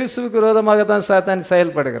 எல்லாமே கிறிஸ்துவுக்கு விரோதமாக தான் சாத்தான்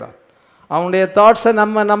செயல்படுகிறான். அவனுடைய தாட்ஸை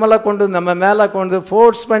நம்மளை கொண்டு நம்ம மேலே கொண்டு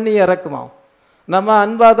ஃபோர்ஸ் பண்ணி இறக்குவான். நம்ம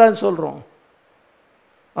அன்பாக தான் சொல்கிறோம்,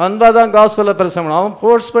 அன்பாக தான் காஸ்பலில் பிரசங்கம். அவன்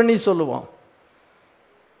ஃபோர்ஸ் பண்ணி சொல்லுவான்.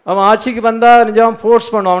 அவன் ஆட்சிக்கு வந்தால் நிஜம்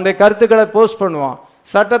ஃபோர்ஸ் பண்ணுவான். அவனுடைய கருத்துக்களை போஸ்ட் பண்ணுவான்.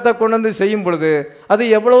 சட்டத்தை கொண்டு வந்து செய்யும் பொழுது அது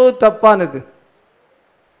எவ்வளோ தப்பானது,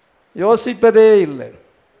 யோசிப்பதே இல்லை.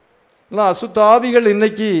 இல்லை, அசுத்தாவிகள்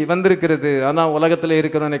இன்னைக்கு வந்திருக்கிறது. ஆனால் உலகத்தில்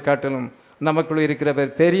இருக்கிறவனை காட்டிலும் நமக்குள்ள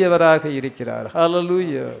இருக்கிறவர் பெரியவராக இருக்கிறார்.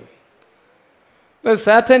 ஹல்லேலூயா.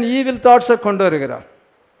 சாத்தான் ஈவில் தாட்ஸை கொண்டு வருகிறார்.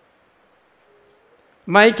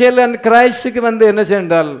 மைக்கேல் அண்ட் கிரைஸ்டுக்கு வந்து என்ன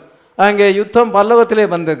சென்றால், அங்கே யுத்தம் பல்லவத்திலே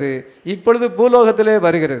வந்தது, இப்பொழுது பூலோகத்திலே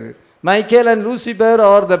வருகிறது. Michael and Lucifer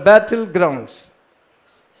R the battle grounds.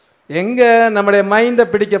 எங்கே நம்முடைய மைண்டை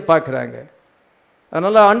பிடிக்க பார்க்குறாங்க.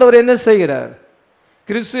 அதனால் ஆண்டவர் என்ன செய்கிறார்,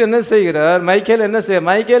 கிறிஸ்து என்ன செய்கிறார், மைக்கேல் என்ன செய்ய,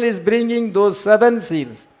 Michael is bringing those 7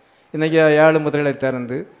 seals. இன்றைக்கி 7 முத்திரைகளை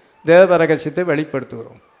திறந்து தேவ ரகசியத்தை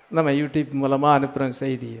வெளிப்படுத்துகிறோம். நம்ம யூடியூப் மூலமாக அனுப்புகிறோம்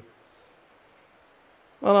செய்தியை.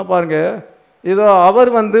 ஆனால் பாருங்கள், இதோ அவர்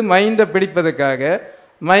வந்து மைண்டை பிடிப்பதற்காக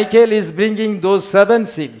Michael is bringing those 7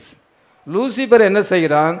 seals. Lucifer என்ன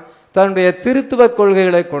செய்கிறான், தன்னுடைய திருத்துவ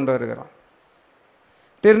கொள்கைகளை கொண்டு வருகிறான்.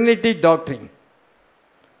 ட்ரினிட்டி டாக்ட்ரின்,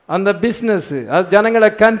 அந்த பிஸ்னஸ்ஸு, அது ஜனங்களை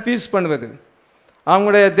கன்ஃபியூஸ் பண்ணுவது.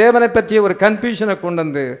 அவங்களுடைய தேவனை பற்றிய ஒரு கன்ஃபியூஷனை கொண்டு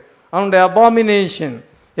வந்து அவனுடைய அபாமினேஷன்,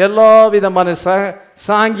 எல்லா விதமான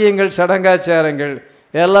சாங்கியங்கள், சடங்காச்சாரங்கள்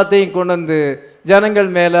எல்லாத்தையும் கொண்டு வந்து ஜனங்கள்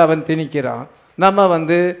மேலே அவன் திணிக்கிறான். நம்ம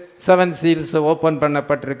வந்து 7 சீல்ஸ் ஓப்பன்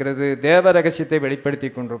பண்ணப்பட்டிருக்கிறது, தேவ ரகசியத்தை வெளிப்படுத்தி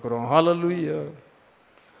கொண்டிருக்கிறோம். ஹல்லேலூயா.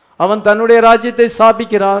 அவன் தன்னுடைய ராஜ்யத்தை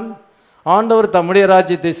ஸ்தாபிக்கிறான். ஆண்டவர் தம்முடைய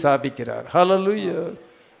ராஜ்யத்தை ஸ்தாபிக்கிறார். ஹல்லேலூயா.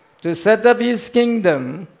 To set up his kingdom,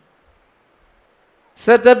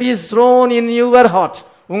 set up his throne in your heart.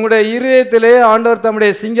 உங்களுடைய இதயத்திலே ஆண்டவர்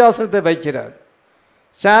தம்முடைய சிங்காசனத்தை வைக்கிறார்.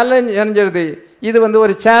 சேலஞ்ச் என்கிறது இது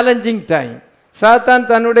ஒரு சேலஞ்சிங் டைம். சாத்தான்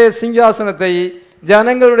தன்னுடைய சிங்காசனத்தை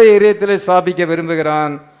ஜனங்களுடைய இதயத்திலே ஸ்தாபிக்க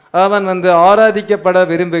விரும்புகிறான். அவன் ஆராதிக்கப்பட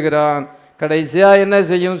விரும்புகிறான். கடைசியா என்ன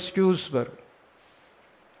செய்யும்? ஸ்கியூஸ் வரும்.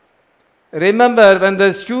 Remember when the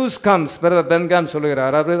excuse comes, brother பென்காம்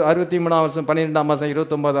சொல்லுகிறார். 63ஆம் வருஷம் 12ஆம் மாதம்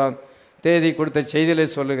 29ஆம் தேதி கொடுத்த செய்தியிலே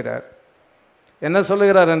சொல்லுகிறார். என்ன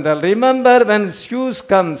சொல்லுகிறார் என்றால், remember when excuse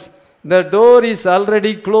comes, the door is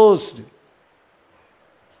already closed.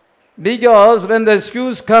 Because when the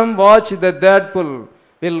excuse come, watch the deadpool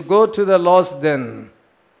will go to the lost then.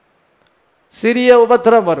 சிறிய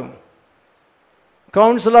உபத்திரம் வரும்.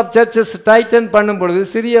 கவுன்சில் ஆஃப் சர்ச்சஸ் டைட்டன் பண்ணும் பொழுது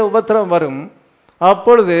சிறிய உபத்திரம் வரும்.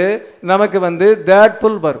 அப்பொழுது நமக்கு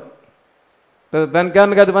தேட்புல் வரும்.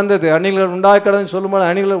 பென்காமுக்கு அது வந்தது. அணில்கள் உண்டாக்கணும்னு சொல்லும்போது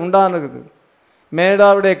அணில்கள் உண்டானது.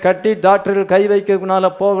 மேடாவுடைய கட்டி டாக்டர்கள் கை வைக்கனால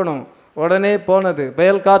போகணும், உடனே போனது.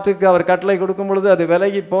 புயல் காற்றுக்கு அவர் கட்டளை கொடுக்கும் பொழுது அது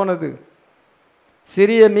விலகி போனது.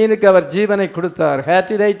 சிறிய மீனுக்கு அவர் ஜீவனை கொடுத்தார்.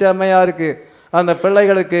 ஹேட்டிரைட் அம்மையாருக்கு அந்த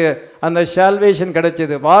பிள்ளைகளுக்கு அந்த சால்வேஷன்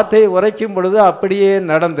கிடைச்சது. வார்த்தையை உரைக்கும் பொழுது அப்படியே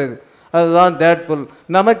நடந்தது. அதுதான் தேட்புல்.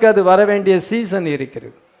 நமக்கு அது வர வேண்டிய சீசன்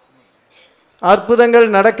இருக்கிறது. அற்புதங்கள்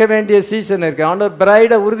நடக்க வேண்டிய சீசன் இருக்கு. ஆண்டவர்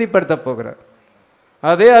பிரைடை உறுதிப்படுத்த போகிறார்.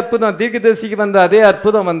 அதே அற்புதம் தீர்க்கதரிசிக்கு அதே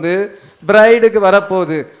அற்புதம் பிரைடுக்கு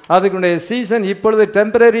வரப்போகுது. அதுக்குடைய சீசன் இப்பொழுது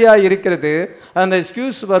டெம்பரரியாக இருக்கிறது. அந்த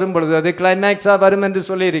எக்ஸ்கியூஸ் வரும் பொழுது அது கிளைமேக்ஸாக வரும் என்று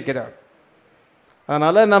சொல்லி இருக்கிறார்.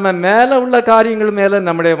 அதனால் நம்ம மேலே உள்ள காரியங்கள் மேலே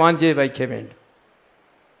நம்முடைய வாஞ்சியை வைக்க வேண்டும்.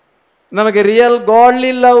 நமக்கு ரியல்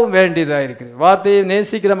காட்லி லவ் வேண்டியதாக இருக்குது. வார்த்தையை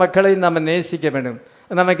நேசிக்கிற மக்களை நம்ம நேசிக்க வேண்டும்.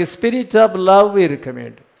 நமக்கு ஸ்பிரிட் ஆஃப் லவ் இருக்க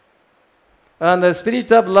வேண்டும். அந்த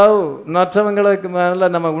ஸ்பிரிட் ஆஃப் லவ் மற்றவங்களுக்கு மேலே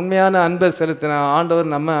நம்ம உண்மையான அன்பை செலுத்தினா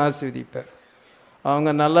ஆண்டவர் நம்ம ஆசீர்வதிப்பார். அவங்க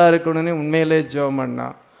நல்லா இருக்கணும்னு உண்மையிலே ஜெபம் பண்ணா,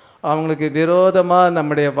 அவங்களுக்கு விரோதமாக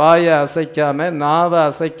நம்முடைய வாயை அசைக்காமல் நாவை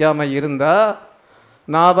அசைக்காமல் இருந்தால்,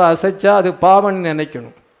 நாவை அசைச்சா அது பாவம்னு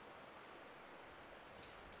நினைக்கணும்.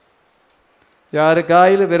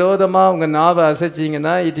 யாருக்காயிலும் விரோதமாக உங்கள் நாவை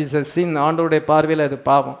அசைச்சிங்கன்னா இட் இஸ் அ சின். ஆண்டவருடைய பார்வையில் அது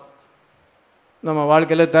பாவம். நம்ம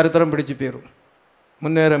வாழ்க்கையில் தரித்திரம் பிடிச்சி போயிடும்,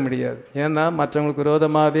 முன்னேற முடியாது. ஏன்னா மற்றவங்களுக்கு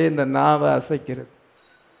விரோதமாகவே இந்த நாவை அசைக்கிறது.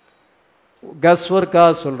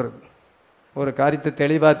 கஸ்வர்க்காக சொல்கிறது, ஒரு காரியத்தை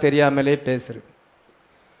தெளிவாக தெரியாமலே பேசுறது.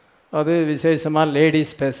 அது விசேஷமாக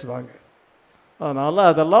லேடிஸ் பேசுவாங்க. அதனால்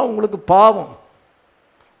அதெல்லாம் உங்களுக்கு பாவம்.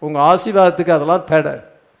 உங்கள் ஆசீர்வாதத்துக்கு அதெல்லாம் தடை.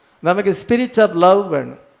 நமக்கு ஸ்பிரிட் ஆஃப் லவ்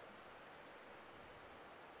வேணும்.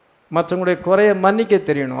 மற்றவங்களுடைய குறையை மன்னிக்க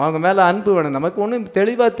தெரியணும். அவங்க மேலே அன்பு வேணும். நமக்கு ஒன்றும்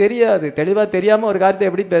தெளிவாக தெரியாது. தெளிவாக தெரியாமல் ஒரு காரியத்தை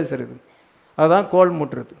எப்படி பேசுறது? அதுதான் கோல்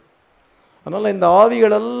முட்டுறது. அதனால் இந்த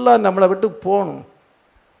ஆவிகளெல்லாம் நம்மளை விட்டு போகணும்.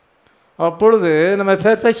 அப்பொழுது நம்ம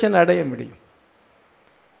பெர்ஃபெக்ஷன் அடைய முடியும்.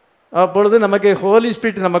 அப்பொழுது நமக்கு ஹோலி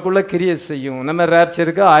ஸ்பிரிட் நமக்குள்ளே கிரியேட் செய்யும். நம்ம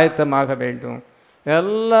ரேப்சருக்கு ஆயத்தமாக வேண்டும்.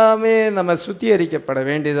 எல்லாமே நம்ம சுத்திகரிக்கப்பட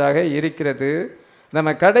வேண்டியதாக இருக்கிறது. நம்ம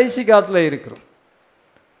கடைசி காலத்தில் இருக்கிறோம்.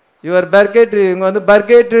 இவர் பர்கேட்ரி, இவங்க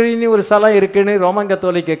பர்கேட்ரின்னு ஒரு ஸ்தலம் இருக்குன்னு ரோமன்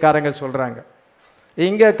கத்தோலிக்காரங்க சொல்கிறாங்க.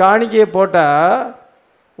 இங்கே காணிக்கையை போட்டால்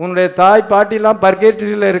உன்னுடைய தாய் பாட்டிலாம்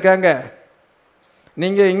பர்கேட்ரியில் இருக்காங்க.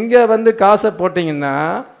 நீங்கள் இங்கே காசை போட்டிங்கன்னா,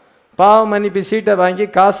 பாவ மன்னிப்பு சீட்டை வாங்கி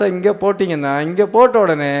காசை இங்கே போட்டிங்கன்னா, இங்கே போட்ட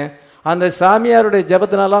உடனே அந்த சாமியாருடைய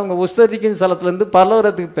ஜபத்தினால அவங்க உஸ்ததிக்கும் ஸ்தலத்துலேருந்து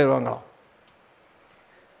பரலோகத்துக்கு போயிடுவாங்களாம்.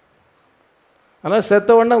 ஆனால் செத்த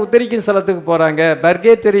உடனே உத்தரிக்கும் ஸ்தலத்துக்கு போகிறாங்க,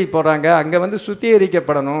 பர்கேட்டரி போகிறாங்க. அங்கே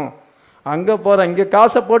சுத்திகரிக்கப்படணும். அங்கே போகிற இங்கே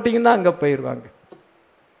காசை போட்டிங்கன்னா அங்கே போயிடுவாங்க.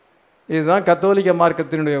 இதுதான் கத்தோலிக்க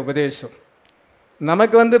மார்க்கத்தினுடைய உபதேசம்.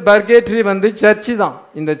 நமக்கு பர்கேட்ரி சர்ச்சு தான்.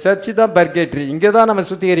 இந்த சர்ச்சு தான் பர்கேட்ரி. இங்கே தான் நம்ம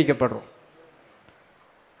சுத்திகரிக்கப்படுறோம்.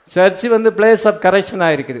 சர்ச்சு பிளேஸ் ஆஃப்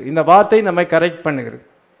கரெக்ஷனாக இருக்குது. இந்த வார்த்தை நம்ம கரெக்ட் பண்ணுகிறது.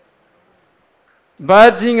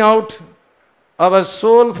 Purging out our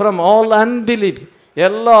soul from all unbelief.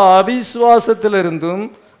 எல்லா அவிசுவாசத்திலிருந்தும்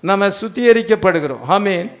நம்ம சுத்திகரிக்கப்படுகிறோம்.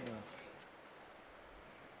 ஆமென்.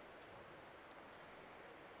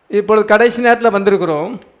 இப்பொழுது கடைசி நேரத்தில்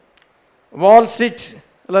வந்திருக்கிறோம். வால் ஸ்ட்ரீட்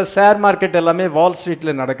இல்லை ஷேர் மார்க்கெட் எல்லாமே வால்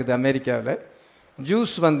ஸ்ட்ரீட்டில் நடக்குது அமெரிக்காவில்.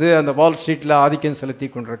 ஜூஸ் அந்த வால் ஸ்ட்ரீட்டில் ஆதிக்கம் செலுத்தி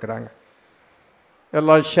கொண்டிருக்கிறாங்க.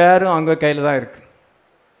 எல்லா ஷேரும் அவங்க கையில் தான் இருக்குது.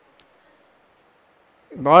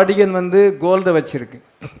 வாடிகன் கோல்டை வச்சுருக்கு,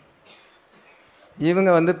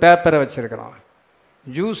 இவங்க பேப்பரை வச்சுருக்கிறான்.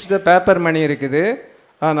 ஜூஸில் பேப்பர் மணி இருக்குது,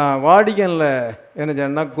 ஆனால் வாடிகனில் என்ன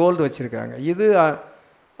சொன்னால் கோல்டு வச்சுருக்காங்க. இது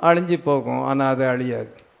அழிஞ்சு போகும், ஆனால் அது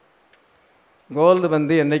அழியாது. கோல்டு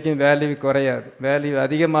என்றைக்கும் வேல்யூ குறையாது, வேல்யூ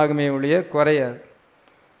அதிகமாகுமே ஒழிய குறையாது.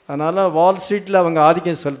 அதனால் வால் ஸ்ட்ரீட்டில் அவங்க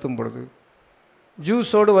ஆதிக்கம் செலுத்தும் பொழுது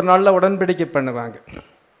ஜூஸோடு ஒரு நாளில் உடன்படிக்கை பண்ணுவாங்க.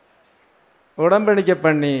 உடன்படிக்கை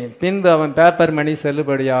பண்ணி பின்பு அவன் பேப்பர் மணி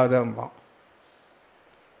செல்லுபடியாகும்பான்.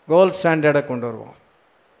 கோல்டு ஸ்டாண்டர்டை கொண்டு வருவான்.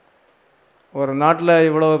 ஒரு நாட்டில்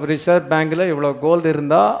இவ்வளோ ரிசர்வ் பேங்கில் இவ்வளோ கோல்டு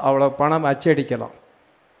இருந்தால் அவ்வளோ பணம் அச்சடிக்கலாம்.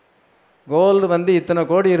 கோல்டு இத்தனை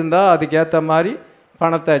கோடி இருந்தால் அதுக்கேற்ற மாதிரி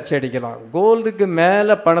பணத்தை அச்சடிக்கலாம். கோல்டுக்கு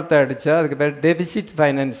மேலே பணத்தை அடித்தா அதுக்கு பேர் டெபிசிட்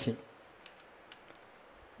ஃபைனான்சிங்.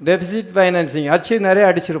 டெபிசிட் ஃபைனான்சிங் அச்சு நிறைய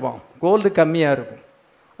அடிச்சிருப்பான், கோல்டு கம்மியாக இருக்கும்.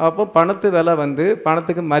 அப்போ பணத்து விலை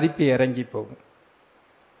பணத்துக்கு மதிப்பு இறங்கி போகும்.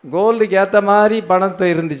 கோல்டுக்கு ஏற்ற மாதிரி பணத்தை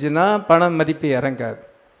இருந்துச்சுன்னா பண மதிப்பு இறங்காது.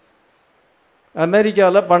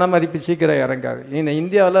 அமெரிக்காவில் பண மதிப்பு சீக்கிரம் இறங்காது.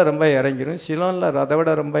 இந்தியாவில் ரொம்ப இறங்கிடும். சிலோனில் அதை விட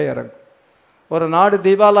ரொம்ப இறங்கும். ஒரு நாடு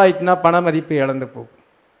திவாலாயிட்டுனா பண மதிப்பு இழந்து போகும்.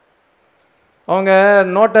 அவங்க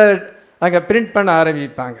நோட்டை அங்கே பிரிண்ட் பண்ண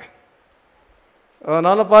ஆரம்பிப்பாங்க.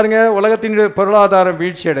 அதனால் பாருங்கள், உலகத்தினுடைய பொருளாதாரம்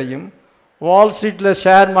வீழ்ச்சி அடையும். வால் ஸ்ட்ரீட்டில்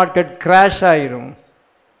ஷேர் மார்க்கெட் கிராஷ் ஆகிடும்.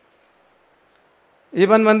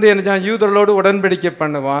 இவன் என்ன யூதர்களோடு உடன்படிக்கை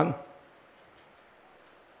பண்ணுவான்.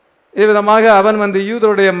 இவ்விதமாக அவன்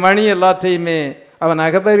யூதருடைய மணி எல்லாத்தையுமே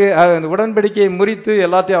அவன் உடன்படிக்கையை முறித்து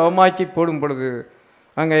எல்லாத்தையும் அவமாக்கி போடும் பொழுது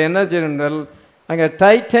அங்கே என்ன செய்யணும், அங்கே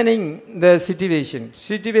டைட்டனிங் த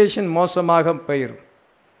சிச்சுவேஷன் மோசமாக போயிடும்.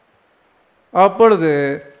 அப்பொழுது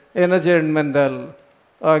என்ன செய்யணும் என்றால்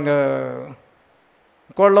அங்கே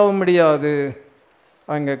கொள்ளவும் முடியாது,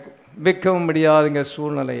 அங்கே விற்கவும் முடியாதுங்க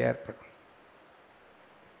சூழ்நிலை ஏற்படும்.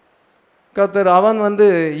 கர்த்தர் அவன்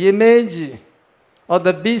இமேஜ் ஆஃப்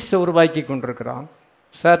த பீஸ்டை உருவாக்கி கொண்டிருக்கிறான்.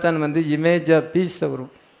 சாத்தான் இமேஜ் ஆஃப்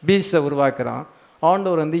பீஸ்டை உருவாக்குறான்.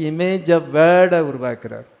 ஆண்டவர் இமேஜ் ஆஃப் வேர்டை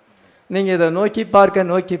உருவாக்குறார். நீங்கள் இதை நோக்கி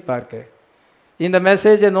பார்க்க இந்த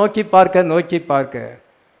மெசேஜை நோக்கி பார்க்க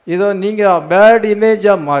இதோ நீங்கள் பேர்ட்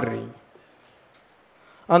இமேஜாக மாறுறீங்க.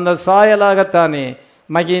 அந்த சாயலாகத்தானே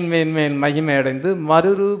மகிமையின் மேல் மகிமை அடைந்து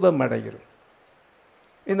மறுரூபம் அடைகிறோம்.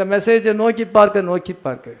 இந்த மெசேஜை நோக்கி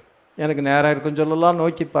பார்க்க எனக்கு நேரம் இருக்குன்னு சொல்லலாம்,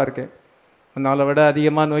 நோக்கி பார்க்க உன்னால் விட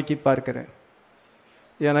அதிகமாக நோக்கி பார்க்குறேன்.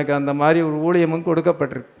 எனக்கு அந்த மாதிரி ஒரு ஊழியமும்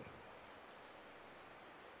கொடுக்கப்பட்டிருக்கு.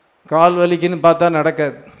 கால் வலிக்குன்னு பார்த்தா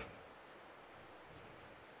நடக்காது.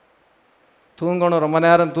 தூங்கணும், ரொம்ப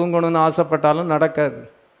நேரம் தூங்கணும்னு ஆசைப்பட்டாலும் நடக்காது.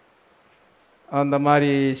 அந்த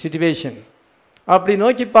மாதிரி சிச்சுவேஷன். அப்படி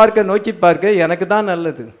நோக்கி பார்க்க எனக்கு தான்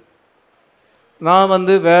நல்லது. நான்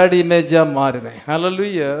வேர்ட் இமேஜாக மாறுவேன்.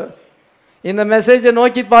 ஹல்லேலூயா. இந்த மெசேஜை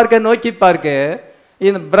நோக்கி பார்க்க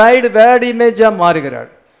இந்த பிரைடு வேர்ட் இமேஜாக மாறுகிறாள்.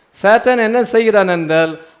 சாத்தான் என்ன செய்கிறான்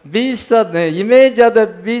என்றால் beast of the image of the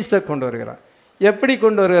பீஸ்டை கொண்டு வருகிறான். எப்படி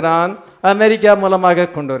கொண்டு வருகிறான்? அமெரிக்கா மூலமாக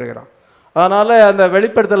கொண்டு வருகிறான். அதனால் அந்த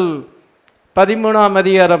வெளிப்படுத்தல் 13ஆம்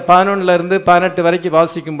அதிகாரம் 11லிருந்து 18 வரைக்கும்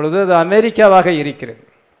வாசிக்கும் பொழுது அது அமெரிக்காவாக இருக்கிறது.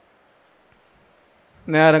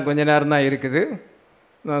 நேரம் கொஞ்ச நேரம் தான் இருக்குது,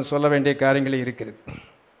 நான் சொல்ல வேண்டிய காரியங்கள் இருக்கிறது.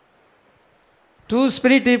 2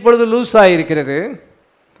 ஸ்பிரிட் இப்பொழுது லூஸ் ஆகியிருக்கிறது.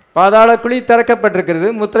 பாதாள குழி திறக்கப்பட்டிருக்கிறது,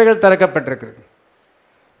 முத்திரைகள் திறக்கப்பட்டிருக்கிறது.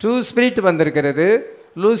 2 ஸ்பிரிட் வந்திருக்கிறது.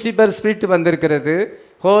 லூசிபர் ஸ்பிரிட் வந்திருக்கிறது,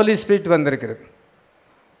 ஹோலி ஸ்பிரிட் வந்திருக்கிறது.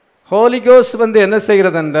 ஹோலி கோஸ்ட் என்ன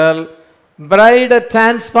செய்கிறது என்றால் பிரைடை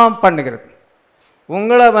டிரான்ஸ்ஃபார்ம் பண்ணுகிறது.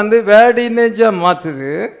 உங்களை வேர்ட் இமேஜாக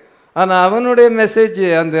மாற்றுது. ஆனால் அவனுடைய மெசேஜ்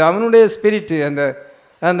அவனுடைய ஸ்பிரிட்டு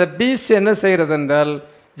அந்த பீஸ்ட் என்ன செய்கிறது என்றால்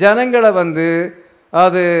ஜனங்களை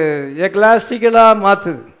அது எக்லாஸ்டிக்கலாக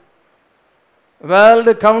மாற்றுது.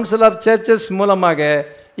 வேர்ல்டு கவுன்சில் ஆஃப் சர்ச்சஸ் மூலமாக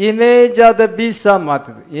இமேஜ் ஆஃப் த பீஸ்டாக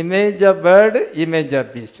மாற்றுது. Image of word, image of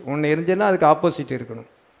beast ஒன்று இருந்துச்சுன்னா அதுக்கு ஆப்போசிட் இருக்கணும்.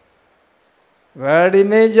 வேர்டு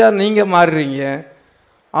இமேஜாக நீங்கள் மாறுறீங்க,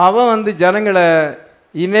 அவன் ஜனங்களை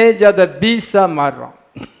இமேஜ் ஆஃப் த பீஸ்டாக மாறுறான்.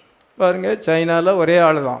 பாருங்கள், சைனாவில் ஒரே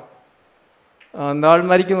ஆள் தான். அந்த ஆள்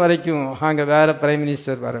வரைக்கும் அங்கே வேறு பிரைம்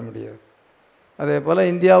மினிஸ்டர் வர முடியாது. அதே போல்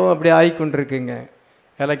இந்தியாவும் அப்படி ஆகிக்கொண்டிருக்குங்க.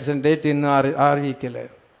 எலெக்ஷன் டேட் இன்னும் அறிவிக்கலை.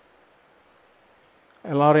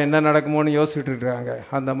 எல்லோரும் என்ன நடக்குமோன்னு யோசிச்சுட்டு இருக்காங்க.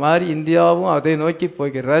 அந்த மாதிரி இந்தியாவும் அதை நோக்கி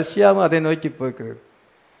போய்க்கிறது, ரஷ்யாவும் அதை நோக்கி போய்க்கிறது.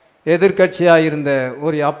 எதிர்கட்சியாக இருந்த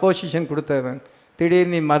ஒரு அப்போசிஷன் கொடுத்தவன்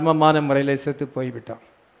திடீர்னு மர்மமான முறையில் செத்து போய்விட்டான்.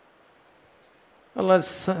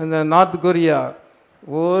 இந்த நார்த் கொரியா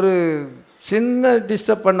ஒரு சின்ன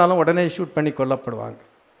டிஸ்டர்ப் பண்ணாலும் உடனே ஷூட் பண்ணி கொல்லப்படுவாங்க.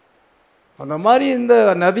 அந்த மாதிரி இந்த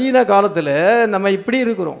நவீன காலத்தில் நம்ம இப்படி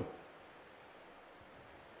இருக்கிறோம்.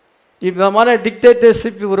 இந்த மாதிரி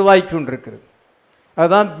டிக்டேட்டர்ஷிப் உருவாக்கி கொண்டிருக்கிறது.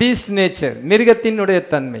 அதுதான் பீஸ்ட் நேச்சர், மிருகத்தினுடைய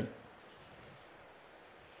தன்மை.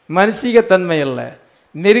 மனுஷிக தன்மை அல்ல,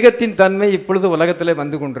 மிருகத்தின் தன்மை இப்பொழுது உலகத்தில்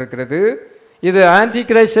வந்து கொண்டிருக்கிறது. இது ஆன்டி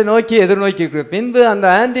கிரைஸ்டை நோக்கி எதிர்நோக்கி இருக்கிறது. பின்பு அந்த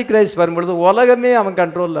ஆன்டி கிரைஸ்ட் வரும்பொழுது உலகமே அவன்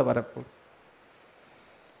கண்ட்ரோலில் வரப்போகுது.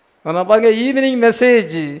 ஆனால் பாருங்க, evening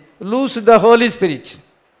message lose the Holi spirit.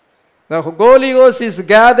 The Holy Ghost is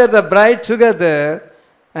gather the bride together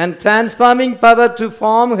and transforming power to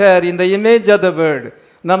form her in the image of the word.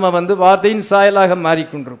 நம்ம வார்த்தையின் சாயலாக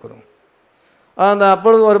மாறிக்கொண்டிருக்கிறோம்.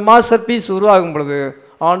 அப்பொழுது ஒரு மாஸ்டர் பீஸ் உருவாகும் பொழுது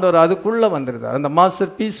ஆண்டவர் அதுக்குள்ளே வந்துடுதார், அந்த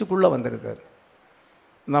மாஸ்டர் பீஸுக்குள்ளே வந்துடுதார்,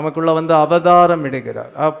 நமக்குள்ளே வந்து அவதாரம்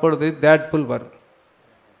எடுக்கிறார். அப்பொழுது தேட்புல் வரும்.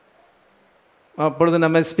 அப்பொழுது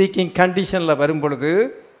நம்ம ஸ்பீக்கிங் கண்டிஷனில் வரும் பொழுது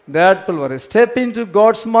தேட்புல் வரும். Step in to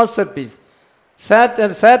God's master piece.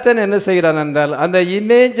 Satan என்ன செய்கிறான் என்றால் அந்த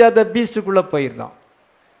இமேஜ் அந்த பீஸ்டுக்குள்ளே போயிருந்தான்.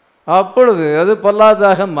 அப்பொழுது அது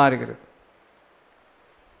பொல்லாததாக மாறுகிறது.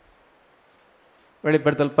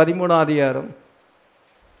 வெளிப்படுத்தல் 13:12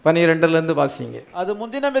 வாசிங்க. அது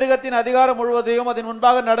முந்தின மிருகத்தின் அதிகாரம் முழுவதையும் அதன்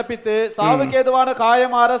முன்பாக நடப்பித்து சாவுக்கு ஏதுவான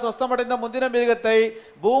காயமாற சொஸ்தமடைந்த முந்தின மிருகத்தை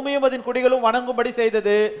பூமியும் அதன் குடிகளும் வணங்கும்படி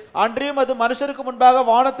செய்தது. அன்றியும் அது மனுஷருக்கு முன்பாக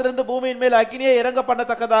வானத்திலிருந்து பூமியின் மேல் அக்கினியை இறங்க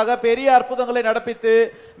பண்ணத்தக்கதாக பெரிய அற்புதங்களை நடப்பித்து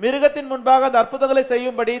மிருகத்தின் முன்பாக அந்த அற்புதங்களை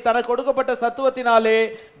செய்யும்படி தனக்கு கொடுக்கப்பட்ட சத்துவத்தினாலே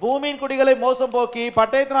பூமியின் குடிகளை மோசம் போக்கி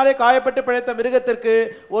பட்டயத்தினாலே காயப்பட்டு பிழைத்த மிருகத்திற்கு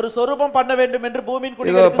ஒரு சொரூபம் பண்ண வேண்டும் என்று பூமியின்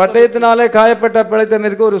குடிகள் பட்டயத்தினாலே காயப்பட்ட பிழைத்த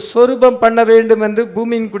மிருகம் ஒரு சொரூபம் பண்ண வேண்டும் என்று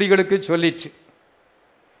பூமியின் குடிகளுக்கு சொல்லிச்சு.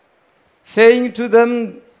 saying to them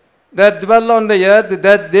that dwell on the earth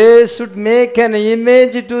that they should make an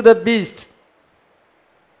image to the beast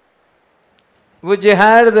which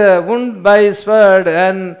had the wound by sword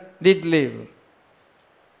and did live.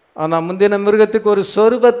 ஆனால் முந்தின மிருகத்துக்கு ஒரு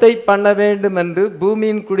சொரூபத்தை பண்ண வேண்டும் என்று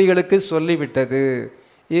பூமியின் குடிகளுக்கு சொல்லிவிட்டது.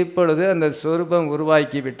 இப்பொழுது அந்த சொரூபம்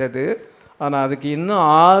உருவாக்கி விட்டது. ஆனால் அதுக்கு இன்னும்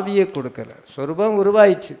ஆவியை கொடுக்கல. சொரூபம்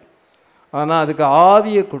உருவாயிடுச்சு, ஆனால் அதுக்கு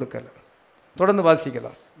ஆவியை கொடுக்கல. தொடர்ந்து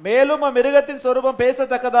வாசிக்கலாம். மேலும் மிருகத்தின் சொரூபம்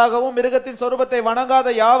பேசத்தக்கதாகவும் மிருகத்தின் சொரூபத்தை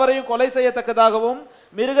வணங்காத யாவரையும் கொலை செய்யத்தக்கதாகவும்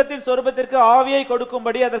மிருகத்தின் சொரூபத்திற்கு ஆவியை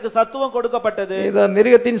கொடுக்கும்படி அதற்கு சத்துவம் கொடுக்கப்பட்டது. இதை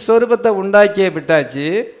மிருகத்தின் சொரூபத்தை உண்டாக்கியே விட்டாச்சு,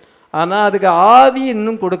 ஆனால் அதுக்கு ஆவி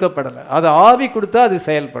இன்னும் கொடுக்கப்படலை. அது ஆவி கொடுத்தா அது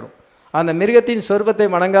செயல்படும். அந்த மிருகத்தின் சொரூபத்தை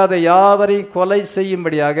வணங்காத யாவரையும் கொலை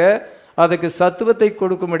செய்யும்படியாக அதுக்கு சத்துவத்தை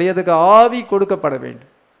கொடுக்கும்படி அதுக்கு ஆவி கொடுக்கப்பட வேண்டும்.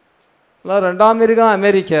 ரெண்டாம் மிருகம்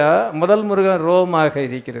அமெரிக்கா, முதல் மிருகம் ரோமாக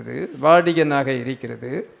இருக்கிறது, வாடிகனாக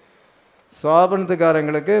இருக்கிறது.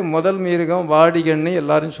 சுவாபனத்துக்காரங்களுக்கு முதல் மிருகம் வாடிகன்னு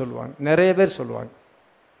எல்லாரும் சொல்லுவாங்க, நிறைய பேர் சொல்லுவாங்க.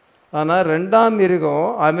 ஆனால் ரெண்டாம் மிருகம்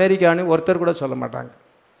அமெரிக்கான்னு ஒருத்தர் கூட சொல்ல மாட்டாங்க.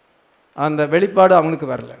 அந்த வெளிப்பாடு அவனுக்கு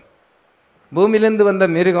வரல. பூமியிலேருந்து வந்த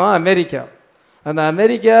மிருகம் அமெரிக்கா. அந்த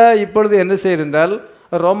அமெரிக்கா இப்பொழுது என்ன செய்கிறால்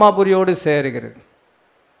ரோமாபுரியோடு சேருகிறது.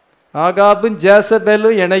 ஆகாபும்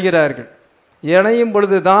ஜேசபேலும் இணைகிறார்கள். இணையும்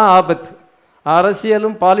பொழுது தான் ஆபத்து.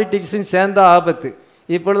 அரசியலும் பாலிட்டிக்ஸும் சேர்ந்த ஆபத்து.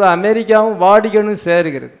 இப்பொழுது அமெரிக்காவும் வாடிகனும்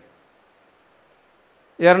சேருகிறது.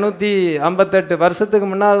 258 வருஷத்துக்கு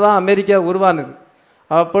முன்னால் தான் அமெரிக்கா உருவானது.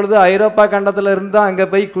 அப்பொழுது ஐரோப்பா கண்டத்தில் இருந்தால் அங்கே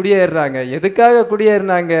போய் குடியேறுறாங்க. எதுக்காக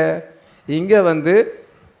குடியேறினாங்க?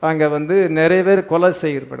 அங்கே வந்து நிறைய பேர் கொலை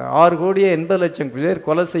செய்யப்பட்டாங்க. 6,80,00,000 பேர்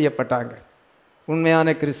கொலை செய்யப்பட்டாங்க, உண்மையான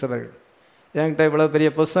கிறிஸ்தவர்கள். என்கிட்ட இவ்வளோ பெரிய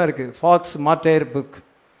புத்தகம் இருக்குது, ஃபாக்ஸ் மார்டையர் புக்.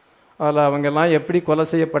 அதில் அவங்கெல்லாம் எப்படி கொலை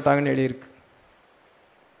செய்யப்பட்டாங்கன்னு எழுதியிருக்கு.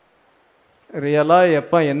 ரியலாக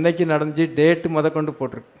எப்போ என்னைக்கு நடந்துச்சு டேட்டு கொண்டு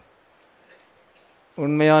போட்டிருக்கு.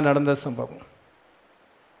 உண்மையாக நடந்த சம்பவம்.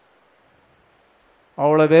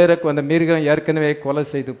 அவ்வளோ பேருக்கு அந்த மிருகம் ஏற்கனவே கொலை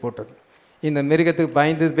செய்து போட்டது. இந்த மிருகத்துக்கு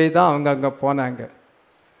பயந்து போய் தான் அவங்க அங்கே போனாங்க.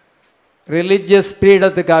 ரிலீஜியஸ்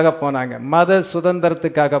ஃப்ரீடத்துக்காக போனாங்க, மத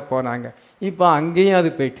சுதந்திரத்துக்காக போனாங்க. இப்போ அங்கேயும் அது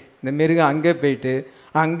போயிட்டு, இந்த மிருகம் அங்கே போயிட்டு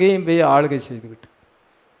அங்கேயும் போய் ஆளுகை செய்துவிட்டு.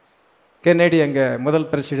 கென்னடி அங்கே முதல்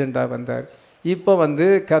பிரசிடெண்ட்டாக வந்தார். இப்போ வந்து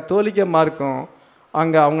கத்தோலிக்க மார்க்கம்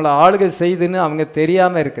அங்கே அவங்கள ஆளுகை செய்துன்னு அவங்க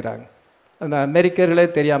தெரியாமல் இருக்கிறாங்க. அந்த அமெரிக்கர்களே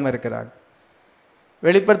தெரியாமல் இருக்கிறாங்க.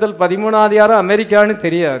 வெளிப்படுத்தல் 13 அமெரிக்கான்னு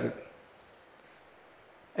தெரியாது.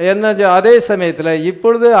 என்ன அதே சமயத்தில்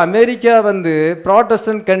இப்பொழுது அமெரிக்கா வந்து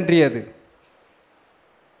ப்ராட்டஸ்டன்ட் கண்ட்ரி.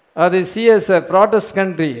 அது சிஎஸ்ஐ ப்ராட்டஸ்ட்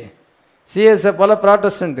கண்ட்ரி. சிஎஸ்ஐ போல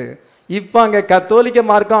ப்ராட்டஸ்டண்ட்டு. இப்போ அங்கே கத்தோலிக்க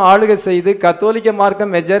மார்க்கம் ஆளுகை செய்து கத்தோலிக்க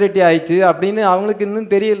மார்க்கம் மெஜாரிட்டி ஆயிடுச்சு அப்படின்னு அவங்களுக்கு இன்னும்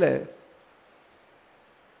தெரியல.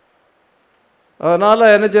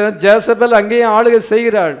 அதனால் என்ன செய்ய, ஜேசபெல் அங்கேயும் ஆளுகை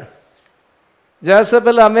செய்கிறாள்.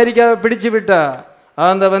 ஜேசபெல் அமெரிக்காவை பிடிச்சு விட்டா.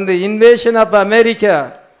 அந்த வந்து இன்வேஷன் ஆஃப் அமெரிக்கா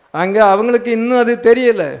அங்கே அவங்களுக்கு இன்னும் அது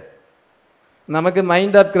தெரியல. நமக்கு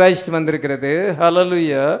மைண்ட் ஆஃப் கிரைஸ்ட் வந்திருக்கிறது.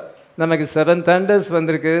 ஹல்லேலூயா. நமக்கு 7 thunders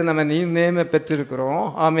வந்திருக்கு. நம்ம நியூ நேமை பெற்றிருக்கிறோம்.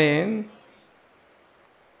 ஆமேன்.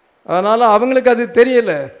 அதனால் அவங்களுக்கு அது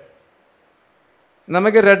தெரியல.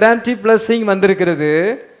 நமக்கு ரெடாம்டிவ் பிளஸிங் வந்திருக்கிறது.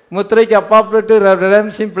 முத்திரைக்கு அப்பாற்பட்டு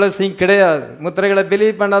ரெடாம்டிவ் பிளஸிங் கிடையாது. முத்திரைகளை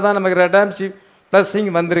பிலீவ் பண்ணால் தான் நமக்கு ரெடாம்டிவ் பிளஸிங்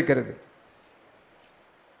வந்திருக்கிறது.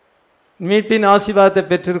 மீட்பின் ஆசீர்வாதத்தை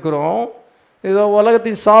பெற்றிருக்கிறோம். இதோ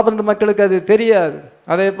உலகத்தின் சாப்பிட்ற மக்களுக்கு அது தெரியாது.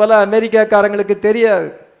 அதே போல் அமெரிக்காக்காரங்களுக்கு தெரியாது.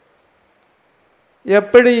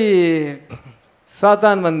 எப்படி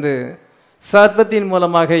சாத்தான் வந்து சர்ப்பத்தின்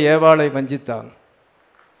மூலமாக ஏவாளை வஞ்சித்தான்.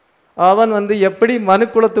 அவன் வந்து எப்படி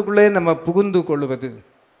மனுக்குலத்துக்குள்ளே நம்ம புகுந்து கொள்வது,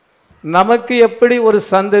 நமக்கு எப்படி ஒரு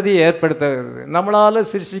சந்ததி ஏற்படுத்துகிறது, நம்மளால்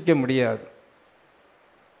சிருஷ்டிக்க முடியாது.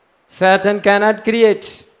 Satan cannot create.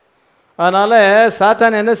 அதனால்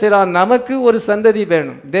சாத்தான் என்ன செய்யறான், நமக்கு ஒரு சந்ததி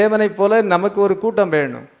வேணும், தேவனை போல நமக்கு ஒரு கூட்டம்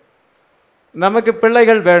வேணும், நமக்கு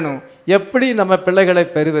பிள்ளைகள் வேணும். எப்படி நம்ம பிள்ளைகளை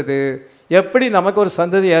பெறுவது, எப்படி நமக்கு ஒரு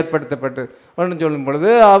சந்ததி ஏற்படுத்தப்பட்டு ஒன்று சொல்லும் பொழுது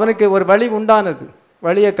அவனுக்கு ஒரு வழி உண்டானது,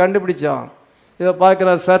 வழியை கண்டுபிடிச்சான். இதை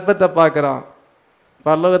பார்க்குறான், சர்ப்பத்தை பார்க்குறான்.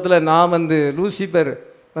 பரலோகத்தில் நான் வந்து லூசிபர்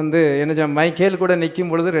வந்து என்ன மைக்கேல் கூட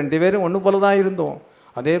நிற்கும் பொழுது 2 பேரும் ஒன்று போல தான் இருந்தோம்.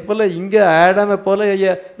 அதே போல் இங்கே ஆடாமை போல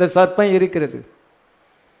இந்த சர்ப்பம் இருக்கிறது.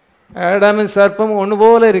 ஆடாமின் சர்ப்பம் ஒன்று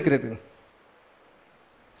போல இருக்கிறது.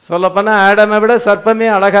 சொல்லப்போனால் ஆடாமை விட சர்ப்பமே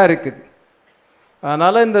அழகாக இருக்குது.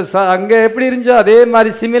 அதனால் இந்த அங்கே எப்படி இருந்துச்சோ அதே மாதிரி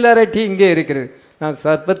சிமிலாரிட்டி இங்கே இருக்கிறது. நான்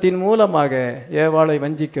சர்ப்பத்தின் மூலமாக ஏவாளை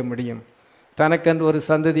வஞ்சிக்க முடியும், தனக்கென்று ஒரு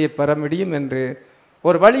சந்ததியை பெற முடியும் என்று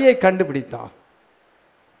ஒரு வழியை கண்டுபிடித்தான்.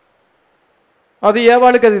 அது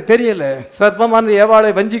ஏவாளுக்கு அது தெரியல. சர்ப்பமானது ஏவாளை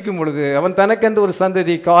வஞ்சிக்கும் பொழுது அவன் தனக்கென்று ஒரு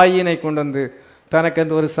சந்ததி காயினை கொண்டு வந்து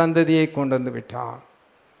தனக்கென்று ஒரு சந்ததியை கொண்டு வந்து விட்டான்.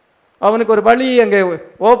 அவனுக்கு ஒரு வழி அங்கே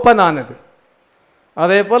ஓப்பன் ஆனது.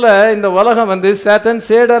 அதே போல் இந்த உலகம் வந்து சாட்டன்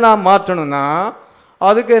சேடனாக மாற்றணும்னா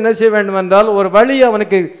அதுக்கு என்ன செய்ய வேண்டும் என்றால் ஒரு வழி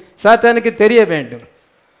அவனுக்கு சாத்தானுக்கு தெரிய வேண்டும்.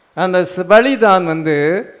 அந்த வழி தான் வந்து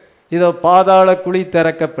இதோ பாதாள குழி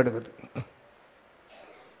திறக்கப்படுவது.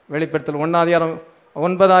 வெளிப்படுத்தல்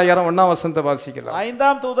 9:1 வாசிக்கலாம்.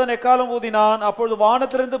 5ஆம் தூதன் எக்காலம் ஊதினான். அப்பொழுது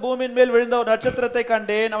வானத்திலிருந்து பூமியின் மேல் விழுந்த ஒரு நட்சத்திரத்தை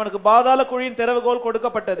கண்டேன். அவனுக்கு பாதாள குழியின் திறவுகோல்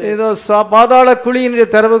கொடுக்கப்பட்டது. இதோ பாதாள குழியினுடைய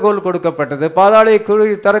திறவுகோல் கொடுக்கப்பட்டது. பாதாள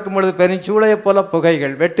குழி திறக்கும் பொழுது பெருஞ்சூளையை போல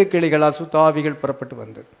புகைகள், வெட்டுக்கிளிகள், அசுத்தாவிகள் புறப்பட்டு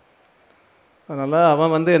வந்தது. அதனால்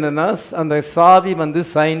அவன் வந்து என்னென்னா அந்த சாவி வந்து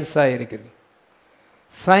சயின்ஸாக இருக்குது.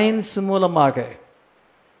 சயின்ஸ் மூலமாக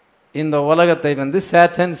இந்த உலகத்தை வந்து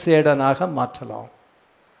சாட்டன் சேடனாக மாற்றலாம்.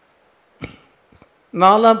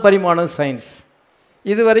 4ஆம் பரிமாணம் சயின்ஸ்.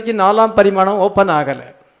 இது வரைக்கும் 4ஆம் பரிமாணம் ஓப்பன் ஆகலை.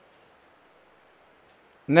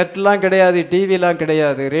 நெட்லாம் கிடையாது, டிவிலாம்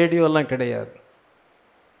கிடையாது, ரேடியோலாம் கிடையாது.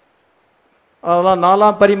 அதெல்லாம்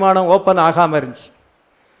 4ஆம் பரிமாணம் ஓப்பன் ஆகாமல் இருந்துச்சு.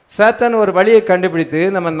 சாத்தான் ஒரு வழியை கண்டுபிடித்து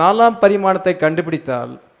நம்ம 4ஆம் பரிமாணத்தை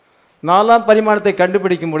கண்டுபிடித்தால், 4ஆம் பரிமாணத்தை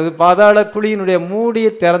கண்டுபிடிக்கும் பொழுது பாதாள குழியினுடைய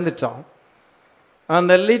மூடியை திறந்துட்டான்.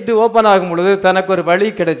 அந்த லிட் ஓப்பன் ஆகும் பொழுது தனக்கு ஒரு வழி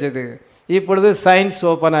கிடைச்சது. இப்பொழுது சயின்ஸ்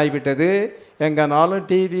ஓப்பன் ஆகிவிட்டது. எங்கேனாலும்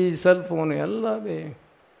டிவி, செல்ஃபோனு எல்லாமே.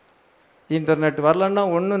 இன்டர்நெட் வரலன்னா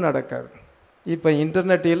ஒன்றும் நடக்காது. இப்போ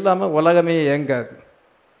இன்டர்நெட் இல்லாமல் உலகமே இயங்காது,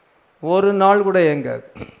 ஒரு நாள் கூட இயங்காது.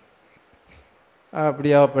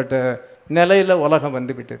 அப்படியாப்பட்ட நிலையில் உலகம்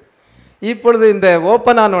வந்து விட்டது. இப்பொழுது இந்த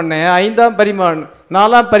ஓப்பன் ஆன உடனே 5ஆம் பரிமாணம்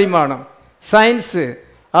 4ஆம் பரிமாணம் சயின்ஸு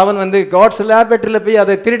அவன் வந்து காட்ஸ் லேபரட்டரியில் போய்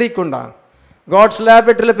அதை திருடி கொண்டான். காட்ஸ்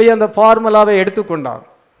லேபரட்டரியில் போய் அந்த ஃபார்முலாவை எடுத்துக்கொண்டான்.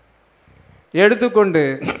 எடுத்துக்கொண்டு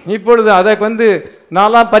இப்பொழுது அதை வந்து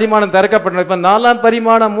 4ஆம் பரிமாணம் திறக்கப்பட்டது. இப்போ 4ஆம்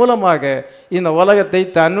பரிமாணம் மூலமாக இந்த உலகத்தை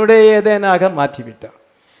தன்னுடையதேனாக மாற்றிவிட்டான்.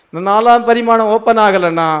 இந்த 4ஆம் பரிமாணம் ஓப்பன்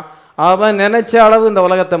ஆகலைன்னா அவன் நினைச்ச அளவு இந்த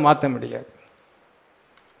உலகத்தை மாற்ற முடியாது.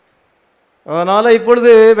 அதனால்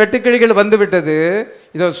இப்பொழுது வெட்டுக்கிளிகள் வந்து விட்டது.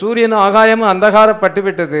 இதோ சூரியனும் ஆகாயமும் அந்தகாரப்பட்டு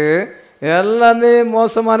விட்டது. எல்லாமே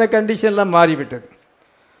மோசமான கண்டிஷன்லாம் மாறிவிட்டது.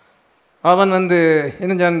 அவன் வந்து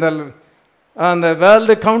இன்னும் அந்த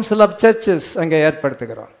வேர்ல்டு கவுன்சில் ஆஃப் சர்ச்சஸ் அங்கே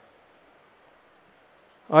ஏற்படுத்துகிறான்.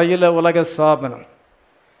 அகில உலக ஸ்தாபனம்.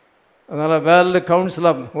 அதனால் வேர்ல்டு கவுன்சில்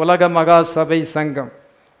ஆஃப் உலக மகா சபை சங்கம்.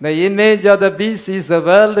 The image of the beast is the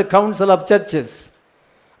world council of churches.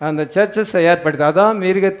 அந்த சர்ச்சஸை ஏற்படுத்து, அதான்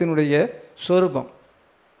மிருகத்தினுடைய சொரூபம்.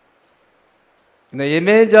 இந்த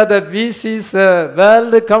image of the beast is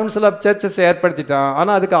world council of சர்ச்சஸை ஏற்படுத்திட்டான்.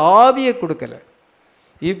 ஆனால் அதுக்கு ஆவியை கொடுக்கல.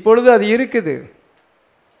 இப்பொழுது அது இருக்குது,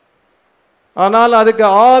 ஆனால் அதுக்கு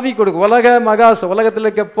ஆவி கொடுக்கும். உலகத்தில்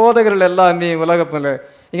இருக்க போதகர்கள் எல்லாமே உலகத்தில்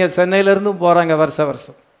இங்கே சென்னையிலேருந்தும் போகிறாங்க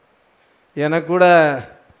வருஷம். எனக்கு கூட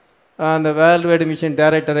அந்த வேர்ல்டு வைடு மிஷன்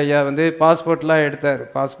டைரக்டர் ஐயா வந்து பாஸ்போர்ட்லாம் எடுத்தார்.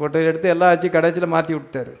 பாஸ்போர்ட்டை எடுத்து எல்லாம் ஆச்சு, கடைசியில் மாற்றி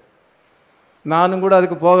விட்டார். நானும் கூட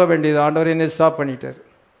அதுக்கு போக வேண்டியது, ஆண்டவர் என்னை ஸ்டாப் பண்ணிட்டார்.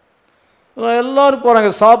 எல்லோரும் போகிறாங்க,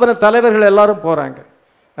 ஸ்தாபன தலைவர்கள் எல்லாரும் போகிறாங்க.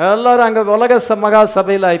 எல்லோரும் அங்கே உலக மகா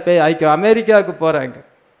சபையில் ஐக்கியம் அமெரிக்காவுக்கு போகிறாங்க.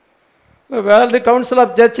 வேர்ல்டு கவுன்சில்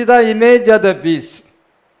ஆஃப் சர்ச் தான் இமேஜ் ஆஃப் த பீஸ்ட்.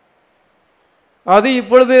 அது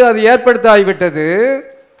இப்பொழுது அது ஏற்படுத்த ஆகிவிட்டது.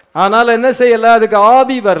 ஆனால் என்ன செய்யலை, அதுக்கு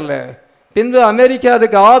ஆவி வரல. பின்பு அமெரிக்கா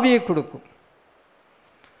அதுக்கு ஆவியை கொடுக்கும்.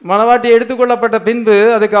 மனவாட்டி எடுத்துக்கொள்ளப்பட்ட பின்பு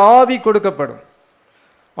அதுக்கு ஆவி கொடுக்கப்படும்.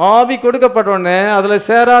 ஆவி கொடுக்கப்பட்டோடனே அதில்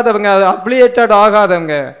சேராதவங்க, அப்ளியேட்டட்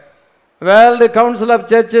ஆகாதவங்க, world council of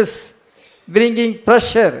churches bringing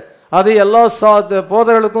pressure, அது எல்லா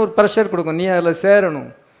போதர்களுக்கும் ஒரு ப்ரெஷர் கொடுக்கும். நீ அதில் சேரணும்,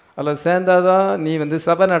 அதில் சேர்ந்தாதான் நீ வந்து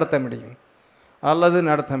சபை நடத்த முடியும், அல்லது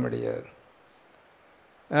நடத்த முடியாது.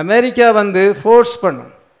 அமெரிக்கா வந்து ஃபோர்ஸ்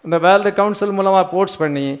பண்ணும், இந்த வேர்ல்டு கவுன்சில் மூலமாக ஃபோர்ஸ்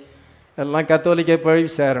பண்ணி எல்லாம் கத்தோலிக்க போய்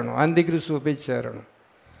சேரணும், அந்தி கிறிஸ்துவ போய் சேரணும்.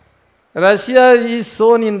 Russia is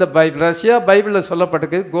zone in the Bible. Russia பைபிளில்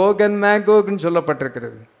சொல்லப்பட்டிருக்கு. கோக் அண்ட் மேகோக்னு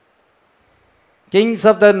சொல்லப்பட்டிருக்கிறது. கிங்ஸ்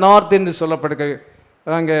ஆஃப் த நார்த் என்று சொல்லப்பட்டிருக்கு.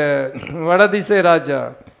 அங்கே வடதிசை ராஜா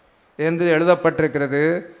என்று எழுதப்பட்டிருக்கிறது.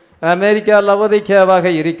 அமெரிக்கா லவோதிக்கேவாக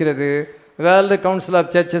இருக்கிறது. வேர்ல்டு கவுன்சில்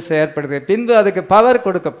ஆஃப் சர்ச்சஸ் ஏற்படுது. பின்பு அதுக்கு பவர்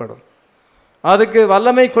கொடுக்கப்படும். அதுக்கு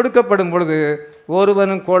வல்லமை கொடுக்கப்படும் பொழுது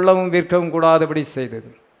ஒருவனும் கொள்ளவும் விற்கவும் கூடாதபடி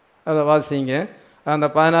செய்தது. அதை வாசிங்க. அந்த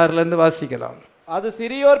 16 வாசிக்கலாம். அது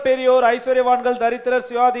சிறியோர் பெரியோர் ஐஸ்வர்யவான்கள் தரித்திரர்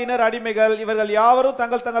சுயாதீனர் அடிமைகள் இவர்கள் யாவரும்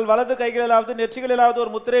தங்கள் தங்கள் வலது கைகளிலாவது நெற்றிகளிலாவது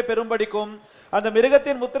ஒரு முத்திரை பெறும்படிக்கும் அந்த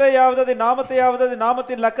மிருகத்தின் முத்திரையாவது அதன் நாமத்தையாவது அதன்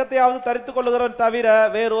நாமத்தின் லக்கத்தையாவது தரித்துக் கொள்ளுகிறவன் தவிர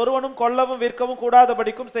வேறு ஒருவனும் கொல்லவும் விற்கவும்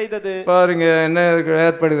கூடாதபடிக்கும் செய்தது. பாருங்க என்ன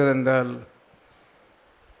ஏற்படுகிறது என்றால்,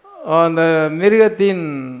 அந்த மிருகத்தின்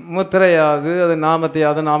முத்திரையாவது அது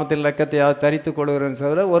நாமத்தையாவது நாமத்தின் லக்கத்தையாவது தரித்துக் கொள்ளுகிறவன்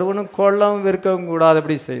தவிர ஒருவனும் கொல்லவும் விற்கவும்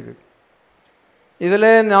கூடாதபடி செய்து. இதில்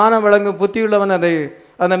ஞானம் வழங்கும் புத்தியுள்ளவன் அதை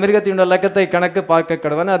அந்த மிருகத்தினுடைய லக்கத்தை கணக்கு பார்க்க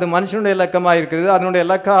கடவன். அது மனுஷனுடைய லக்கமாக இருக்கிறது. அதனுடைய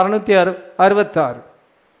லக்கம் 666.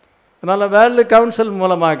 அதனால் வேர்ல்டு கவுன்சில்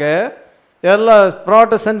மூலமாக எல்லா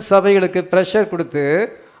ப்ராட்டஸ்டன்ட் சபைகளுக்கு ப்ரெஷர் கொடுத்து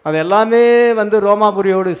அது எல்லாமே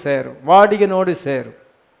ரோமாபுரியோடு சேரும், வாடிகனோடு சேரும்.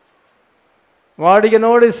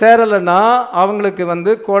 வாடிகனோடு சேரலைன்னா அவங்களுக்கு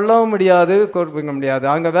கொல்லவும் முடியாது, கொடுக்க முடியாது.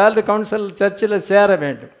 அங்கே வேர்ல்டு கவுன்சில் சர்ச்சில் சேர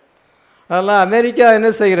வேண்டும். அதெல்லாம் அமெரிக்கா என்ன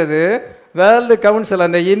செய்கிறது, வேர்ல்டு கவுன்சில்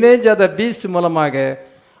அந்த இமேஜ் ஆஃப் த பீஸ்ட் மூலமாக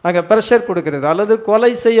அங்கே ப்ரெஷர் கொடுக்கிறது. அல்லது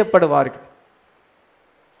கொலை செய்யப்படுவார்கள்.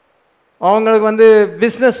 அவங்களுக்கு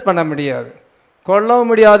பிஸ்னஸ் பண்ண முடியாது, கொல்லவும்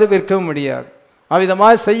முடியாது, விற்கவும் முடியாது.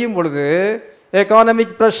 அவ்விதமாக செய்யும் பொழுது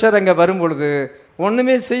எக்கானமிக் ப்ரெஷர் அங்கே வரும் பொழுது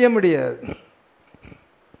ஒன்றுமே செய்ய முடியாது.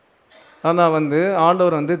 ஆனால்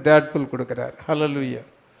ஆண்டவர் தேட்புல் கொடுக்குறார். ஹல்லேலூயா.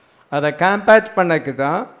 அதை கம்பேர் பண்ணக்கு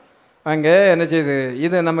தான் அங்கே என்ன செய்யுது,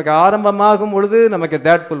 இது நமக்கு ஆரம்பமாகும் பொழுது நமக்கு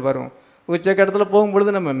தேட்புல் வரும். உச்சக்கட்டத்தில் போகும்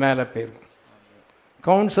பொழுது நம்ம மேலே போயிடும்.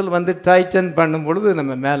 கவுன்சில் டைட்டன் பண்ணும் பொழுது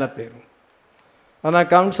நம்ம மேலே போயிடும். ஆனால்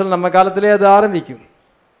கவுன்சில் நம்ம காலத்திலே அது ஆரம்பிக்கும்.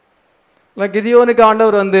 கிதியோனுக்கு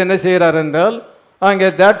ஆண்டவர் என்ன செய்கிறார் என்றால் அங்கே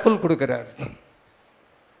தேட்புல் கொடுக்குறார்.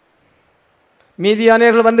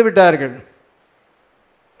 மீதியானியர்கள் வந்து விட்டார்கள்,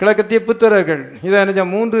 கிழக்கத்திய புத்திரர்கள். இதை என்ன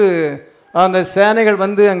 3 அந்த சேனைகள்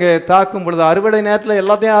அங்கே தாக்கும் பொழுது அறுவடை நேரத்தில்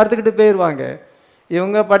எல்லாத்தையும் அறுத்துக்கிட்டு போயிடுவாங்க.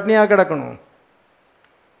 இவங்க பட்னியாக கிடக்கணும்.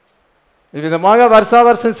 இவ்விதமாக வருஷா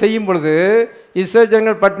வருஷம் செய்யும் பொழுது இஸ்ரேல்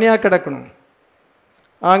ஜனங்கள் பட்னியாக கிடக்கணும்.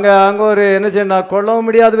 அங்கே ஒரு என்ன செய்யணும், கொல்லவும்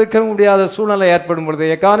முடியாது, விற்கவும் முடியாத சூழ்நிலை ஏற்படும் பொழுது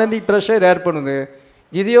எக்கானமிக் ப்ரெஷர் ஏற்படுது.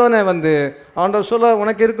 கிதியோனை ஆண்டவர் சொல்ல,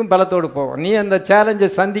 உனக்கு இருக்கும் பலத்தோடு போவோம், நீ அந்த சேலஞ்சை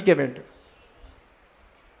சந்திக்க வேண்டும்.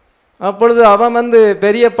 அப்பொழுது அவன்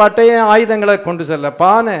பெரிய பட்டயம் ஆயுதங்களை கொண்டு செல்ல,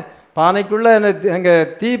 பானைக்குள்ளே அங்கே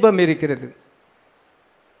தீபம் இருக்கிறது.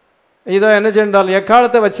 இதோ என்ன சென்றால்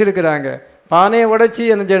எக்காலத்தை வச்சிருக்கிறாங்க. பானையை உடைச்சி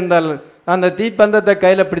என்ன சென்றால் அந்த தீப்பந்தத்தை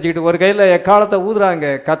கையில் பிடிச்சிக்கிட்டு ஒரு கையில் எக்காலத்தை ஊதுறாங்க.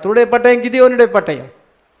 கர்த்தருடைய பட்டயம், கிதியோனுடைய பட்டயம்.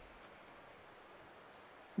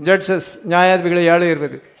 ஜட்ஜஸ் நியாயாதிபதிகள்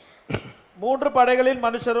 7:20. 3 படைகளின்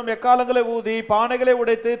மனுஷரும் எக்காலங்களை ஊதி பானைகளை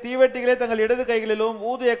உடைத்து தீவெட்டிகளை தங்கள் இடது கைகளிலும்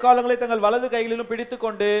ஊது எக்காலங்களை தங்கள் வலது கைகளிலும் பிடித்துக்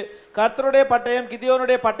கொண்டு கர்த்தருடைய பட்டயம்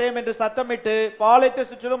கிதியோனுடைய பட்டயம் என்று சத்தமிட்டு பாளையத்தை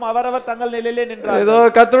சுற்றிலும் அவரவர் தங்கள் நிலையிலே நின்றார். ஏதோ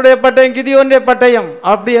கர்த்தருடைய பட்டயம் கிதியோனுடைய பட்டயம்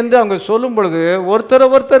அப்படி என்று அவங்க சொல்லும் பொழுது ஒருத்தர்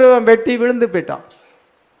வெட்டி விழுந்து போயிட்டான்.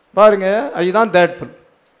 பாருங்க, அதுதான் தேட்புல்.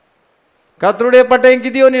 கர்த்தருடைய பட்டயம்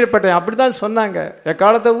கிதியோனுடைய பட்டயம் அப்படிதான் சொன்னாங்க.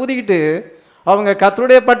 எக்காலத்தை ஊதிக்கிட்டு அவங்க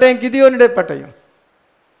கர்த்தருடைய பட்டயம் கிதியோனுடைய பட்டயம்.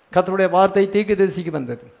 கர்த்தருடைய வார்த்தை தீர்க்கதரிசிக்கு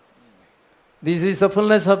வந்தது. This is the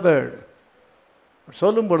fullness of word.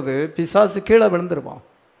 சொல்லும் பொழுது பிசாசு கீழே விழுந்துருவான்.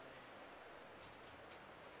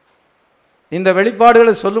 இந்த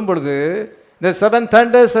வெளிப்பாடுகளை சொல்லும் பொழுது, இந்த 7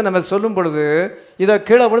 thunders நம்ம சொல்லும் பொழுது இதை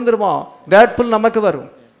கீழே விழுந்துருவான். தேட்புல் நமக்கு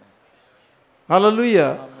வரும். ஹல்லேலூயா.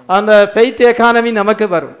 அந்த ஃபெய்த் எக்கானமி நமக்கு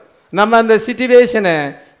வரும். நம்ம அந்த சிச்சுவேஷனை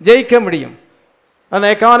ஜெயிக்க முடியும். அந்த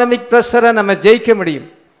எக்கானமிக் ப்ரெஷரை நம்ம ஜெயிக்க முடியும்.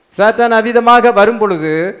 சாத்தான் அவிதமாக வரும்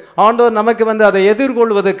பொழுது ஆண்டவர் நமக்கு அதை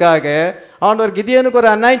எதிர்கொள்வதற்காக ஆண்டவர் கிதியோனுக்கு ஒரு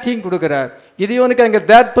அனாயிண்டிங் கொடுக்கிறார். கிதியோனுக்கு அங்கே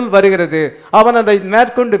தேட்புல் வருகிறது. அவன் அதை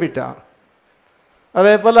மேற்கொண்டு விட்டான்.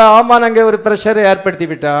 அதே போல் ஆமான் அங்கே ஒரு ப்ரெஷரை ஏற்படுத்தி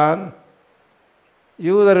விட்டான்.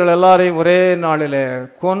 யூதர்கள் எல்லாரையும் ஒரே நாளில்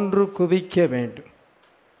கொன்று குவிக்க வேண்டும்.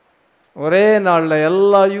 ஒரே நாளில்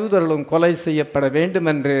எல்லா யூதர்களும் கொலை செய்யப்பட வேண்டும்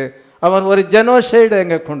என்று அவன் ஒரு ஜெனோசைடு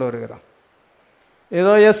அங்கே கொண்டு வருகிறான்.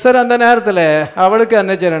 ஏதோ எஸ்ஸர் அந்த நேரத்தில் அவளுக்கு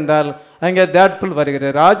என்ன செய்யறால் அங்கே தேட்புல்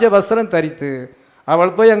வருகிறார். ராஜ வஸ்திரம் தரித்து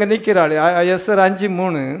அவள் போய் அங்கே நிற்கிறாள். எஸ்ஸர்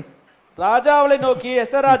 5:3. ராஜா அவளை நோக்கி,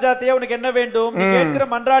 எஸ்ஸர் ராஜாத்தியே, உனக்கு என்ன வேண்டும்? நீ கேட்கிற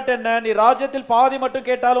மன்றாட்டு என்ன? நீ ராஜ்யத்தில் பாதி மட்டும்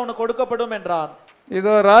கேட்டாலும் உனக்கு கொடுக்கப்படும் என்றான்.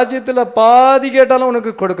 இதோ ராஜ்யத்தில் பாதி கேட்டாலும்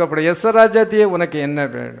உனக்கு கொடுக்கப்படும். எஸ்ஸர் ராஜாத்தியே, உனக்கு என்ன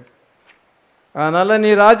வேணும்? அதனால நீ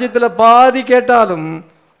ராஜ்யத்தில் பாதி கேட்டாலும்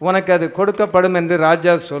உனக்கு அது கொடுக்கப்படும் என்று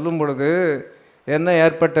ராஜா சொல்லும் பொழுது என்ன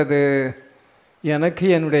ஏற்பட்டது? எனக்கு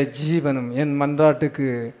என்னுடைய ஜீவனும் என் மன்றாட்டுக்கு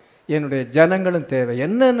என்னுடைய ஜனங்களும் தேவை.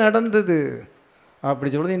 என்ன நடந்தது அப்படி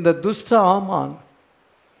சொல்லுது. இந்த துஷ்ட ஆமான்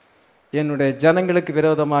என்னுடைய ஜனங்களுக்கு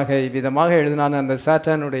விரோதமாக இவ்விதமாக எழுதினான். அந்த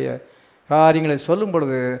சாத்தானுடைய காரியங்களை சொல்லும்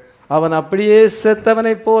பொழுது அவன் அப்படியே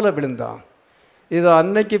செத்தவனை போல விழுந்தான். இது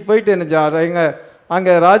அன்னைக்கு போயிட்டு என்ன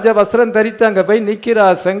அங்கே ராஜ வஸ்திரம் தரித்து அங்கே போய்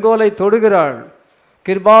நிற்கிறாள், செங்கோலை தொடுகிறாள்,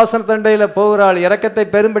 கிருபாசன தண்டையில் போகிறாள், இரக்கத்தை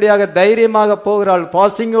பெரும்படியாக தைரியமாக போகிறாள்,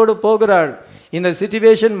 பாஸ்டிங்கோடு போகிறாள். இந்த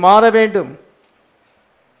சிச்சுவேஷன் மாற வேண்டும்.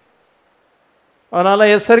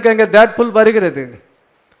 அதனால் எஸ்தருக்கு அங்கே தேட்ஃபுல் வருகிறது.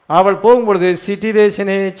 அவள் போகும்பொழுது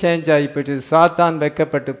சிச்சுவேஷனே சேஞ்ச் ஆகி போயிட்டு சாத்தான்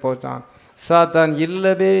வெக்கப்பட்டு போட்டான். சாத்தான்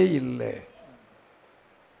இல்லவே இல்லை.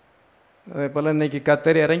 அதே போல் இன்னைக்கு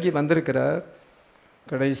கர்த்தர் இறங்கி வந்திருக்கிறார்.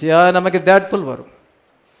 கடைசியாக நமக்கு தேட்ஃபுல் வரும்.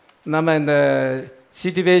 நம்ம இந்த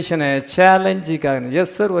சிச்சுவேஷனை சேலஞ்சுக்காக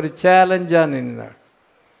எஸ்தர் ஒரு சேலஞ்சாக நின்றார்.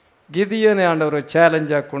 கிதியோனை ஆண்டவர் ஒரு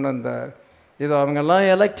சேலஞ்சாக கொண்டு வந்தார். இது அவங்கெல்லாம்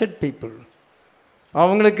எலெக்டட் பீப்புள்,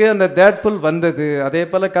 அவங்களுக்கு அந்த தேட்ஃபுல் வந்தது. அதே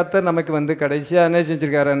போல் கர்த்தர் நமக்கு வந்து கடைசியாக என்ன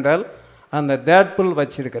செஞ்சுருக்கார் என்றால் அந்த தேட்ஃபுல்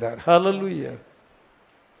வச்சிருக்கிறார். ஹல்லேலூயா.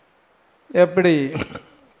 எப்படி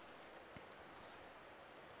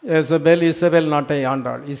இசபேல் நாட்டை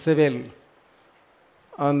ஆண்டாள். இசபேல்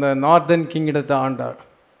அந்த நார்தன் கிங்டத்தை ஆண்டாள்.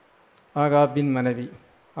 ஆகாபின் மனைவி.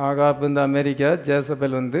 ஆகாப் இந்த அமெரிக்கா,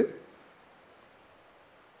 ஜேசபேல் வந்து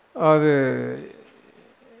அது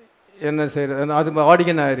என்ன செய்கிறது, அது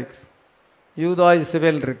ஆடிகனாக இருக்குது. யூதா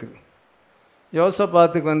இசபேல் இருக்குது.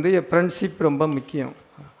 யோசபாத்துக்கு வந்து ஃப்ரெண்ட்ஷிப் ரொம்ப முக்கியம்.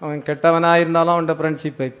 அவன் கெட்டவனாக இருந்தாலும் அவன்கிட்ட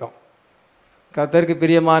ஃப்ரெண்ட்ஷிப் வைப்பான். கர்த்தருக்கு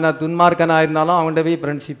பிரியமான துன்மார்க்கனாக இருந்தாலும் அவன்கிட்ட போய்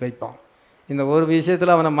ஃப்ரெண்ட்ஷிப் வைப்பான். இந்த ஒரு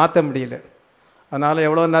விஷயத்தில் அவனை மாற்ற முடியல. அதனால்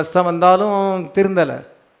எவ்வளோ நஷ்டம் வந்தாலும் திருந்தலை.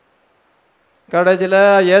 கடைசியில்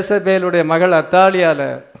ஏசபேலுடைய மகள் அத்தாலியால்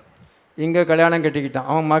இங்கே கல்யாணம் கட்டிக்கிட்டான்.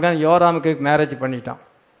 அவன் மகன் யோராமுக்கு மேரேஜ் பண்ணிட்டான்.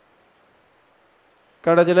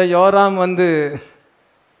 கடைசியில் யோராம் வந்து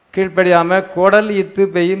கீழ்ப்படியாமல் குடல் இத்து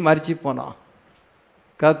போய் மறிச்சு போனான்.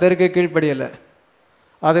 கர்த்தருக்கு கீழ்ப்படியலை.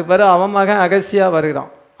 அதுக்கு பிறகு அவன் மகன் அகசியா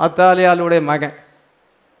வருகிறான், அத்தாலியாளுடைய மகன்.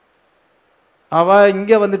 அவள்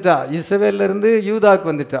இங்கே வந்துட்டா, இஸ்ரவேலிருந்து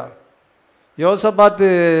யூதாவுக்கு வந்துட்டா, யோசபாத்து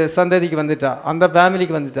சந்ததிக்கு வந்துட்டா, அந்த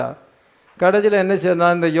ஃபேமிலிக்கு வந்துட்டா. கடைசியில் என்ன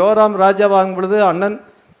செய்தான், இந்த யோராம் ராஜா வாங்கும் பொழுது அண்ணன்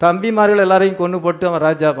தம்பிமார்கள் எல்லாரையும் கொண்டு போட்டு அவன்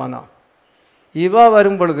ராஜாவானான். இவா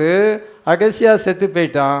வரும் பொழுது அகசியா செத்து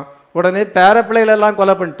போயிட்டான். உடனே பேரப்பிள்ளைகளெல்லாம்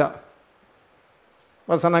கொலை பண்ணிட்டான்.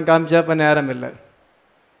 வசனம் காமிச்சா இப்போ நேரம் இல்லை.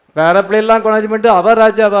 பேரப்பிள்ளையெல்லாம் கொலை பண்ணிட்டு அவள்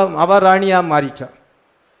ராஜாவாக அவள் ராணியாக மாறிட்டான்.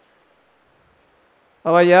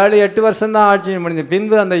 அவள் 7-8 வருஷம்தான் ஆட்சி முடிஞ்சு.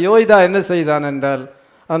 பின்பு அந்த யோய்தா என்ன செய்தான் என்றால்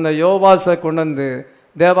அந்த யோவாசை கொண்டு வந்து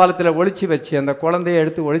தேவாலயத்தில் ஒழிச்சு வச்சு அந்த குழந்தையை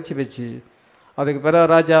எடுத்து ஒழிச்சு வச்சு அதுக்கு பிறகு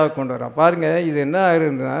ராஜாவை கொண்டு வரான். பாருங்கள், இது என்ன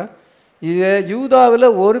ஆகுதுன்னா, இது யூதாவில்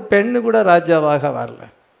ஒரு பெண்ணு கூட ராஜாவாக வரல.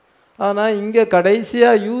 ஆனால் இங்கே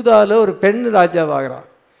கடைசியாக யூதாவில் ஒரு பெண் ராஜாவாகிறான்.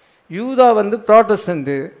 யூதா வந்து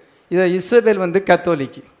ப்ராட்டஸ்டன்ட்டு, இதை இஸ்ரவேல் வந்து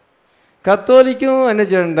கத்தோலிக்கு. கத்தோலிக்கும் என்ன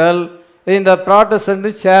செய்யறால் இந்த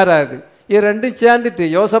ப்ராட்டஸ்டன்ட்டு சேராது. இது ரெண்டும் சேர்ந்துட்டு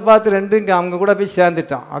யோசபாத்து ரெண்டும் இங்கே அவங்க கூட போய்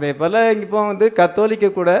சேர்ந்துட்டான். அதே போல் இப்போ வந்து கத்தோலிக்க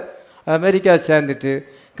கூட அமெரிக்கா சேர்ந்துட்டு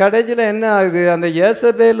கடைசியில் என்ன ஆகுது, அந்த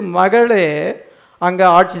ஏசபேல் மகளே அங்கே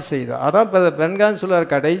ஆட்சி செய்தான். அதான் இப்போ பெண்கான்னு சொல்லுவார்,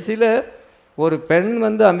 கடைசியில் ஒரு பெண்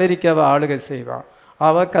வந்து அமெரிக்காவை ஆளுகை செய்வான்.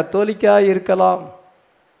 அவள் கத்தோலிக்காக இருக்கலாம்,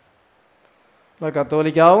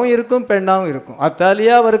 கத்தோலிக்காவும் இருக்கும் பெண்ணாகவும் இருக்கும்.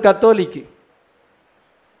 அத்தாலியா ஒரு கத்தோலிக்கு,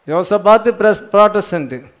 யோசபாத்து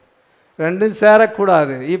ப்ராட்டஸ்டன்ட்டு, ரெண்டும்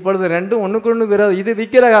சேரக்கூடாது. இப்பொழுது ரெண்டும் ஒன்றுக்கு ஒன்று விரோதம். இது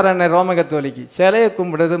விக்கிரகாரன் ரோம கத்தோலிக்கு, சிலையை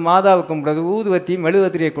கும்பிடுறது, மாதாவை கும்பிடுறது, ஊதுவத்தி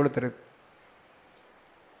மெழுகுவத்திரியை கொடுத்துருது.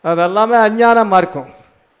 அதெல்லாமே அஞ்ஞான மார்க்கம்.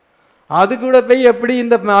 அது கூட போய் எப்படி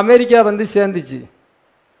இந்த அமெரிக்கா வந்து சேர்ந்துச்சு.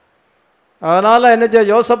 அதனால் என்னச்சா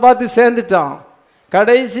யோசபாத்து சேர்ந்துட்டான்.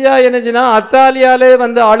 கடைசியாக என்னச்சுன்னா அத்தாலியாலே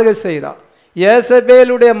வந்து ஆளுகை செய்கிறான்.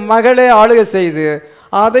 ஏசபேலுடைய மகளே ஆளுகை செய்து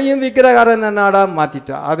அதையும் விக்கிரகாரன் நாடாக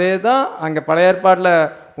மாற்றிட்டான். அதே தான் அங்கே பழைய ஏற்பாட்டில்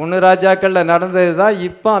 1 ராஜாக்களில் நடந்தது தான்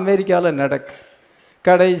இப்போ அமெரிக்காவில் நடக்கு.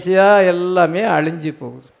 கடைசியாக எல்லாமே அழிஞ்சு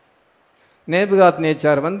போகுது. நேபுகாத்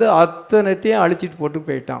நேச்சார் வந்து அத்தனைத்தையும் அழிச்சிட்டு போட்டு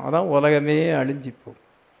போயிட்டான். அதான் உலகமே அழிஞ்சு போகும்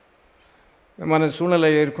மன சூழ்நிலை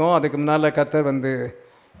இருக்கும். அதுக்கு முன்னால் கர்த்தர் வந்து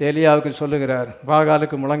எலியாவுக்கு சொல்லுகிறார்,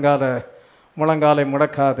 பாகாலுக்கு முழங்காலை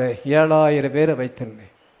முடக்காத 7000 பேரை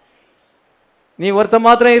வைத்திருந்தேன், நீ ஒருத்த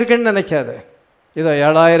மாத்திரம் இருக்குன்னு நினைக்காத, இதோ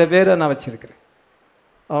 7000 பேரை நான் வச்சிருக்கிறேன்.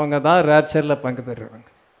 அவங்க தான் ரேப்சரில் பங்கு பெறுறாங்க.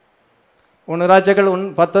 1 ராஜாக்கள்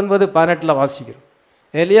 19-18 வாசிக்கிறோம்.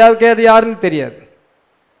 எலியாவுக்கே அது யாருன்னு தெரியாது.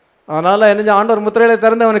 அதனால் என்ன ஆண்டவர் முத்திரையில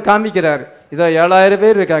திறந்து அவனுக்கு காமிக்கிறார், இதோ 7000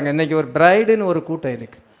 பேர் இருக்காங்க. இன்றைக்கி ஒரு பிரைடுன்னு ஒரு கூட்டம்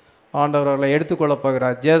இருக்குது. ஆண்டவர் அவர்களை எடுத்துக்கொள்ள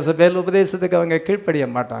போகிறார். ஜேசபேல் உபதேசத்துக்கு அவங்க கீழ்ப்படிய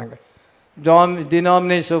மாட்டாங்க.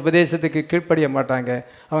 டினாமினேஷன் உபதேசத்துக்கு கீழ்ப்படிய மாட்டாங்க.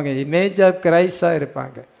 அவங்க இமேஜ் ஆஃப் கிரைஸ்டாக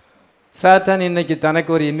இருப்பாங்க. சாத்தான் இன்னைக்கு தனக்கு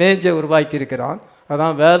ஒரு இமேஜை உருவாக்கி இருக்கிறான்.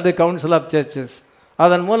 அதான் வேர்ல்டு கவுன்சில் ஆஃப் சர்ச்சஸ்.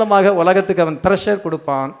 அதன் மூலமாக உலகத்துக்கு அவன் ப்ரெஷர்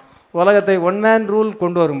கொடுப்பான். உலகத்தை ஒன் மேன் ரூல்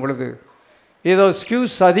கொண்டு வரும் பொழுது, ஏதோ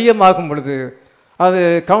ஸ்கியூஸ் அதிகமாகும் பொழுது, அது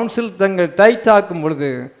கவுன்சில் தங்கள் டைட் ஆக்கும் பொழுது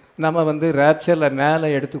நம்ம ரேப்சரில் மேலே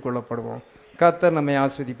எடுத்துக்கொள்ளப்படுவோம். கர்த்தர் நம்மை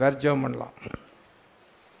ஆஸ்வதிப்பார். ஜெபம் பண்ணலாம்.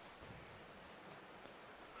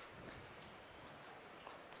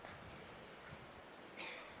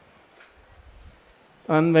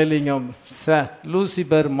 Unveiling of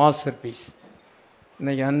Lucifer master piece.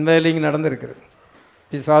 இன்றைக்கி அன்வைலிங் நடந்திருக்கிறது.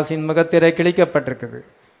 பிசாசின் முகத்திரை கிழிக்கப்பட்டிருக்குது.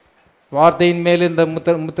 வார்த்தையின் மேல் இந்த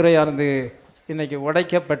முத்திரையானது இன்றைக்கி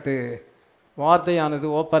உடைக்கப்பட்டு வார்த்தையானது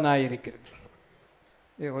ஓப்பனாக இருக்கிறது.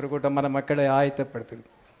 ஒரு கூட்டமான மக்களை ஆயத்தப்படுத்துது,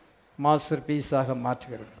 மாஸ்டர் பீஸாக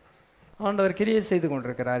மாற்றுகிறது. ஆண்டவர் கிரியை செய்து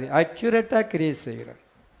கொண்டிருக்கிறார். அக்யூரேட்டாக கிரியை செய்கிறார்.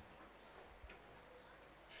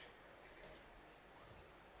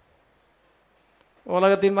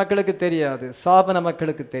 உலகத்தின் மக்களுக்கு தெரியாது, சாபன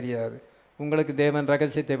மக்களுக்கு தெரியாது. உங்களுக்கு தேவன்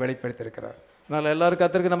ரகசியத்தை வெளிப்படுத்தியிருக்கிறார். அதனால் எல்லாரும்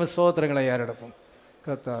கர்த்தருக்கு நம்ம ஸ்தோத்திரங்களை ஏறெடுப்போம்.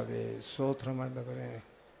 கர்த்தாவே ஸ்தோத்திரம் ஆண்டவரே.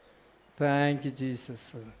 Thank you Jesus,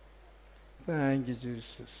 thank you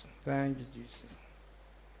Jesus, thank you Jesus.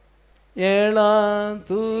 ஏழாம்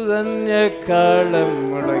தூதன் எக்காளம்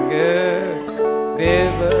முழங்க,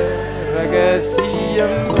 தேவ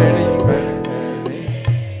ரகசியம் வெளிப்பட்டதே.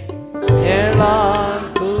 ஏழாம்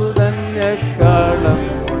தூதன் எக்காளம்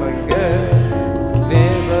முழங்க,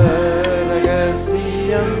 தேவ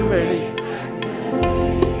ரகசியம் வெளிப்படைந்த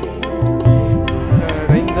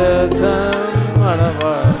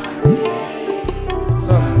மணவா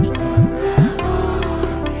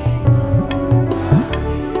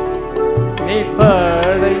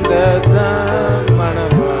படைந்த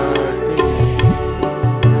மணவாட்டி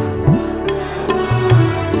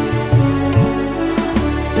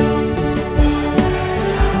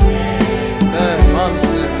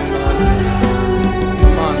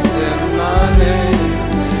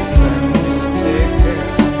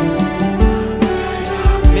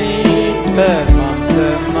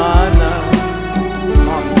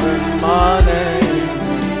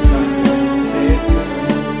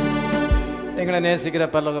எங்களை நேசிக்கிற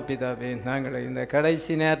பரலோக பிதாவே, நாங்கள் இந்த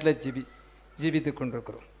கடைசி நேரத்தில் ஜீவித்து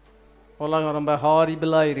கொண்டிருக்கிறோம். உலகம் ரொம்ப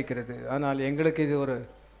ஹாரிபிளாக இருக்கிறது. ஆனால் எங்களுக்கு இது ஒரு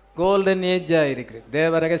கோல்டன் ஏஜாக இருக்கிறது.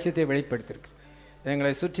 தேவ ரகசியத்தை வெளிப்படுத்தியிருக்கு.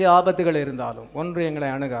 எங்களை சுற்றி ஆபத்துகள் இருந்தாலும் ஒன்று எங்களை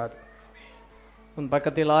அணுகாது. உன்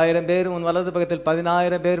பக்கத்தில் 1000 பேர், உன் வலது பக்கத்தில்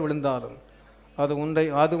 10000 பேர் விழுந்தாலும் அது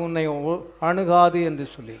உன்னை அணுகாது என்று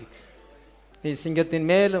சொல்லியிருக்கு. நீ சிங்கத்தின்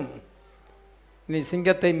மேலும், நீ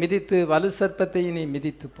சிங்கத்தை மிதித்து வலு சர்ப்பத்தை நீ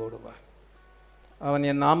மிதித்து போடுவார். அவன்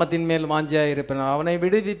என் நாமத்தின் மேல் வாஞ்சியாக இருப்பான், அவனை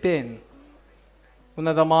விடுவிப்பேன்.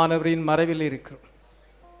 உன்னதமானவரின் மறைவில் இருக்கிறோம்.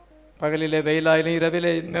 பகலிலே வெயிலாயிலும்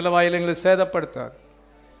இரவிலே நிலவாயிலும் எங்களை சேதப்படுத்தாது.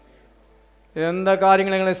 எந்த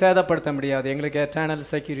காரியங்களும் எங்களை சேதப்படுத்த முடியாது. எங்களுக்கு எட்டர்னல்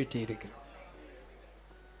செக்யூரிட்டி இருக்குது.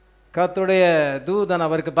 கர்த்தருடைய தூதன்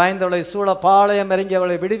அவருக்கு பயந்தவளை சூழ பாளையம் இறங்கி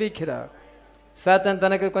அவளை விடுவிக்கிறார். சாத்தான்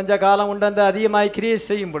தனக்கு கொஞ்ச காலம் உண்டந்து அதிகமாய் கிரியை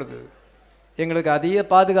செய்யும் பொழுது எங்களுக்கு அதிக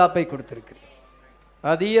பாதுகாப்பை கொடுத்திருக்கிறீர்,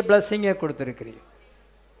 அதிக பிளஸ்ஸிங்கை கொடுத்திருக்கிறீர்.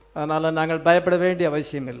 அதனால் நாங்கள் பயப்பட வேண்டிய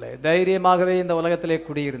அவசியம் இல்லை. தைரியமாகவே இந்த உலகத்திலே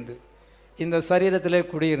குடியிருந்து, இந்த சரீரத்திலே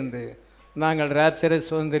குடியிருந்து நாங்கள் ராப்சரை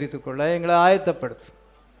சுதந்திரித்து கொள்ள எங்களை ஆயத்தப்படுத்தும்.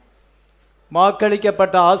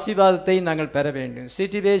 வாக்களிக்கப்பட்ட ஆசீர்வாதத்தை நாங்கள் பெற வேண்டும்.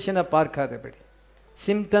 சிச்சுவேஷனை பார்க்காதபடி,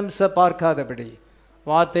 சிம்டம்ஸை பார்க்காதபடி,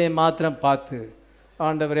 வார்த்தையை மாத்திரம் பார்த்து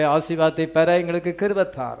ஆண்டவரே ஆசீர்வாதத்தை பெற எங்களுக்கு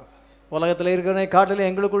கிருபைத்தார். உலகத்தில் இருக்கிறவனை காட்டில்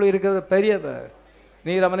எங்களுக்குள்ள இருக்கிற பெரியவர்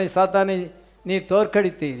நீர். அவனை சாத்தானை நீர்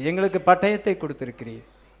தோற்கடித்தீர். எங்களுக்கு பட்டயத்தை கொடுத்திருக்கிறீர்.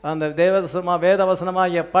 அந்த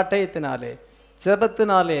வேதவசனமாகிய பட்டயத்தினாலே,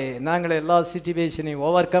 ஜெபத்தினாலே நாங்கள் எல்லா சிச்சுவேஷனையும்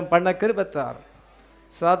ஓவர் கம் பண்ண கிருபைத்தார்.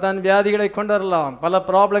 சாத்தான் வியாதிகளை கொண்டு வரலாம், பல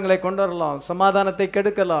ப்ராப்ளங்களை கொண்டு வரலாம், சமாதானத்தை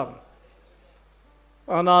கெடுக்கலாம்.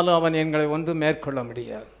 ஆனாலும் அவன் எங்களை ஒன்றும் மேற்கொள்ள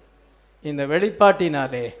முடியாது. இந்த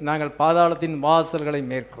வெளிப்பாட்டினாலே நாங்கள் பாதாளத்தின் வாசல்களை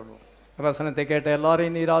மேற்கொள்வோம். வசனத்தை கேட்ட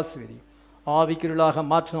எல்லாரையும் நீர் ஆசீர்வதி, ஆவிக்குள்ளாக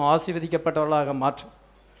மாற்றும், ஆசீர்வதிக்கப்பட்டவர்களாக மாற்றும்.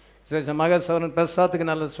 விசேஷமாக சோரன் பிரசாத்துக்கு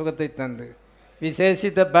நல்ல சுகத்தை தந்து,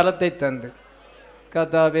 விசேஷித்த பலத்தை தந்து,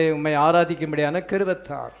 கர்த்தாவே உம்மை ஆராதிக்கும்படியான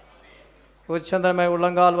கிருபைத்தார். உச்சந்தமை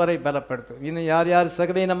உள்ளங்கால் வரை பலப்படுத்தும். இன்னும் யார் யார்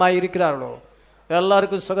சகவீனமாய் இருக்கிறார்களோ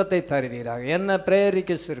எல்லாருக்கும் சுகத்தை தருவீராக. என்ன பிரேயர்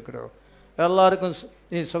ரிக்வெஸ்ட் இருக்கிறோ எல்லாருக்கும்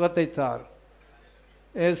நீ சுகத்தை தார்.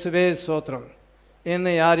 இயேசுவே ஸ்தோத்திரம்.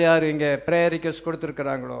 இன்னும் யார் யார் இங்கே பிரேயர் ரிக்வெஸ்ட்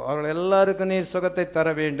கொடுத்துருக்குறாங்களோ அவர்கள் எல்லாருக்கும் நீர் சுகத்தை தர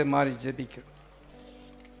வேண்டும் மாறி ஜெபிக்கும்.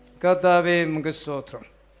 கர்த்தாவே உமக்கு ஸ்தோத்திரம்.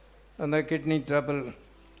 அந்த கிட்னி ட்ரபிள்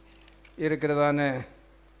இருக்கிறதான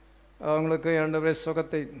அவங்களுக்கு ஆண்டவரே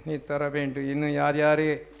சுகத்தை நீ தர வேண்டும். இன்னும் யார் யார்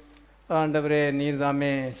ஆண்டவரே நீர்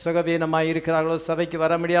தாமே சுகவீனமாக இருக்கிறார்களோ, சபைக்கு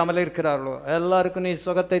வர முடியாமல் இருக்கிறார்களோ எல்லாருக்கும் நீ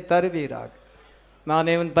சுகத்தை தருவீராக.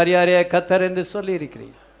 நானே உன் பரியாரிய கத்தர் என்று சொல்லி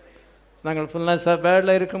இருக்கிறேன். நாங்கள் ஃபுல்னஸ் ஆஃப்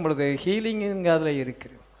பேர்டில் இருக்கும் பொழுது ஹீலிங் இங்கே அதில்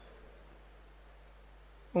இருக்குது.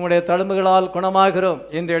 உங்களுடைய தழும்புகளால் குணமாகிறோம்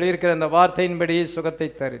என்று எழுதியிருக்கிற அந்த வார்த்தையின்படி சுகத்தை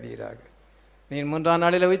தருவீராக. நீ 3ஆம்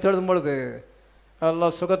நாளில் உயிர்த்தெழுதும் பொழுது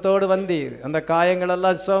எல்லாம் சுகத்தோடு வந்தீர். அந்த காயங்கள்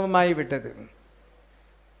எல்லாம் சுகமாகிவிட்டது.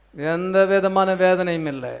 எந்த விதமான வேதனையும்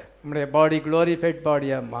இல்லை. நம்முடைய பாடி குளோரிஃபைட்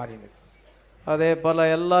பாடியாக மாறினது. அதே போல்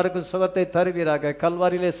எல்லாருக்கும் சுகத்தை தருவீராக.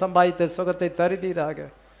 கல்வாரியிலே சம்பாதித்த சுகத்தை தருவீராக.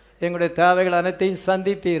 எங்களுடைய தேவைகள் அனைத்தையும்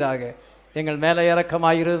சந்திப்பீராக. எங்கள் மேலே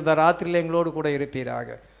இறக்கமாயிருந்த ராத்திரியில் எங்களோடு கூட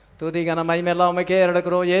இருப்பீராக. துதிகன மகிமையெல்லாம் உமக்கே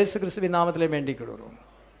எடுக்கிறோம். இயேசு கிறிஸ்துவின் நாமத்திலே வேண்டிக் கொள்கிறோம்.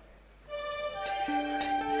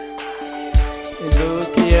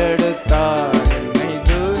 தூக்கி எடுத்தார், என்னை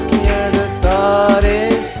தூக்கி எடுத்தார்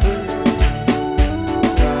இயேசு,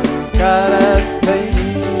 தன் கரத்தை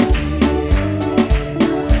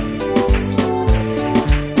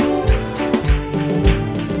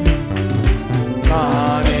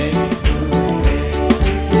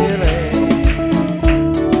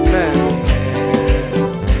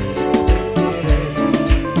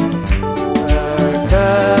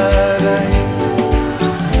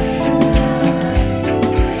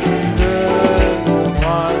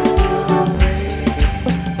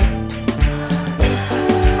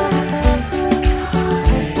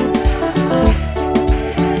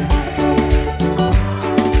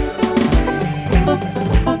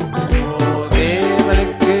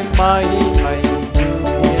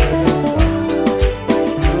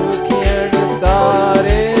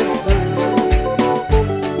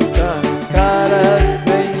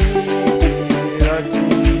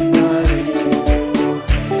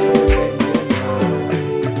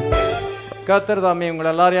கர்த்தர் தாமே உங்களை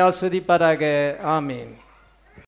எல்லாரையும் ஆஸ்வதிப்பாராக. ஆமீன்.